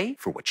 Only pay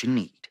for what you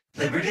need.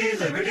 Liberty,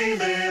 liberty,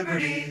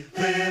 liberty,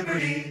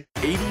 liberty.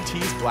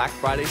 ADT's Black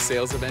Friday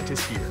sales event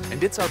is here,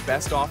 and it's our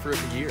best offer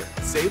of the year.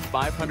 Save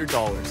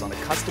 $500 on a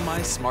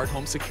customized smart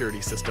home security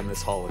system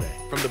this holiday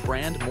from the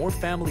brand more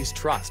families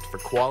trust for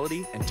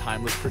quality and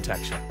timeless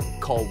protection.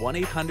 Call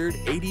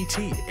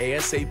 1-800-ADT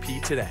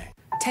ASAP today.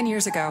 10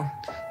 years ago,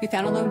 we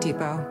founded Loan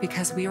Depot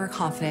because we were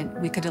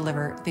confident we could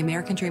deliver the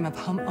American dream of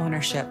home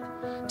ownership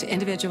to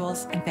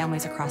individuals and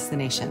families across the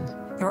nation.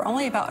 There were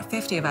only about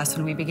 50 of us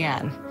when we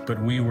began.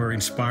 But we were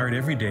inspired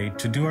every day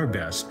to do our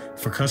best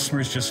for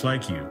customers just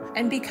like you.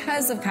 And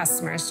because of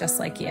customers just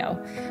like you,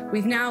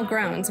 we've now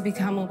grown to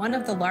become one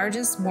of the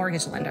largest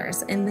mortgage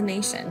lenders in the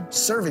nation.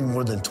 Serving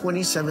more than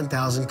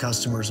 27,000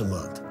 customers a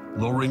month.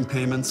 Lowering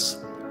payments,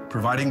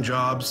 providing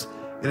jobs,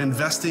 and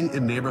investing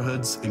in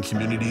neighborhoods and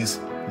communities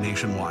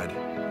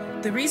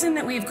nationwide. The reason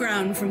that we've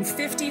grown from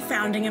 50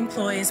 founding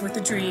employees with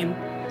a dream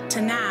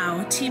to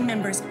now team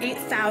members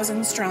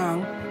 8,000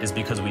 strong is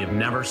because we have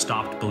never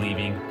stopped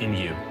believing in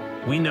you.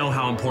 We know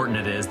how important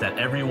it is that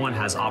everyone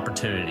has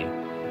opportunity.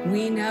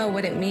 We know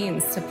what it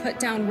means to put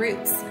down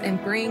roots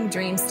and bring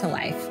dreams to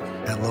life.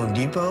 At Loan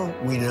Depot,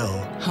 we know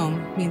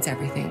home means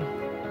everything.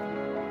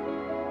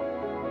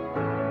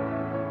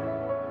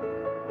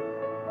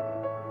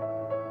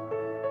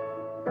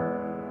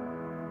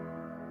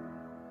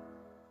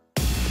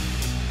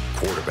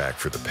 Quarterback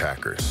for the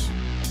Packers.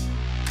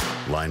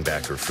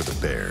 Linebacker for the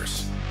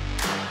Bears.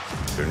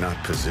 They're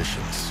not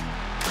positions,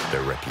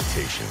 they're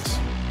reputations.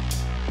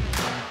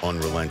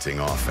 Unrelenting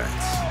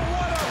offense.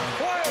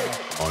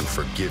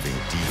 Unforgiving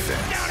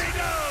defense.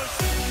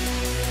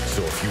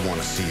 So if you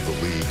want to see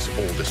the league's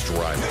oldest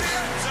rivals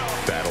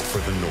battle for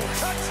the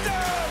North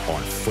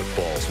on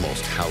football's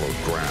most hallowed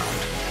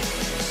ground,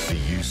 see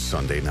you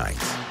Sunday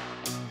night.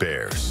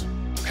 Bears,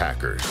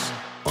 Packers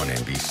on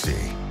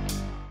NBC.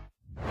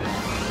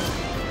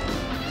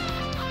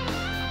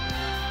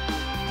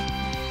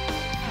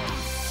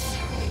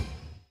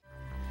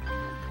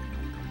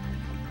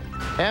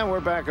 And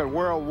we're back at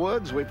World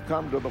Woods. We've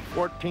come to the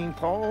 14th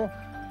hole.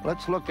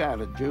 Let's look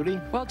at it, Judy.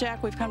 Well,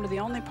 Jack, we've come to the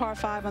only par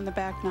 5 on the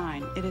back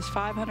 9. It is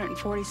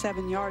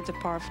 547 yards of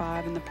par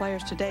 5, and the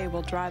players today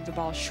will drive the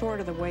ball short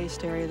of the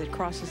waist area that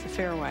crosses the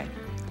fairway.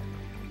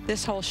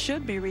 This hole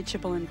should be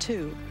reachable in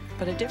 2,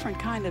 but a different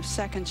kind of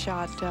second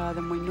shot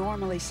than we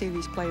normally see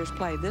these players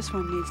play. This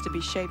one needs to be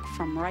shaped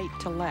from right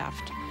to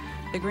left.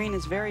 The green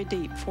is very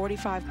deep,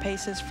 45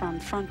 paces from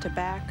front to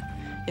back.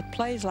 It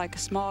plays like a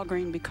small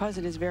green because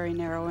it is very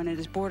narrow, and it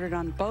is bordered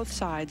on both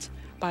sides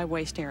by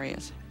waist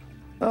areas.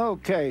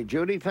 Okay,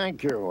 Judy,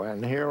 thank you.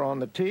 And here on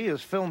the tee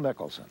is Phil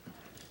Mickelson.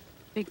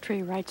 Big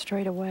tree right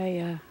straight away,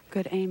 a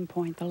good aim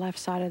point, the left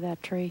side of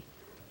that tree.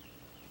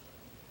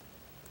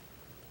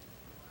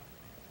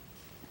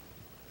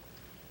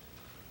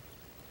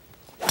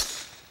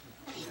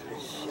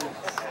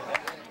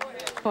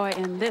 Boy,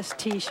 and this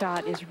tee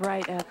shot is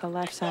right at the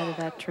left side of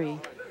that tree.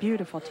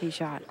 Beautiful tee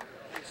shot.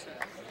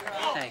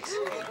 Thanks.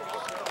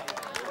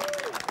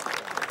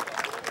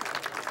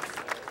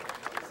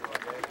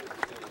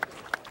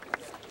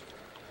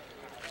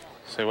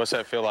 So what's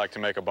that feel like to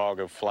make a ball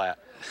go flat?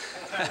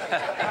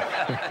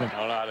 I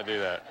don't know how to do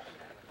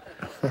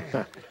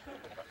that.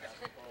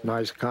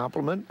 Nice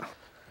compliment.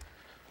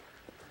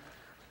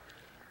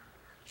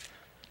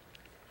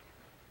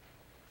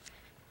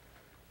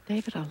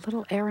 David, a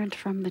little errant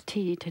from the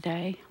tee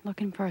today.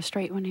 Looking for a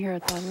straight one here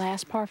at the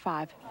last par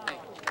 5.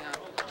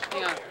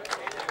 Hang on.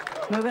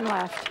 Moving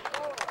left.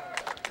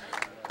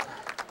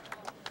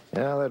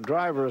 Yeah, the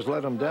driver has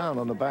let him down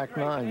on the back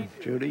 9,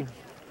 Judy.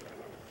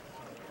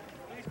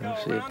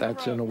 Let's see if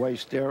that's in the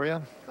waist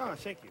area. Oh,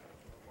 thank you.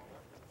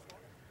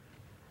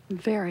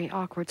 Very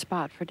awkward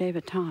spot for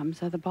David Toms.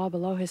 The ball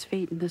below his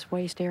feet in this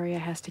waist area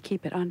has to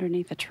keep it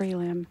underneath a tree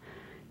limb.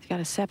 He's got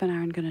a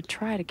 7-iron, going to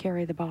try to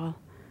carry the ball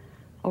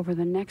over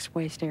the next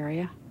waist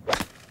area.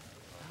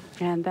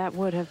 And that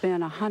would have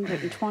been a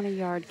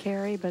 120-yard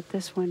carry, but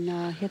this one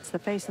hits the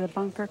face of the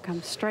bunker,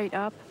 comes straight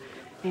up,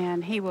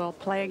 and he will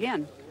play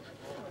again.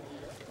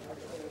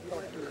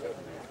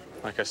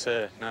 Like I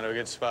said, not a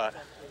good spot.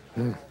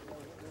 Hmm.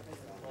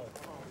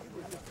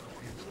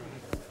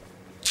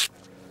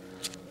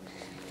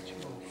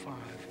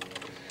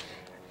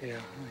 Yeah, I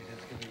think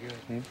that's going to be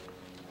good.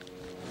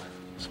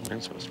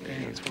 It's supposed to be.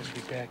 It's supposed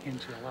to be back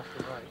into left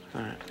or right.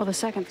 All right. Well, the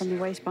second from the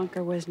waist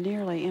bunker was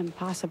nearly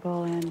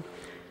impossible, and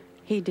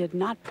he did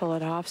not pull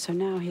it off, so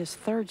now his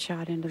third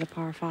shot into the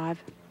par 5.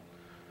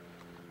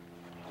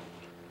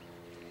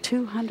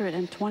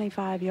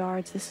 225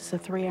 yards. This is a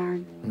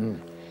 3-iron. Mm.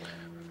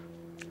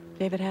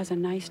 David has a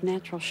nice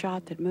natural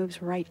shot that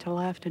moves right to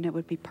left, and it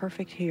would be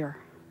perfect here.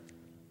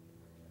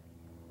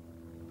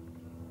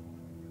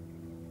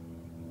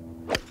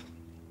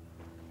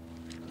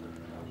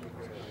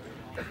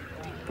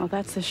 Well,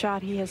 that's the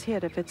shot he has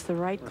hit if it's the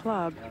right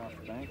club.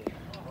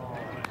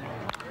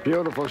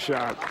 Beautiful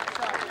shot.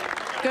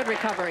 Good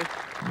recovery.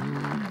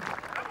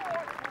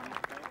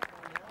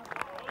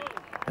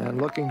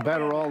 And looking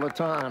better all the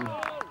time.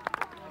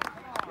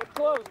 Get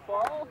close,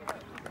 ball.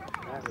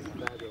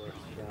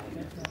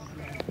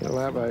 He'll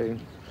have a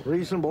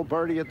reasonable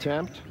birdie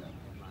attempt.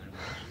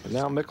 And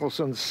now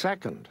Mickelson's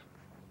second.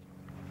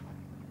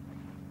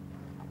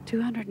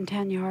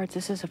 210 yards.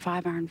 This is a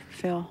 5-iron for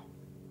Phil.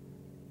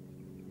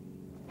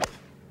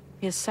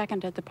 He is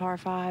second at the par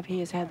 5. He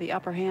has had the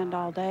upper hand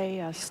all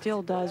day,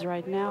 still does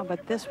right now,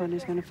 but this one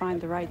is going to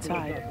find the right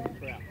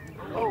side.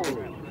 Oh,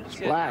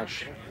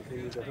 splash.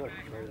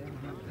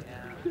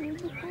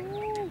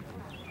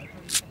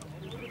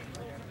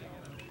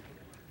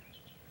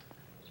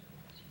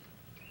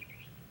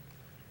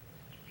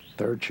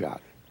 Third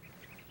shot.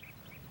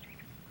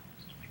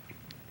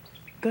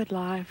 Good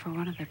lie for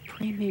one of the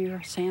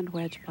premier sand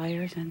wedge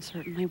players and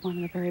certainly one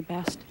of the very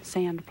best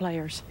sand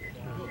players.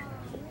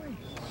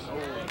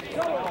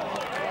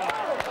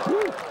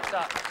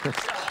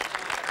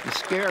 He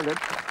scared it.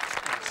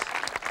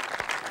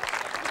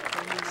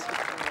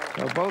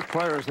 So both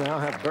players now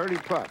have birdie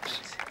putts.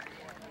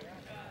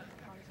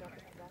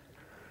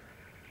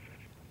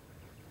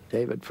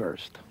 David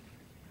first.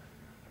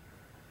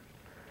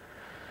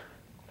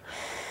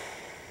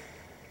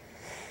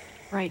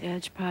 Right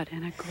edge putt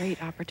and a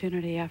great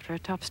opportunity after a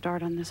tough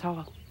start on this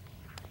hole.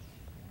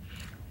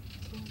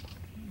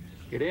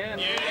 Get in.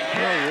 Oh,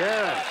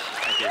 yes.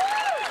 Thank you.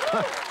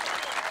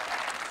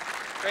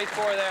 Great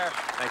 4 there.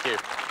 Thank you.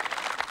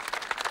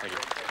 Thank you.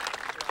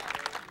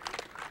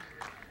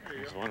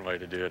 There's one way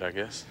to do it, I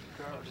guess.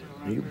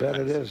 You bet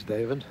it is,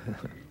 David.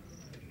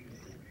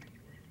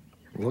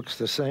 Looks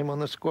the same on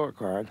the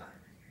scorecard.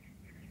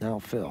 Now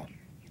Phil.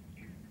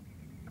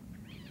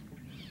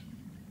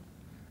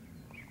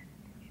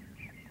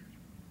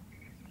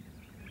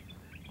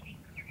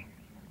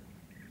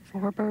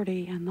 For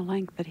birdie and the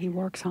length that he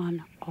works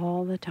on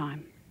all the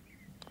time.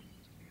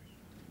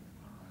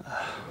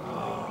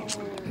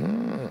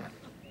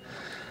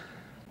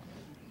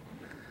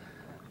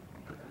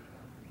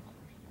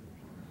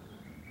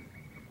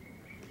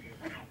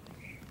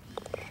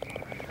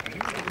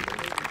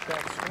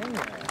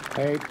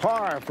 A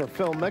par for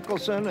Phil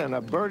Mickelson and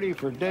a birdie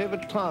for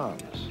David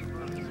Toms.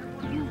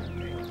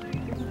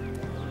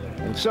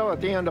 And so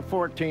at the end of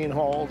 14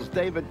 holes,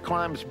 David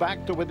climbs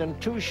back to within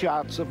 2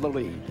 shots of the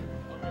lead.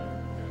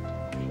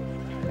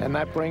 And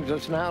that brings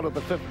us now to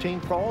the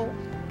 15th hole.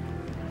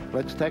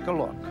 Let's take a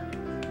look.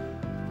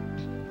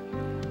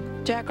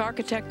 Jack,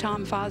 architect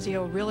Tom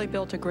Fazio really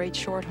built a great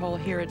short hole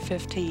here at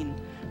 15.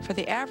 For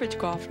the average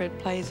golfer, it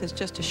plays as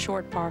just a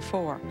short par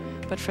 4.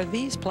 But for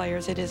these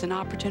players, it is an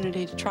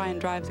opportunity to try and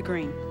drive the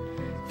green.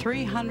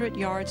 300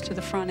 yards to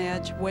the front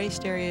edge,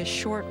 waist area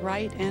short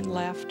right and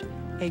left.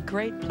 A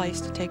great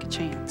place to take a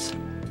chance.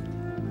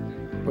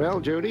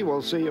 Well, Judy,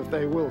 we'll see if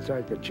they will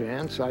take a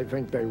chance. I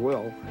think they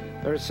will.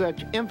 There's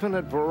such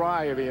infinite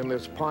variety in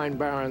this Pine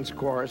Barrens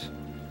course,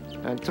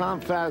 and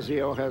Tom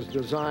Fazio has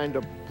designed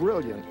a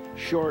brilliant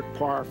short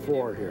par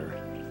 4 here.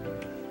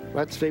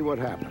 Let's see what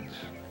happens.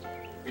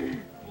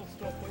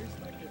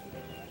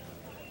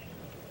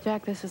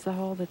 Jack, this is the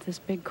hole that this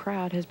big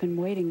crowd has been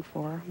waiting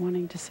for,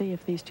 wanting to see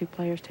if these two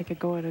players take a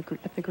go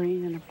at the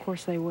green, and of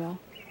course they will.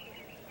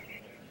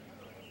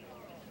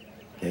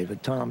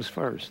 David Toms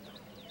first.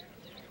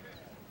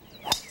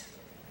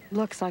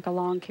 Looks like a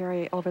long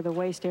carry over the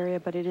waist area,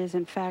 but it is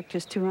in fact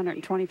just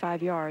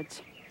 225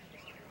 yards.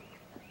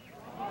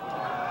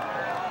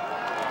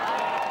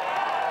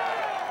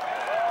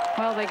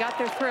 Well, they got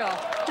their thrill.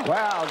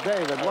 Wow,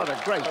 David, what a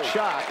great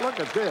shot. Look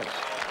at this.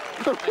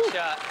 Nice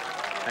shot.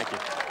 Thank you.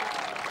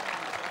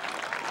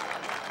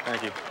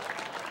 Thank you.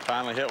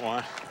 Finally hit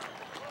one.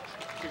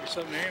 Give you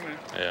something to aim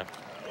at. Yeah.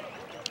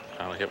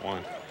 Finally hit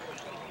one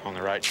on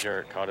the right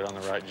jerk. Caught it on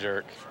the right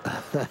jerk.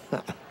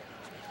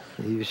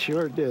 You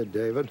sure did,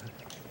 David.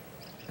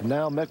 And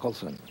now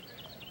Mickelson.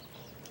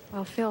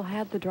 Well, Phil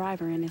had the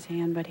driver in his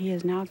hand, but he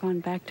has now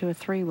gone back to a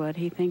 3-wood.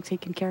 He thinks he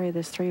can carry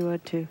this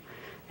 3-wood to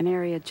an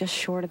area just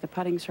short of the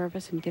putting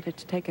surface and get it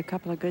to take a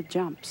couple of good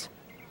jumps.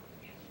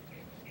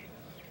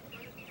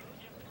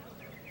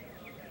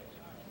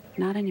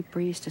 Not any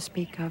breeze to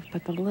speak of,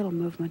 but the little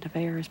movement of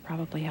air is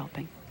probably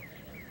helping.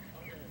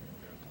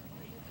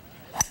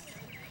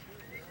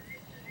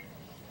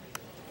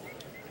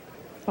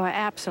 Boy,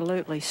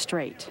 absolutely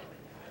straight.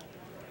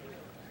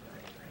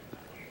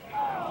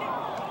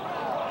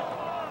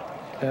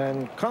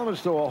 And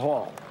comes to a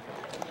halt.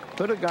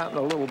 Could have gotten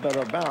a little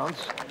better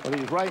bounce, but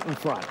he's right in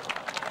front.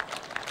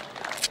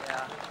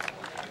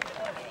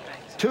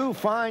 Two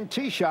fine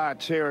tee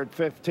shots here at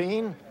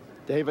 15.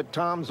 David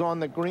Toms on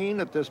the green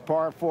at this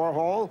par 4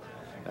 hole,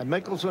 and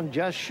Mickelson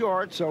just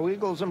short, so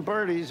eagles and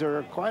birdies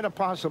are quite a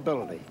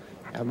possibility.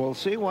 And we'll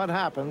see what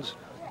happens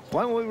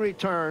when we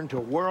return to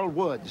World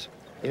Woods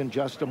in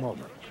just a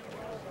moment.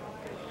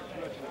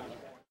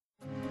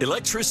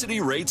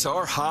 Electricity rates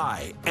are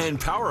high, and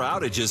power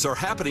outages are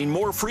happening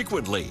more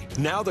frequently.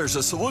 Now there's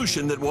a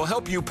solution that will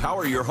help you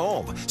power your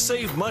home,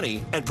 save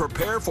money, and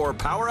prepare for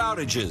power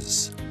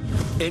outages.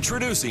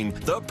 Introducing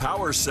the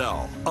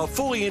PowerCell, a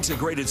fully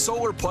integrated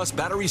solar plus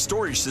battery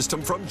storage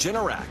system from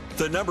Generac,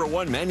 the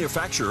 #1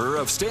 manufacturer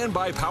of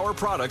standby power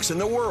products in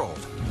the world.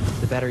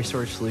 The battery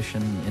storage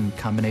solution in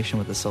combination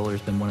with the solar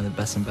has been one of the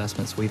best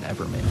investments we've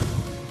ever made.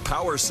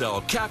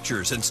 PowerCell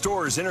captures and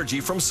stores energy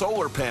from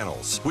solar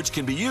panels, which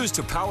can be used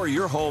to power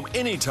your home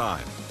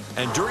anytime.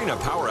 And during a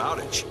power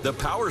outage, the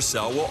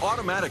PowerCell will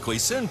automatically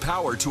send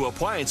power to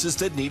appliances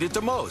that need it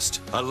the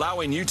most,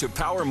 allowing you to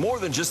power more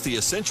than just the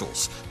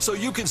essentials, so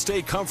you can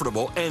stay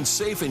comfortable and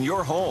safe in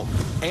your home.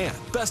 And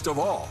best of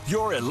all,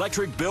 your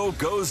electric bill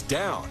goes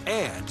down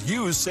and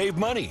you save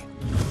money.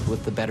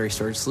 With the battery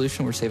storage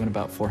solution, we're saving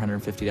about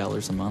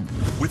 $450 a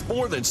month. With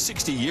more than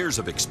 60 years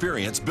of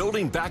experience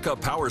building backup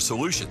power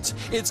solutions,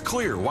 it's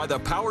clear why the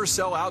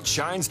PowerCell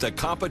outshines the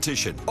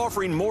competition,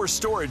 offering more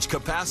storage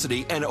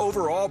capacity and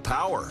overall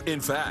power. In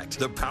fact,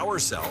 the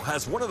PowerCell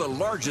has one of the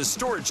largest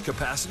storage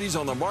capacities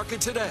on the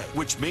market today,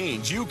 which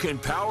means you can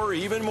power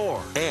even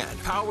more. And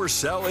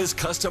PowerCell is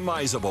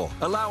customizable,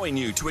 allowing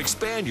you to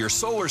expand your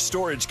solar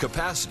storage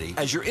capacity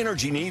as your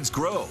energy needs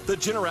grow. The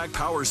Generac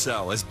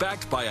PowerCell is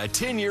backed by a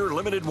 10-year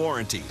limited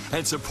warranty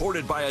and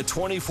supported by a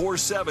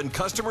 24/7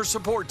 customer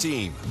support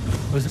team.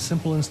 It was a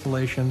simple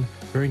installation,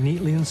 very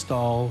neatly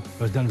installed.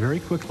 It was done very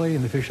quickly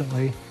and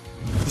efficiently.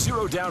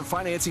 Zero down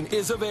financing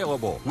is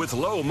available with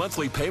low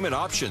monthly payment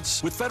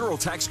options. With federal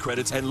tax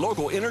credits and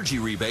local energy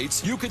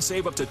rebates, you could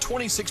save up to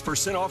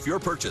 26% off your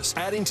purchase,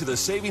 adding to the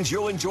savings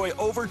you'll enjoy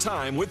over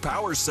time with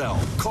PowerCell.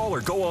 Call or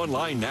go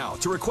online now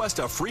to request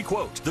a free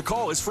quote. The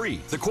call is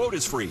free, the quote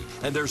is free,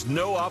 and there's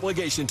no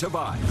obligation to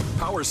buy.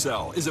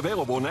 PowerCell is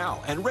available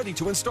now and ready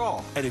to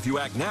install. And if you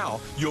act now,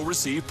 you'll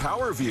receive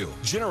PowerView,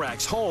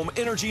 Generac's home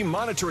energy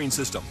monitoring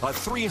system, a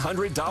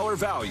 $300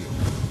 value.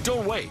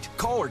 Don't wait.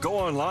 Call or go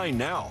online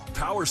now.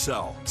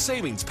 PowerCell.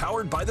 Savings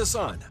powered by the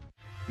sun.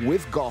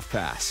 With Golf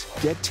Pass,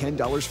 get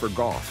 $10 for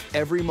golf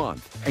every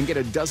month and get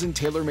a dozen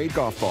tailor-made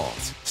golf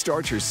balls.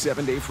 Start your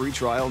 7-day free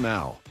trial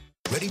now.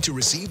 Ready to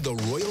receive the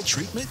royal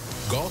treatment?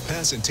 Golf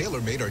Pass and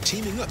TaylorMade are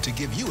teaming up to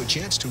give you a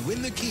chance to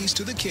win the keys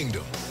to the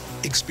kingdom.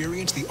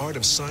 Experience the art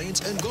of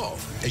science and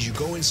golf as you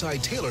go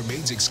inside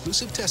TaylorMade's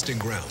exclusive testing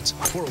grounds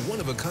for a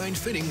one-of-a-kind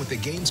fitting with the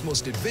game's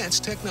most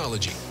advanced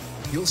technology.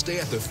 You'll stay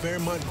at the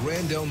Fairmont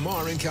Grand Del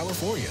Mar in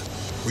California,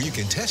 where you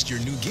can test your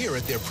new gear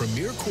at their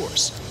premier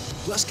course.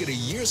 Plus, get a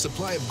year's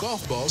supply of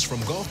golf balls from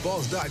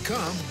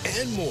golfballs.com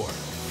and more.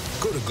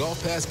 Go to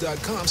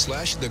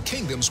golfpass.com/The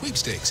Kingdom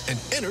Sweepstakes and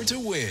enter to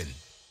win.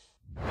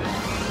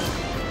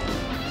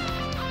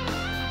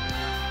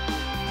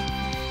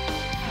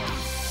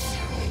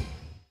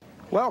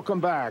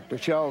 Welcome back to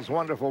Shell's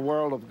Wonderful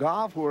World of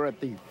Golf. We're at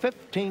the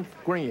 15th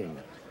green,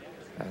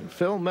 and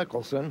Phil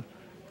Mickelson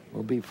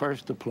will be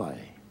first to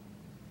play.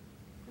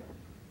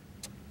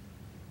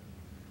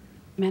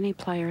 Many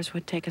players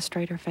would take a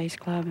straighter face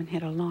club and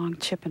hit a long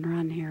chip and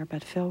run here,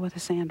 but Phil with a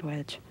sand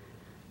wedge.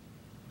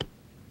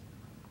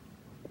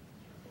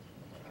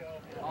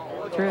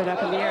 Threw it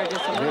up in the air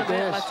just a little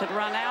bit, lets it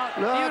run out.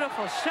 Look.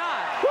 Beautiful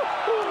shot.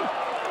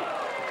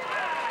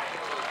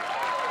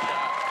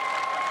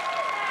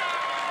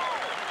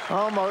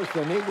 Almost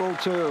an eagle,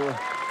 too.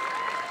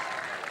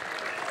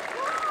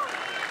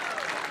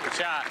 Good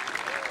shot.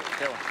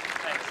 Good one.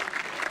 Thanks.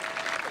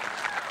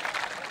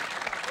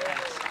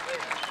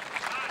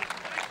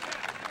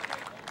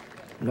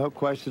 No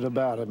question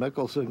about it.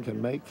 Mickelson can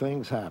make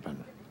things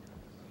happen.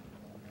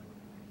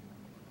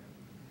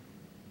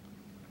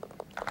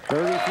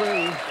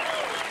 33.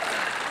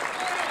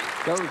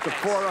 Goes to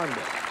 4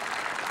 under.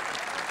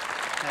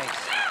 Thanks.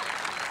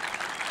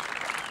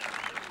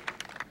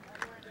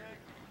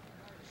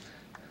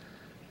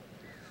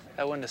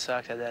 That wouldn't have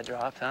sucked had that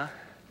dropped, huh?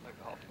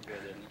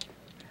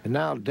 And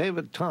now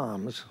David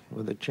Toms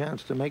with a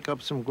chance to make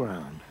up some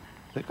ground.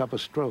 Pick up a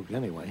stroke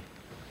anyway.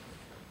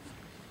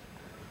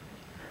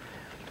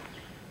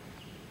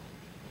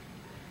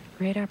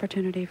 Great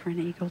opportunity for an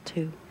eagle,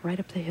 too, right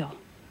up the hill.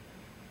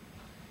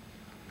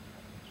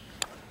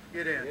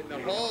 Get in. Get in the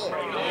hole.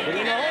 Get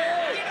in the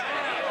hole.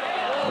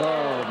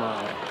 Oh,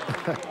 my.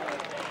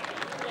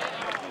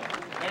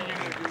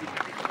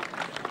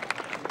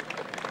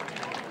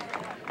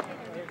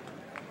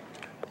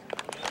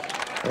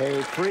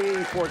 A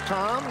 3 for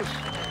Toms.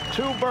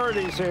 2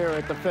 birdies here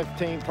at the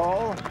 15th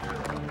hole.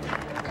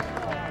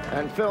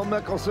 And Phil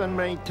Mickelson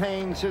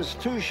maintains his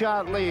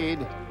 2-shot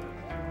lead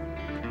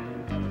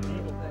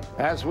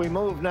as we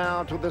move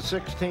now to the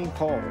 16th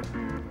hole.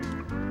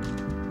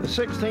 The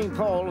 16th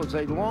hole is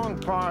a long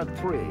par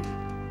 3.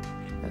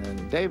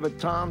 And David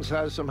Toms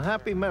has some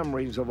happy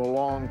memories of a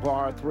long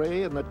par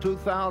 3 in the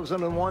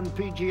 2001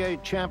 PGA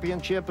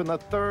Championship in the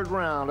 3rd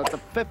round at the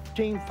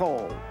 15th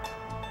hole.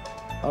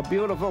 A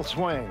beautiful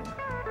swing.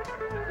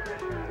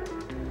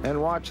 And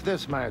watch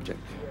this magic.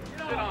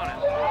 Sit on it.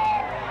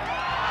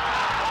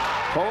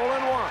 Hole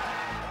in 1.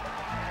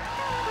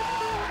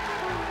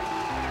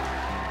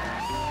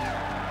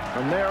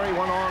 From there, he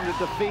went on to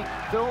defeat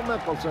Phil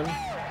Mickelson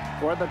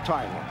for the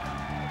title.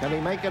 Can he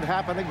make it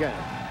happen again?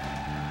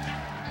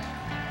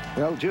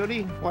 Well,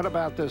 Judy, what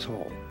about this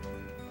hole?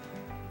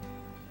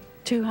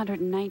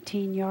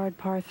 219-yard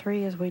par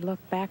 3 as we look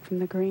back from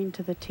the green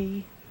to the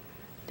tee.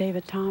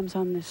 David Toms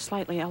on this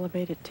slightly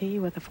elevated tee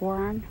with a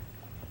 4-iron.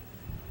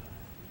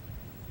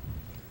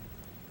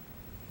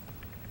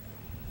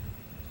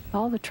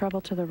 All the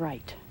trouble to the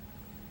right.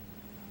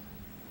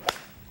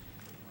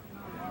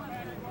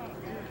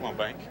 Come on,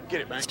 Bank.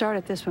 Get it, Bank.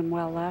 Started this one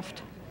well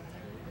left.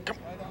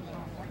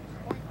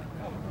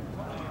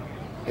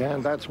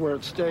 And that's where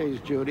it stays,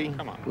 Judy.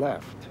 Come on.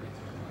 Left.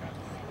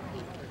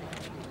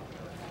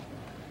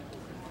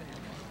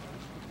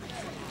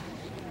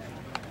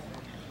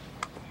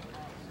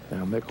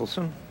 Now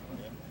Mickelson.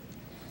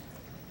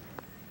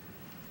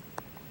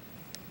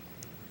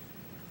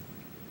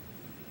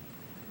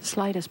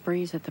 Slightest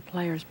breeze at the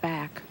player's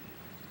back.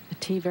 The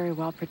tee very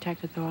well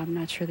protected, though I'm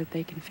not sure that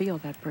they can feel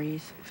that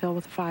breeze. Phil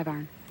with a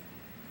 5-iron.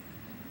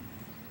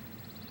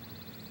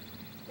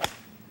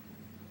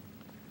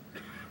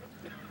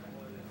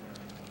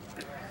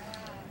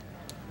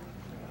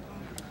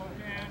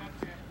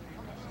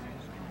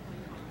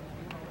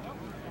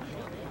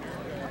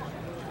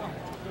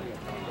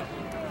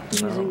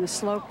 Using the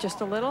slope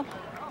just a little.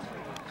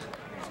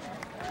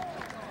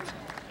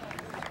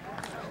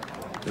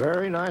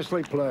 Very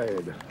nicely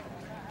played.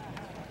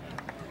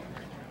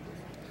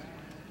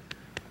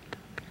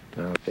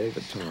 Now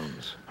David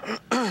Toms.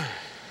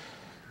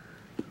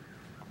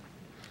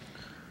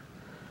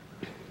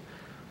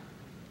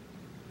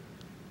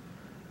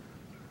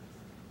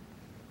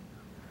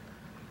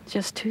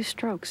 Just 2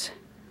 strokes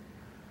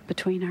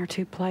between our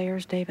 2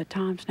 players. David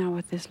Toms now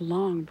with this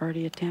long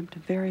birdie attempt,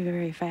 very,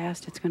 very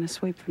fast. It's going to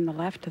sweep from the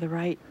left to the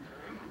right.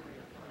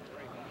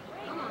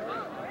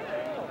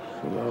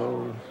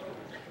 Slow,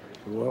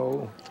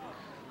 slow.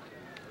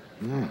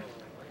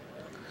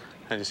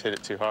 I just hit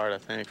it too hard, I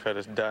think. If I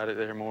just died it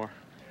there more.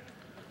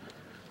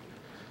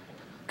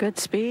 Good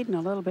speed and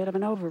a little bit of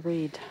an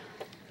overread.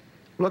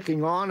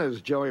 Looking on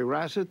is Joey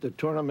Rassett, the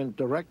tournament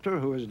director,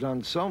 who has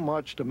done so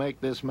much to make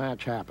this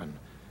match happen.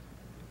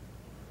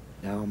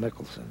 Now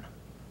Mickelson.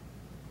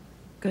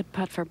 Good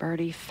putt for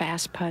birdie,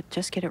 fast putt,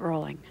 just get it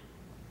rolling.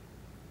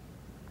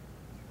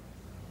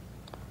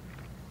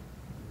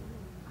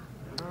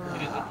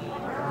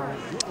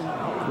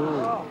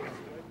 Ooh.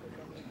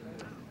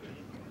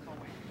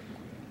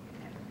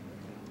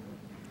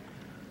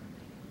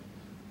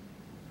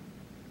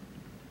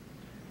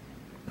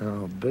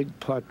 Now, big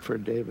putt for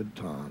David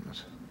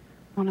Toms.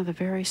 One of the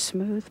very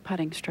smooth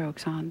putting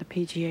strokes on the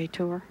PGA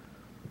Tour.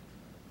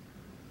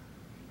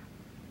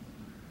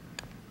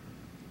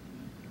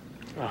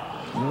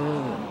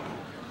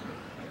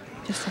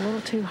 Just a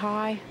little too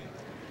high.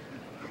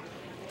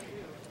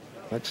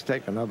 Let's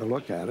take another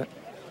look at it.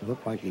 It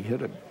looked like he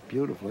hit it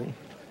beautifully.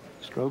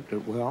 Stroked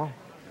it well.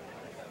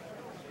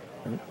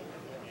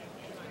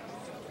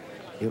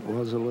 It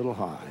was a little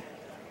high.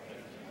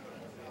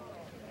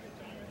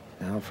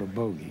 Now for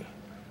bogey.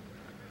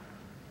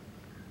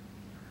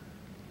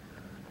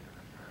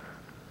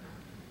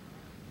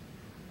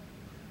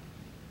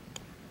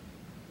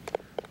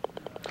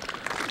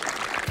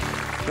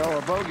 So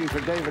a bogey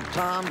for David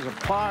Toms, a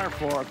par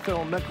for Phil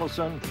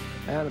Mickelson,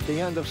 and at the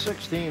end of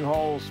 16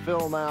 holes,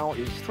 Phil now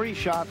is 3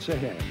 shots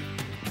ahead.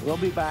 We'll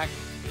be back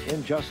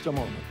in just a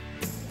moment.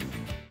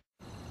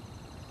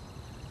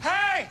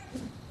 Hey!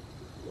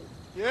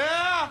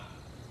 Yeah?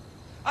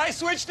 I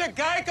switched to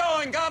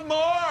Geico and got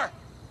more.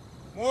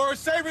 More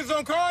savings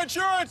on car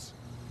insurance?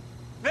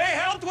 They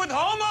helped with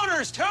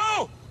homeowners,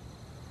 too.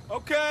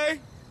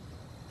 Okay.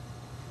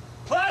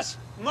 Plus,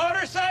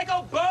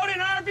 motorcycle, boat, and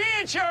RV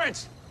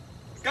insurance.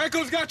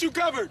 Geico's got you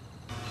covered.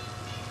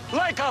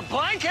 Like a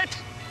blanket.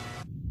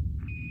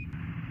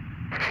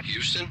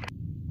 Houston,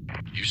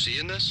 you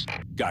seeing this?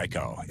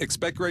 Geico.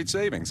 Expect great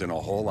savings and a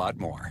whole lot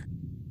more.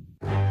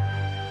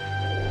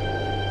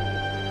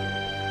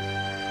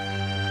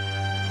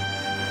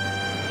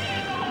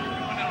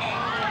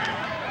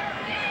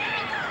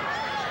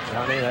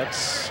 Johnny,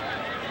 that's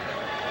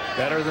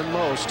better than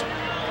most.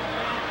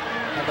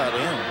 How about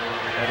him?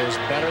 That is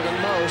better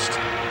than most.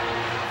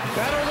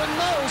 Better than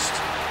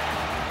most.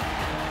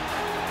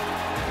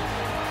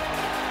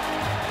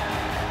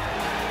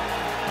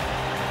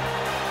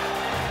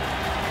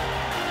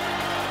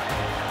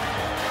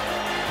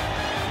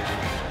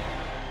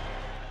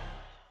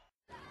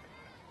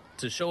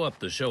 To show up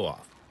the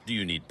show-off, do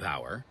you need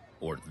power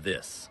or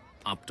this?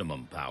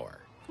 Optimum Power.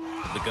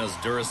 Because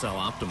Duracell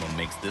Optimum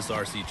makes this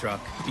RC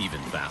truck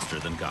even faster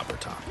than Copper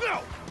Top.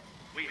 No!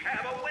 We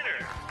have a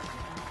winner!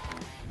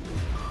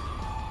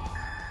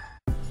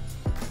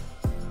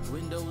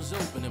 Windows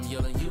open, I'm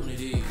yelling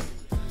unity.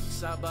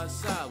 Side by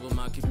side with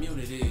my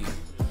community.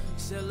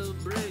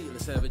 Celebrate,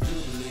 let's have a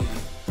jubilee.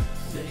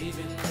 They've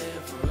been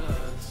there for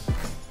us.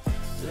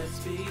 Let's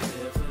be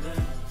there for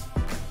them.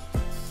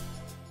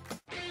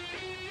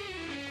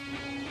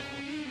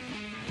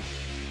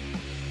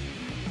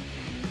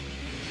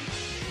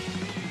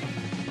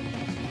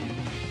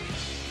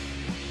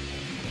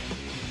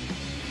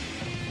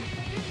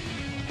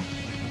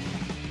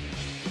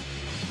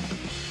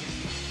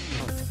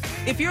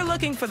 If you're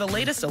looking for the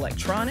latest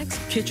electronics,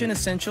 kitchen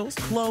essentials,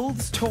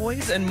 clothes,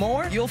 toys, and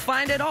more, you'll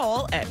find it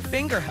all at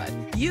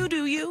Fingerhut. You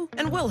do you,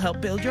 and we'll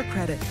help build your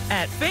credit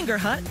at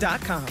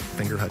fingerhut.com.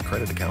 Fingerhut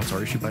credit accounts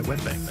are issued by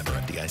WebBank, member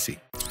FDIC.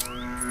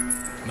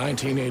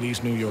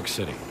 1980s New York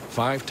City.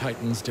 5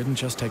 titans didn't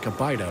just take a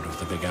bite out of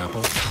the Big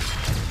Apple.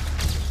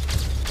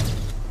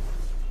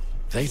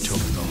 They took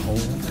the whole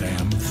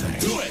damn thing.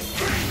 Do it!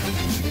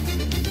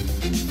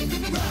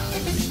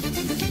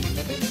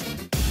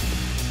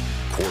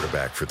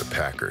 Quarterback for the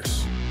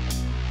Packers.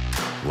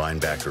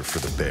 Linebacker for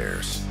the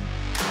Bears.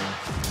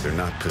 They're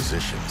not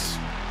positions.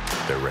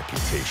 They're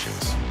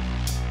reputations.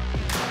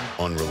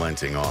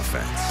 Unrelenting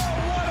offense.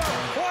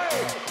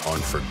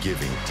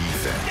 Unforgiving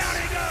defense.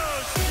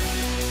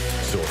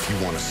 So if you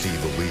want to see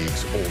the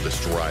league's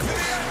oldest rivals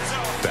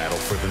battle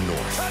for the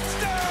North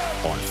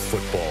on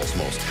football's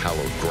most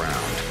hallowed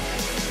ground,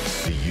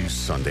 see you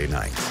Sunday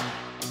night.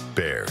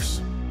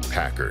 Bears,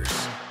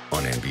 Packers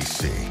on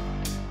NBC.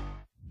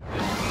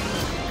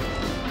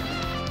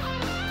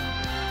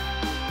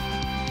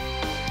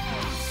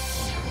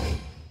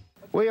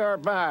 We are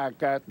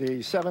back at the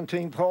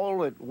 17th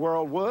hole at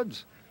World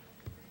Woods,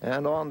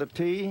 and on the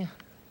tee,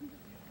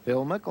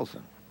 Phil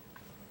Mickelson.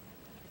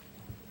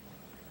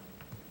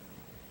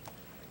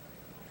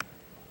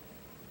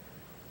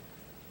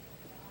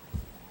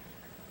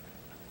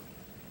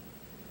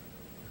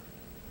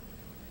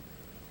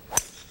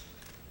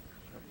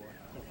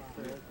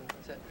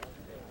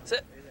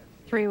 Sit.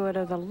 3-wood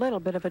with a little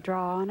bit of a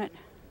draw on it.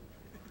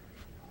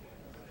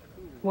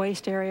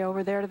 Waist area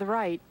over there to the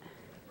right.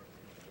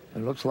 It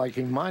looks like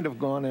he might have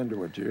gone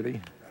into it, Judy.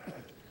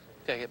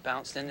 Gotta get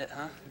bounced in it,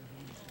 huh?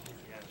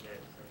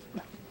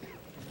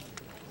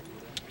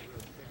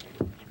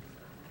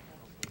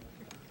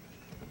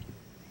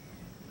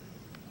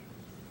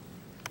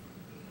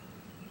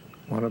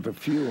 One of the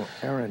few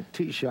errant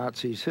tee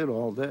shots he's hit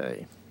all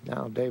day.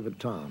 Now David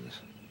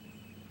Toms.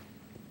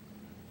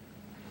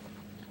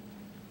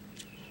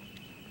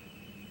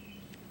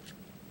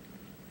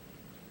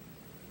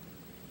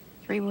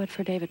 Three-wood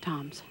for David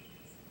Toms.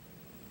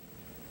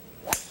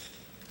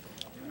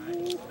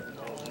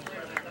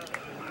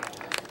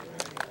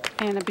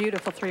 And a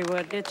beautiful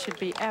 3-wood. It should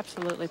be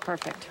absolutely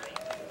perfect.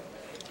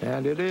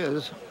 And it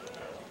is.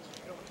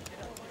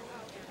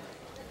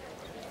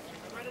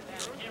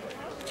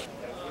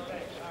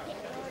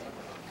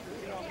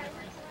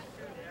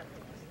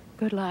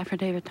 Good lie for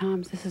David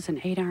Toms. This is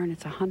an 8-iron.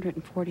 It's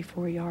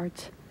 144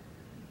 yards.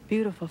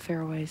 Beautiful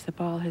fairways. The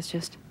ball has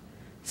just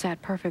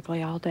sat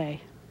perfectly all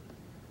day.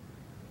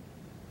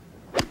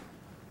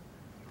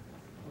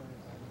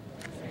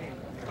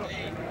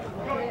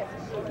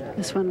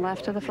 This one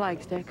left to the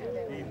flagstick.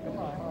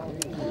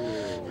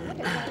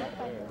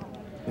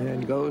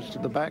 And goes to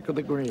the back of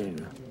the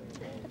green.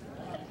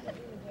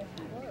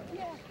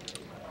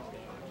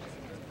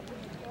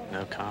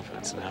 No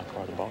confidence in how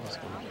far the ball is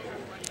going.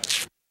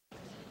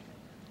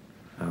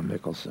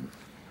 Mickelson.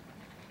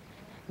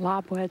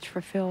 Lob wedge for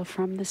Phil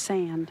from the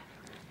sand.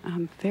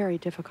 Very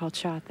difficult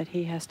shot that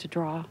he has to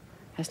draw.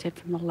 Has to hit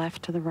from the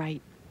left to the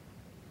right.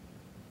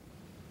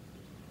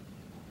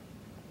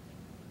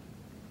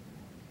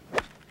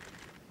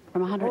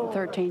 From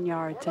 113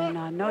 yards,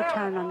 and no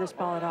turn on this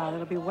ball at all.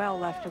 It'll be well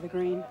left of the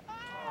green.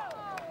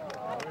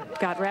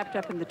 Got wrapped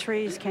up in the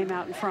trees, came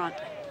out in front.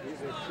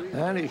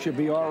 And he should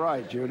be all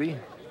right, Judy.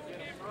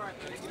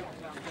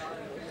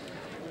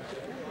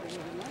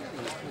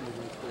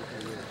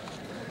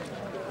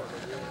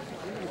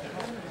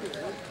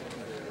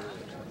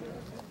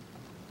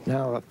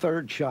 Now a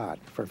third shot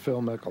for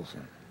Phil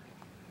Mickelson.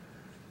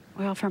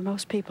 Well, for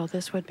most people,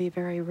 this would be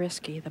very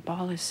risky. The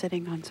ball is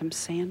sitting on some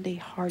sandy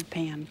hard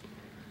pan.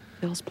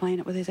 Phil's playing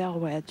it with his L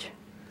wedge.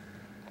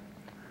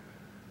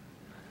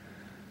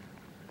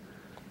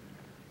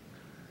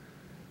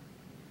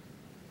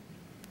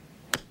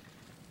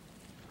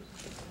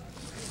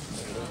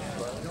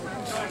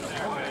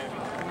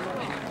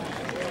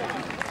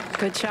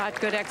 Good shot,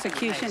 good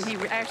execution. He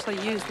actually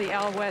used the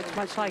L wedge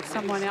much like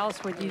someone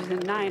else would use a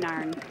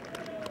 9-iron.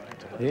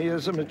 He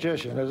is a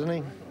magician, isn't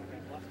he?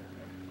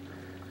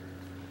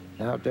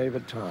 Now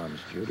David Toms,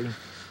 Judy.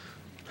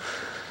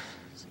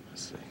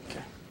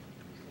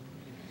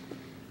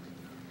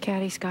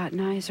 Caddy Scott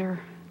Nizer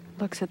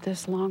looks at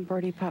this long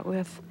birdie putt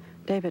with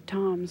David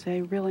Toms.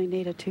 They really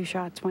need a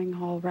 2-shot swing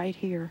hole right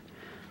here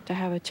to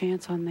have a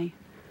chance on the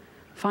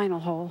final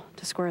hole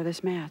to square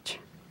this match.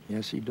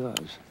 Yes, he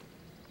does.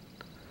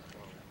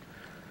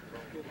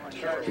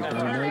 Is he going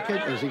to make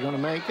it? Is he going to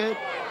make it?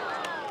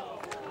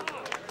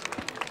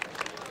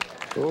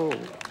 Oh,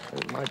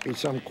 there might be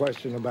some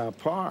question about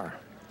par.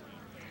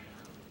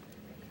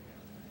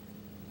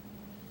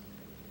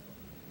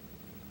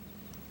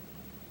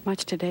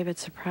 Much to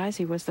David's surprise,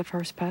 he was the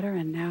first putter,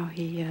 and now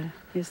he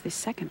is the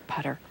second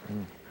putter.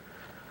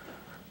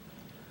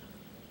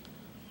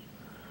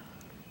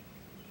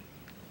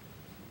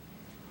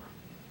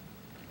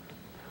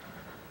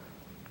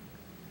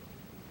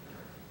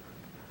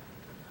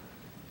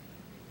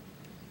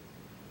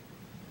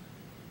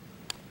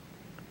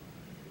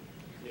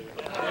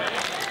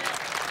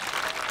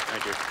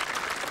 Thank you.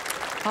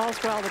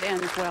 All's well that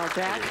ends well,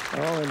 Jack.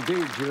 Oh,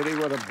 indeed, Judy.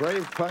 What a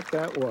brave putt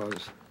that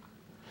was.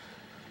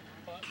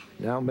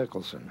 Now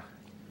Mickelson.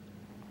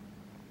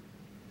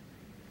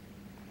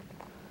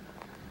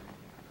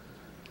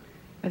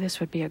 But this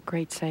would be a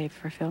great save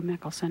for Phil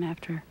Mickelson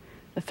after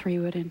the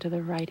 3-wood into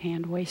the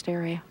right-hand waist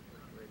area.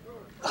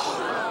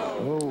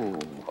 Oh.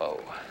 Whoa.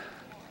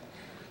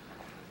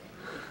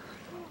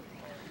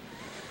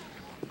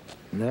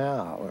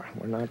 Now,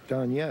 we're not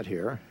done yet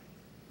here.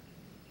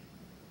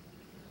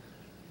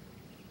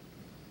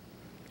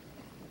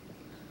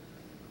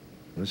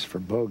 This is for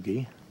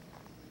bogey.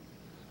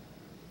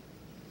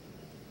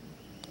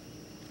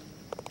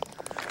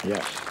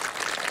 Yes.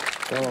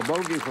 So a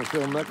bogey for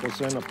Phil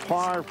Mickelson, a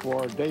par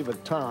for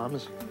David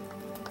Toms,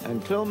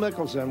 and Phil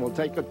Mickelson will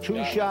take a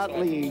two-shot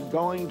lead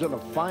going to the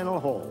final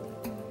hole.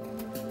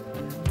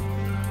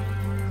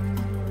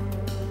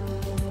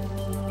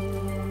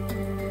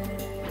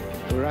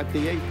 We're at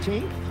the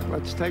 18th.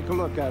 Let's take a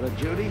look at it,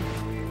 Judy.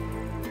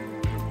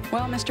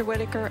 Well, Mr.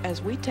 Whitaker,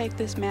 as we take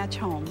this match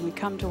home, we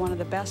come to one of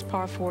the best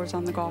par fours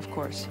on the golf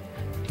course.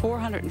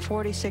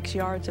 446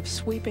 yards of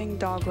sweeping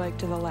dogleg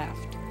to the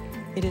left.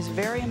 It is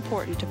very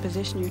important to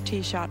position your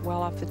tee shot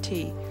well off the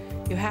tee.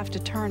 You have to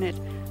turn it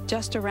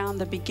just around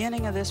the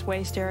beginning of this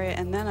waist area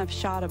and then a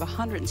shot of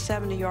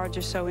 170 yards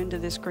or so into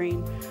this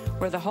green,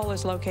 where the hole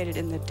is located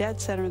in the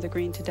dead center of the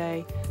green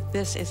today.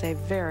 This is a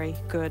very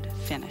good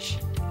finish.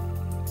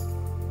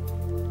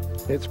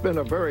 It's been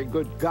a very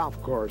good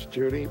golf course,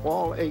 Judy.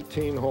 All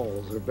 18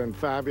 holes have been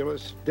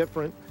fabulous,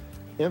 different,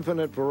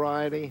 infinite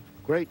variety,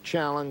 great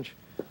challenge,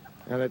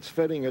 and it's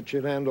fitting it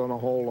should end on a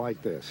hole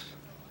like this.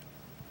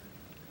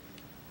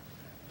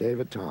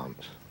 David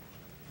Toms.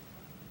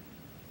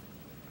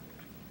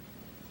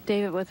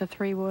 David with a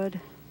 3-wood.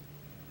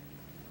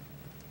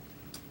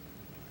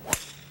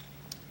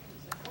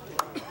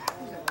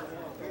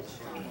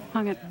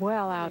 Hung it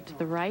well out to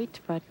the right,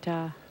 but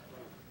that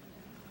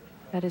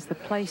is the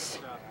place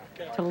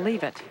to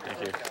leave it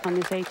on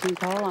this 18th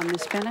hole, on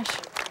this finish.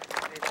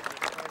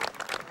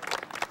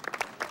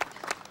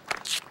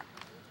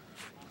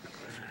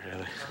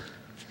 Really?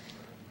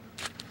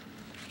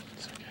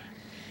 It's okay.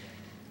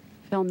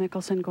 Phil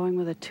Mickelson going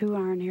with a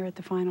 2-iron here at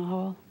the final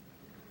hole.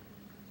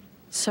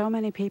 So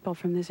many people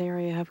from this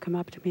area have come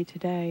up to me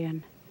today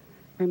and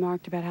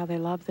remarked about how they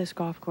love this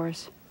golf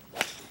course.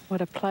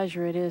 What a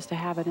pleasure it is to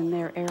have it in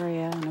their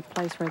area and a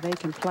place where they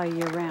can play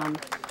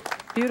year-round.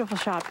 Beautiful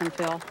shot from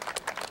Phil.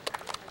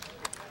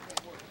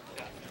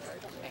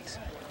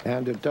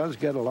 And it does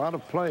get a lot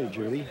of play,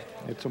 Judy.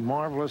 It's a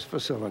marvelous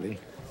facility.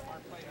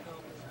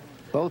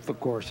 Both the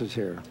courses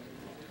here.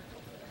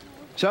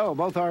 So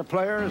both our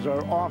players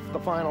are off the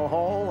final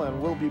hole,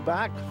 and we'll be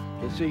back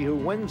to see who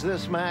wins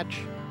this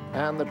match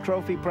and the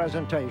trophy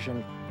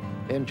presentation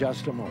in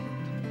just a moment.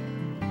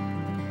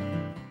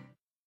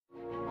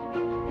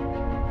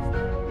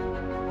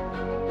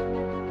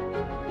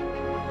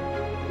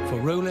 For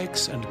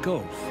Rolex and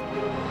golf,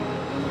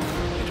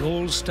 it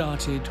all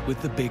started with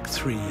the Big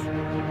Three.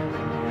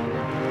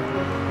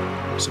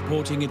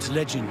 Supporting its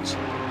legends,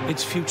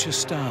 its future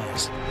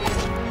stars,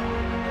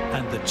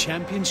 and the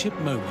championship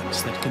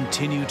moments that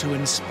continue to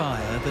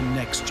inspire the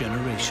next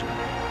generation.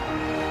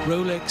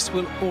 Rolex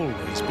will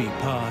always be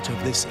part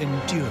of this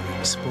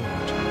enduring sport.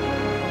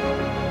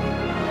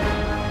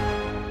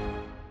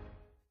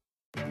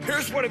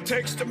 Here's what it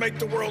takes to make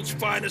the world's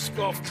finest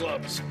golf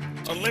clubs.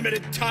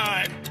 Unlimited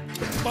time,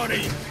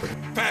 money,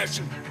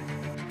 passion.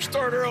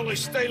 Start early,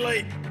 stay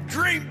late,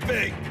 dream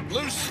big,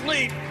 lose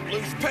sleep,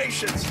 lose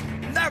patience,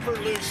 never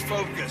lose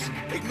focus.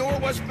 Ignore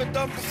what's been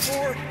done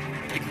before,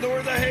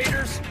 ignore the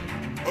haters,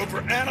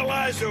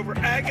 overanalyze,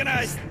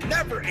 overagonize,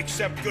 never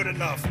accept good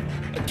enough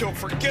until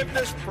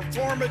forgiveness,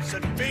 performance,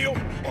 and feel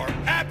are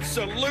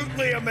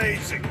absolutely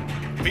amazing.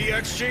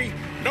 BXG,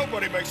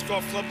 nobody makes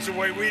golf clubs the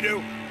way we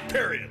do,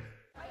 period.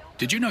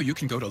 Did you know you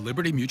can go to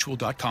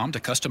libertymutual.com to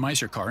customize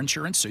your car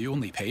insurance so you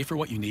only pay for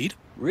what you need?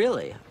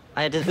 Really?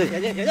 I had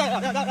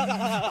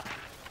to...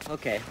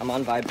 Okay, I'm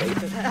on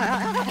vibration.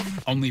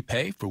 Only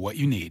pay for what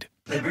you need.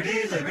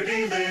 Liberty,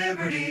 liberty,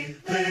 liberty,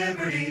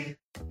 liberty.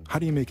 How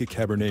do you make a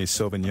Cabernet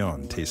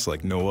Sauvignon taste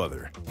like no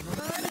other?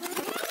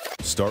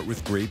 Start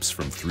with grapes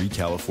from 3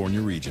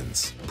 California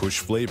regions, push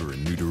flavor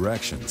in new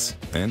directions,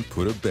 and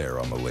put a bear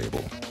on the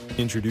label.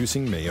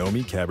 Introducing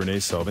Meiomi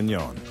Cabernet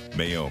Sauvignon.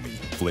 Meiomi,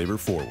 flavor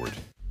forward.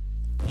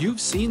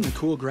 You've seen the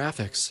cool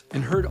graphics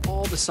and heard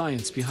all the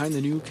science behind the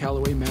new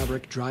Callaway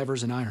Maverick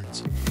drivers and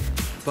irons.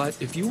 But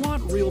if you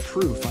want real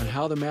proof on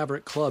how the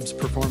Maverick clubs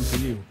perform for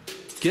you,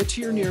 get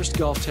to your nearest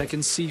Golf Tech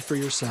and see for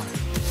yourself.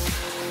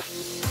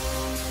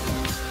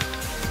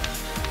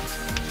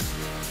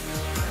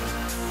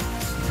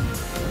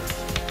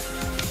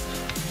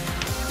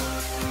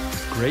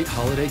 Great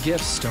holiday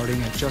gifts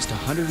starting at just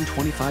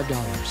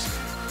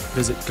 $125.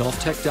 Visit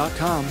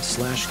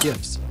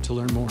golftech.com/gifts to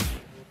learn more.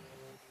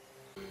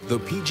 The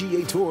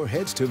PGA Tour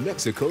heads to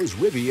Mexico's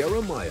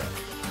Riviera Maya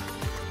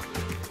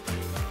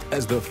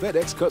as the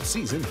FedEx Cup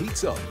season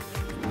heats up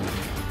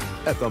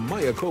at the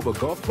Mayakoba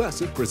Golf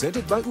Classic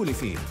presented by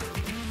Unifin.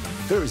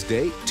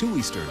 Thursday, 2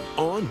 Eastern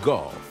on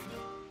Golf.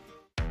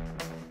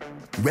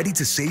 Ready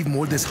to save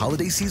more this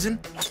holiday season?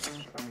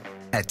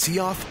 At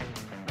Tee-Off,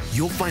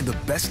 you'll find the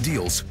best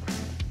deals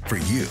for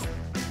you.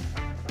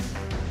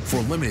 For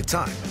a limited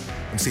time,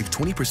 and save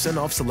 20%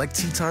 off select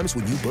tee times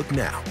when you book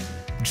now.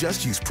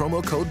 Just use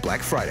promo code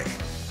Black Friday.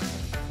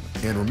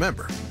 And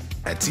remember,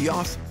 At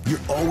Tee-Off, you're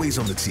always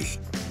on the tee.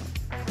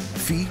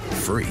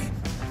 Fee-free.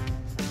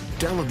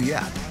 Download the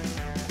app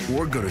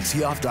or go to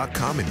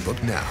teeoff.com and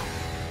book now.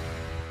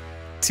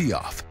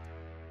 Tee-Off.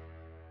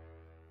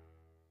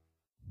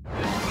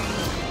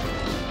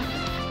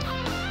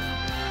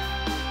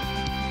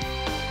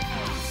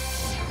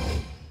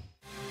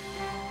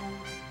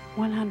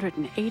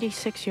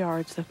 .186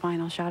 yards, the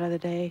final shot of the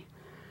day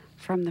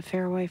from the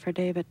fairway for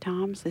David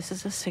Toms. This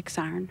is a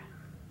 6-iron.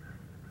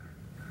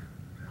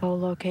 Hole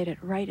located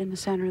right in the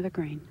center of the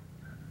green.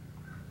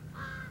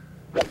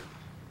 Thank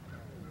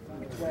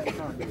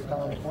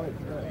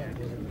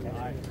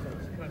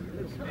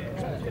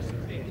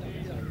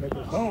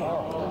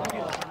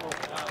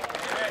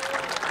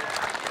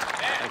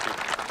you.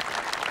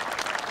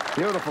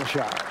 Beautiful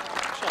shot.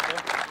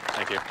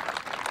 Thank you.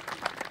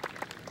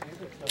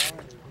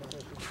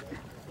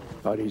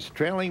 But he's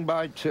trailing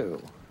by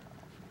 2.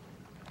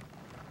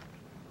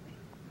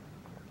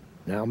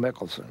 Now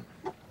Mickelson.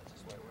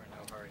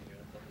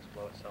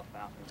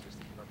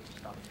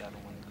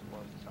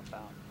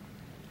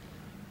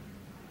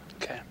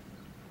 Okay.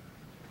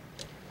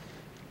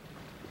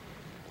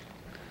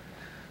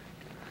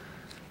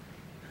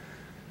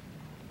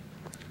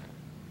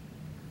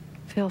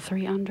 Phil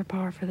 3 under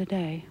par for the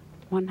day.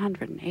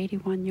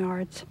 181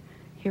 yards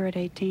here at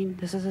 18.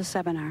 This is a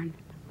 7-iron.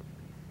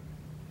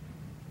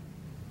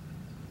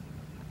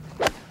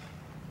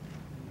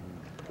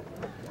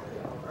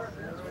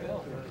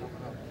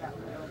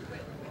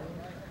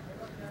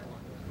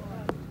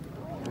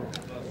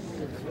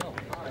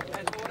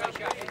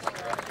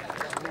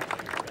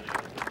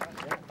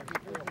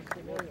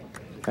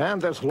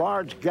 And this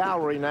large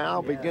gallery now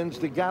begins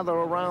to gather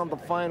around the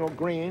final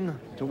green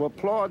to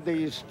applaud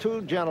these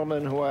two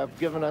gentlemen who have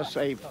given us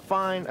a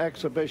fine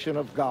exhibition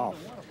of golf.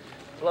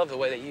 I love the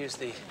way they use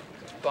the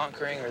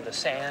bunkering or the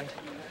sand.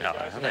 Yeah,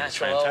 I think it's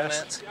natural fantastic.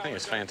 elements. I think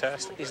it's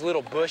fantastic. These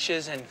little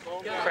bushes and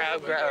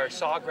crabgrass or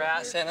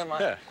sawgrass in them.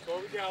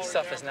 Yeah.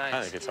 Stuff is nice.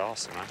 I think it's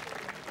awesome, man.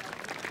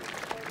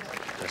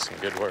 That's some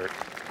good work.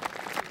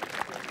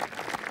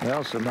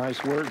 Well, some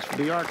nice words for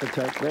the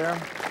architect there.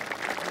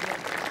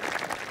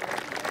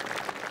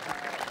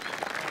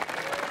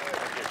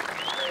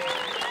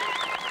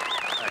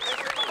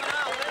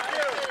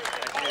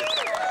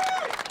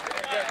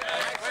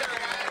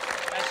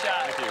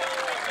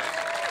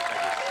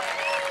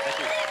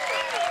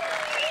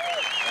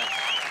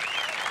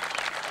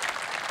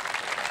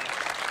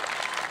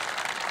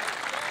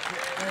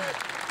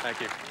 Thank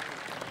you.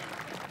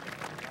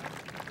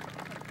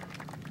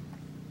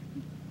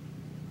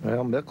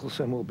 Well,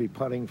 Mickelson will be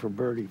putting for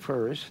birdie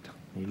first.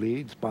 He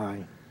leads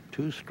by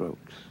 2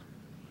 strokes.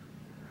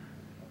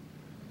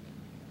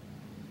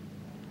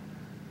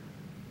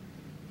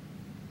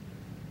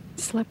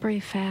 Slippery,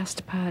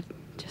 fast putt.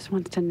 Just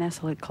wants to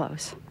nestle it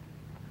close.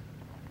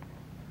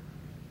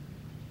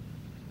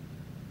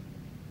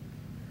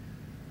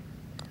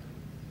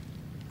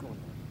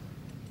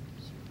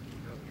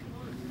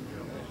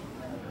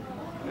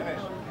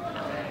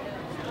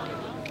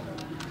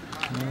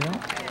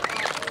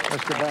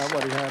 Just about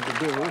what he had to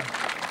do.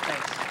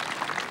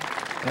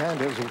 And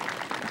his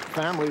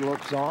family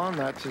looks on.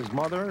 That's his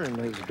mother and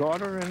his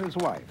daughter and his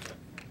wife.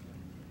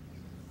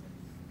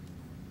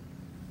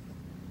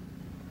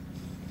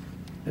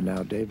 And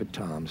now David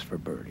Toms for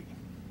birdie.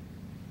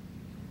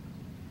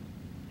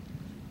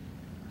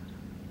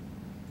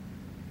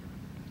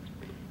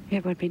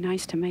 It would be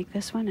nice to make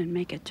this one and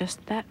make it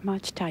just that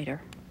much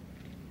tighter.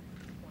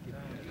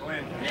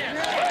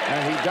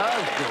 And he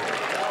does do it,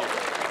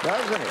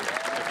 doesn't he?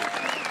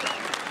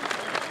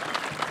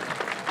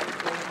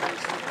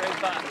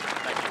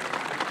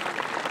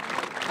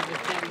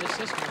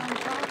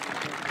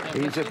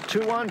 He's at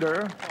 2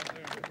 under.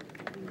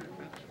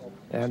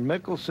 And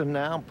Mickelson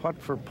now putt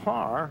for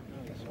par.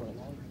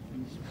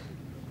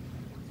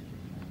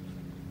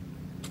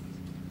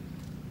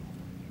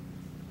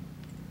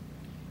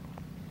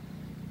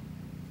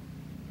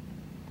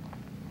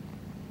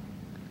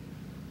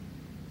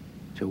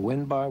 To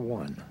win by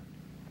 1. Thank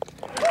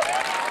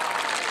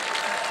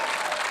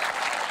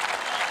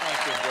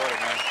you. Enjoyed it,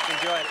 man.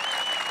 Enjoyed it.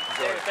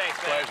 Enjoyed it. Thanks,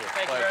 man. Pleasure.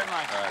 Thank you very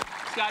much. All right.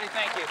 Scotty,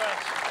 thank you.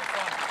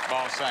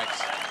 Bones,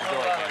 thanks.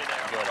 Enjoyed it, man.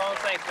 Enjoyed it. Bones,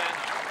 thanks, man.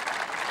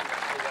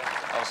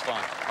 That was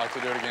fun. I'd like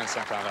to do it again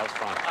sometime. That was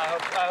fun. I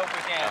hope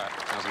we can. All right.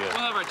 Sounds good.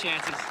 We'll have our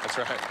chances. That's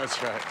right.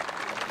 That's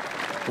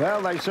right.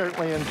 Well, they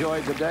certainly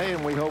enjoyed the day,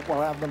 and we hope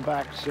we'll have them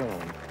back soon.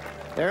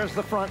 There's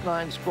the front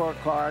 9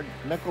 scorecard.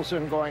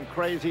 Mickelson going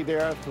crazy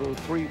there through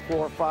 3,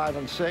 4, 5,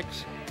 and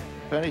 6.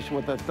 Finished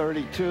with a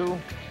 32.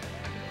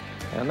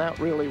 And that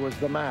really was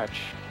the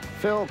match.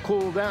 Phil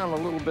cooled down a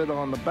little bit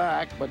on the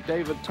back, but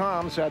David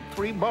Toms had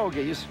 3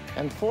 bogeys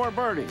and 4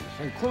 birdies,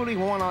 including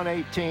one on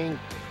 18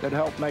 that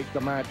helped make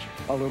the match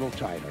a little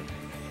tighter.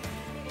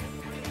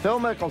 Phil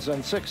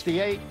Mickelson,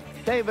 68.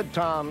 David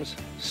Toms,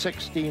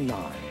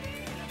 69.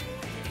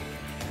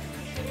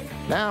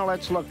 Now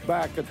let's look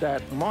back at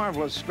that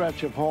marvelous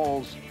stretch of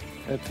holes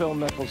that Phil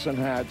Mickelson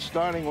had,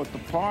 starting with the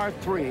par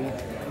 3,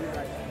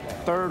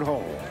 3rd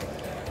hole.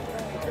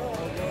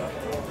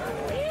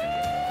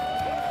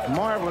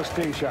 Marvelous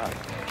tee shot.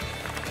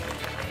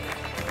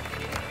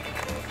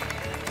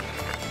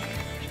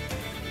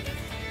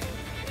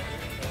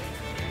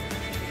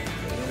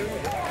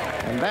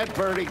 And that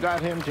birdie got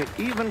him to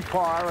even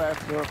par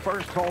after a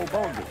first hole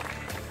bogey.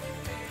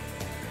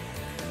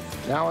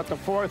 Now at the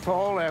fourth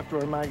hole, after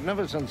a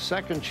magnificent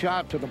second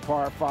shot to the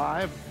par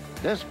 5,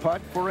 this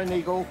putt for an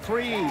eagle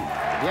 3.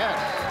 Yes.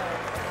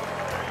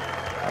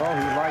 Oh,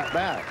 he liked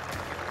that.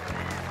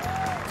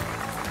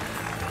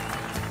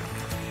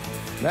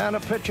 Then a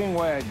pitching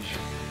wedge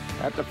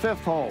at the 5th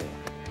hole.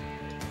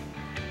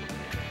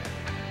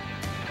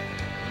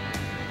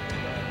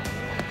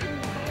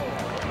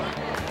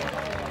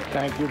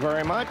 Thank you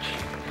very much.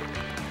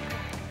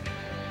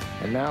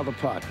 And now the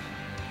putt.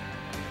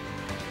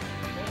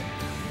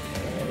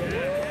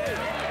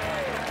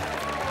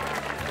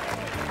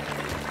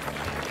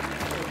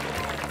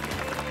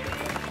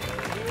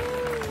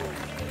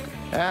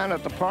 And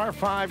at the par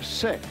 5,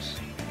 6.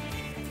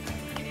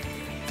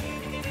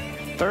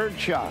 Third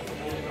shot.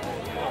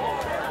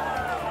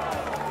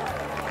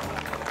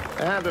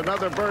 And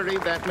another birdie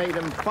that made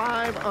him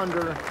 5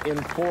 under in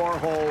 4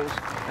 holes,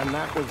 and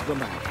that was the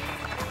match.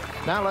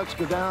 Now let's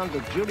go down to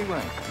Judy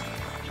Rank.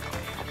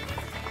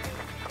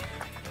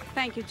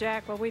 Thank you,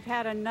 Jack. Well, we've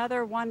had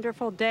another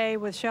wonderful day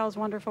with Shell's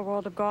Wonderful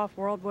World of Golf.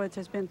 WorldWoods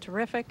has been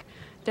terrific.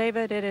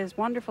 David, it is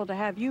wonderful to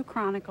have you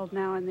chronicled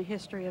now in the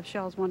history of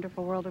Shell's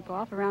Wonderful World of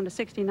Golf. Around a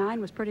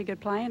 69 was pretty good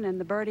playing, and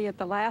the birdie at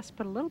the last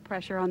put a little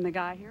pressure on the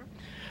guy here.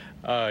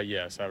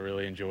 Yes, I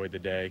really enjoyed the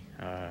day.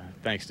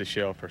 Thanks to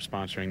Shell for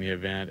sponsoring the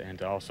event,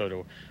 and also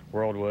to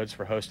WorldWoods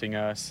for hosting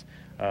us.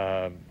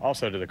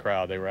 Also to the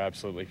crowd, they were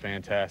absolutely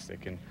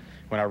fantastic. And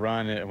when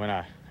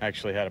I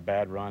actually had a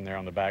bad run there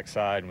on the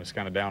backside and was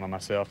kind of down on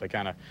myself, they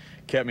kind of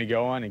kept me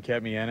going and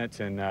kept me in it,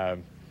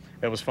 and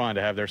it was fun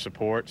to have their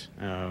support.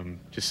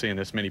 Just seeing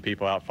this many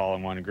people out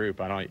following one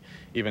group. I don't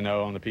even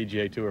know on the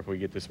PGA Tour if we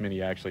get this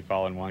many actually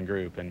following one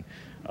group, and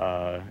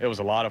it was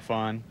a lot of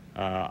fun.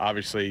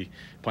 Obviously,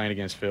 playing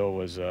against Phil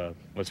was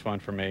fun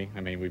for me. I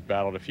mean, we've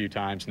battled a few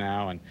times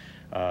now, and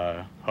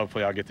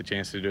hopefully I'll get the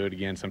chance to do it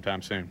again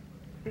sometime soon.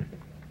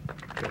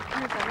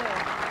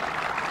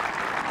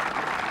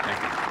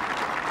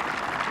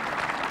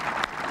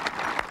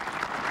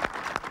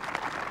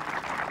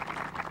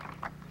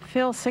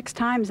 Phil, 6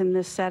 times in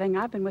this setting.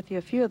 I've been with you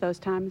a few of those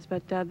times,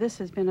 but this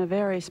has been a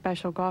very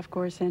special golf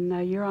course,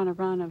 and you're on a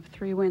run of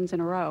 3 wins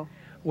in a row.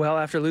 Well,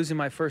 after losing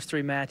my first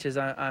 3 matches,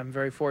 I'm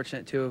very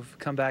fortunate to have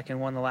come back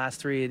and won the last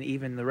 3 and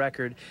even the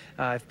record.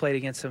 I've played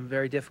against some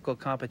very difficult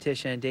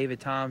competition, and David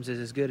Toms is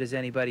as good as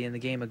anybody in the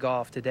game of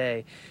golf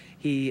today.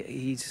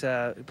 He's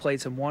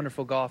played some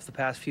wonderful golf the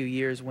past few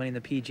years, winning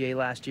the PGA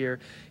last year,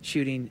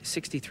 shooting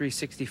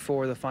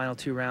 63-64 the final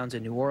 2 rounds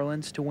in New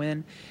Orleans to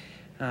win.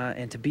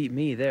 And to beat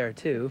me there,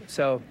 too.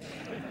 So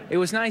it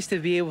was nice to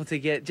be able to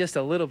get just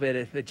a little bit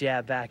of a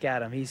jab back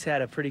at him. He's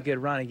had a pretty good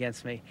run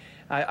against me.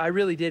 I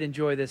really did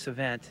enjoy this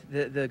event.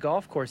 The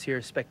golf course here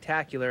is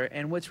spectacular,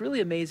 and what's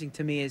really amazing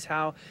to me is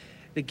how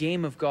the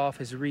game of golf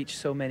has reached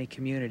so many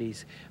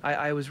communities.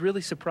 I was really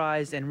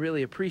surprised and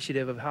really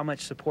appreciative of how much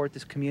support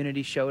this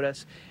community showed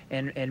us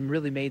and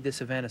really made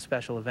this event a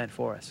special event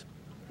for us.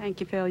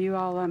 Thank you, Phil. You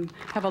all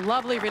have a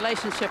lovely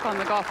relationship on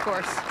the golf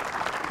course.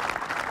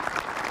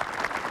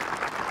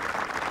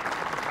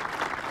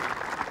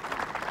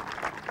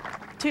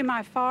 To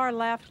my far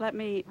left, let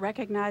me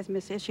recognize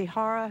Miss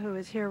Ishihara, who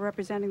is here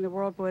representing the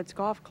WorldWoods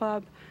Golf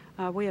Club.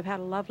 We have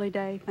had a lovely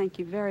day. Thank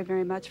you very,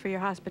 very much for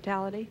your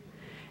hospitality.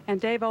 And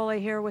Dave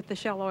Oley here with the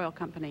Shell Oil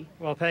Company.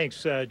 Well,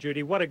 thanks,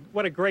 Judy. What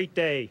a great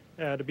day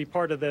to be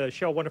part of the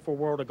Shell Wonderful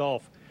World of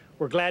Golf.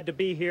 We're glad to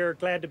be here,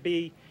 glad to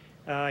be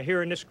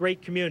here in this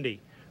great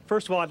community.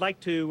 First of all, I'd like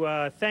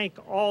to thank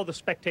all the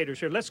spectators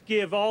here. Let's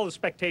give all the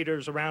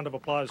spectators a round of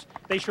applause.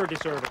 They sure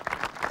deserve it.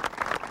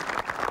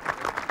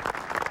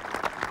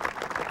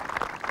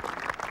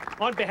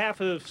 On behalf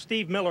of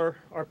Steve Miller,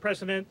 our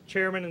president,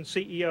 chairman, and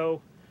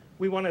CEO,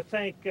 we want to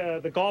thank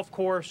the golf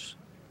course,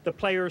 the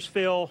players,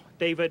 Phil,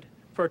 David,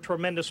 for a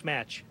tremendous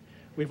match.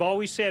 We've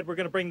always said we're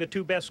going to bring the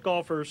 2 best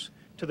golfers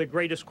to the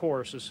greatest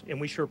courses,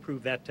 and we sure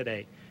proved that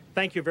today.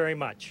 Thank you very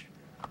much.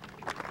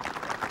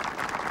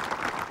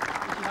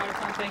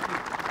 Thank you.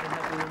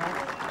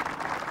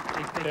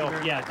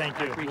 Phil, yeah, thank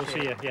you. We'll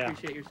see you. Yeah.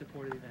 Appreciate your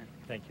support of the event.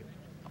 Thank you.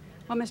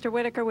 Well, Mr.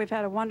 Whitaker, we've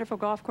had a wonderful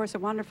golf course, a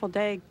wonderful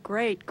day,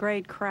 great,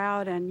 great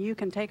crowd, and you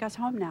can take us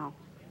home now.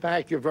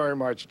 Thank you very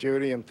much,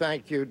 Judy, and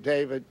thank you,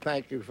 David.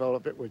 Thank you,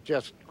 Philip. It was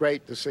just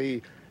great to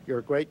see your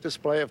great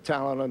display of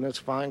talent on this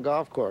fine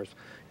golf course.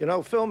 You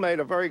know, Phil made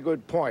a very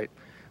good point.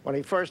 When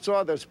he first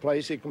saw this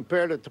place, he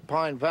compared it to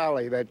Pine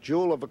Valley, that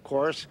jewel of a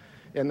course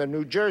in the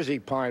New Jersey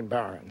Pine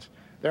Barrens.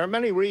 There are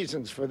many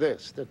reasons for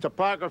this. The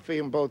topography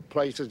in both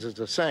places is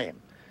the same.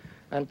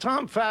 And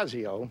Tom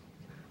Fazio,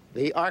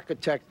 the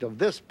architect of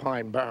this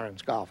Pine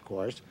Barrens golf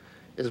course,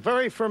 is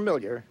very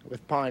familiar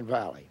with Pine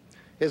Valley.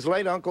 His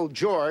late uncle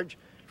George,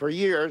 for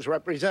years,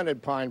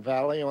 represented Pine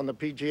Valley on the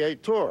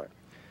PGA Tour.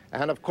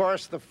 And of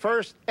course, the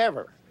first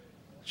ever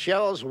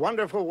Shell's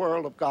Wonderful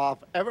World of Golf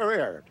ever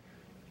aired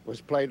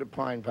was played at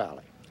Pine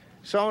Valley.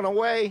 So in a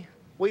way,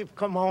 we've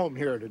come home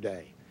here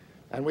today,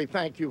 and we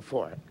thank you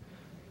for it.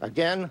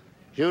 Again,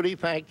 Judy,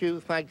 thank you.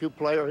 Thank you,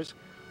 players.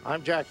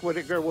 I'm Jack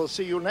Whitaker. We'll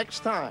see you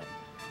next time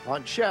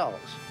on Shell's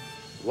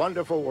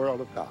Wonderful World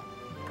of Golf.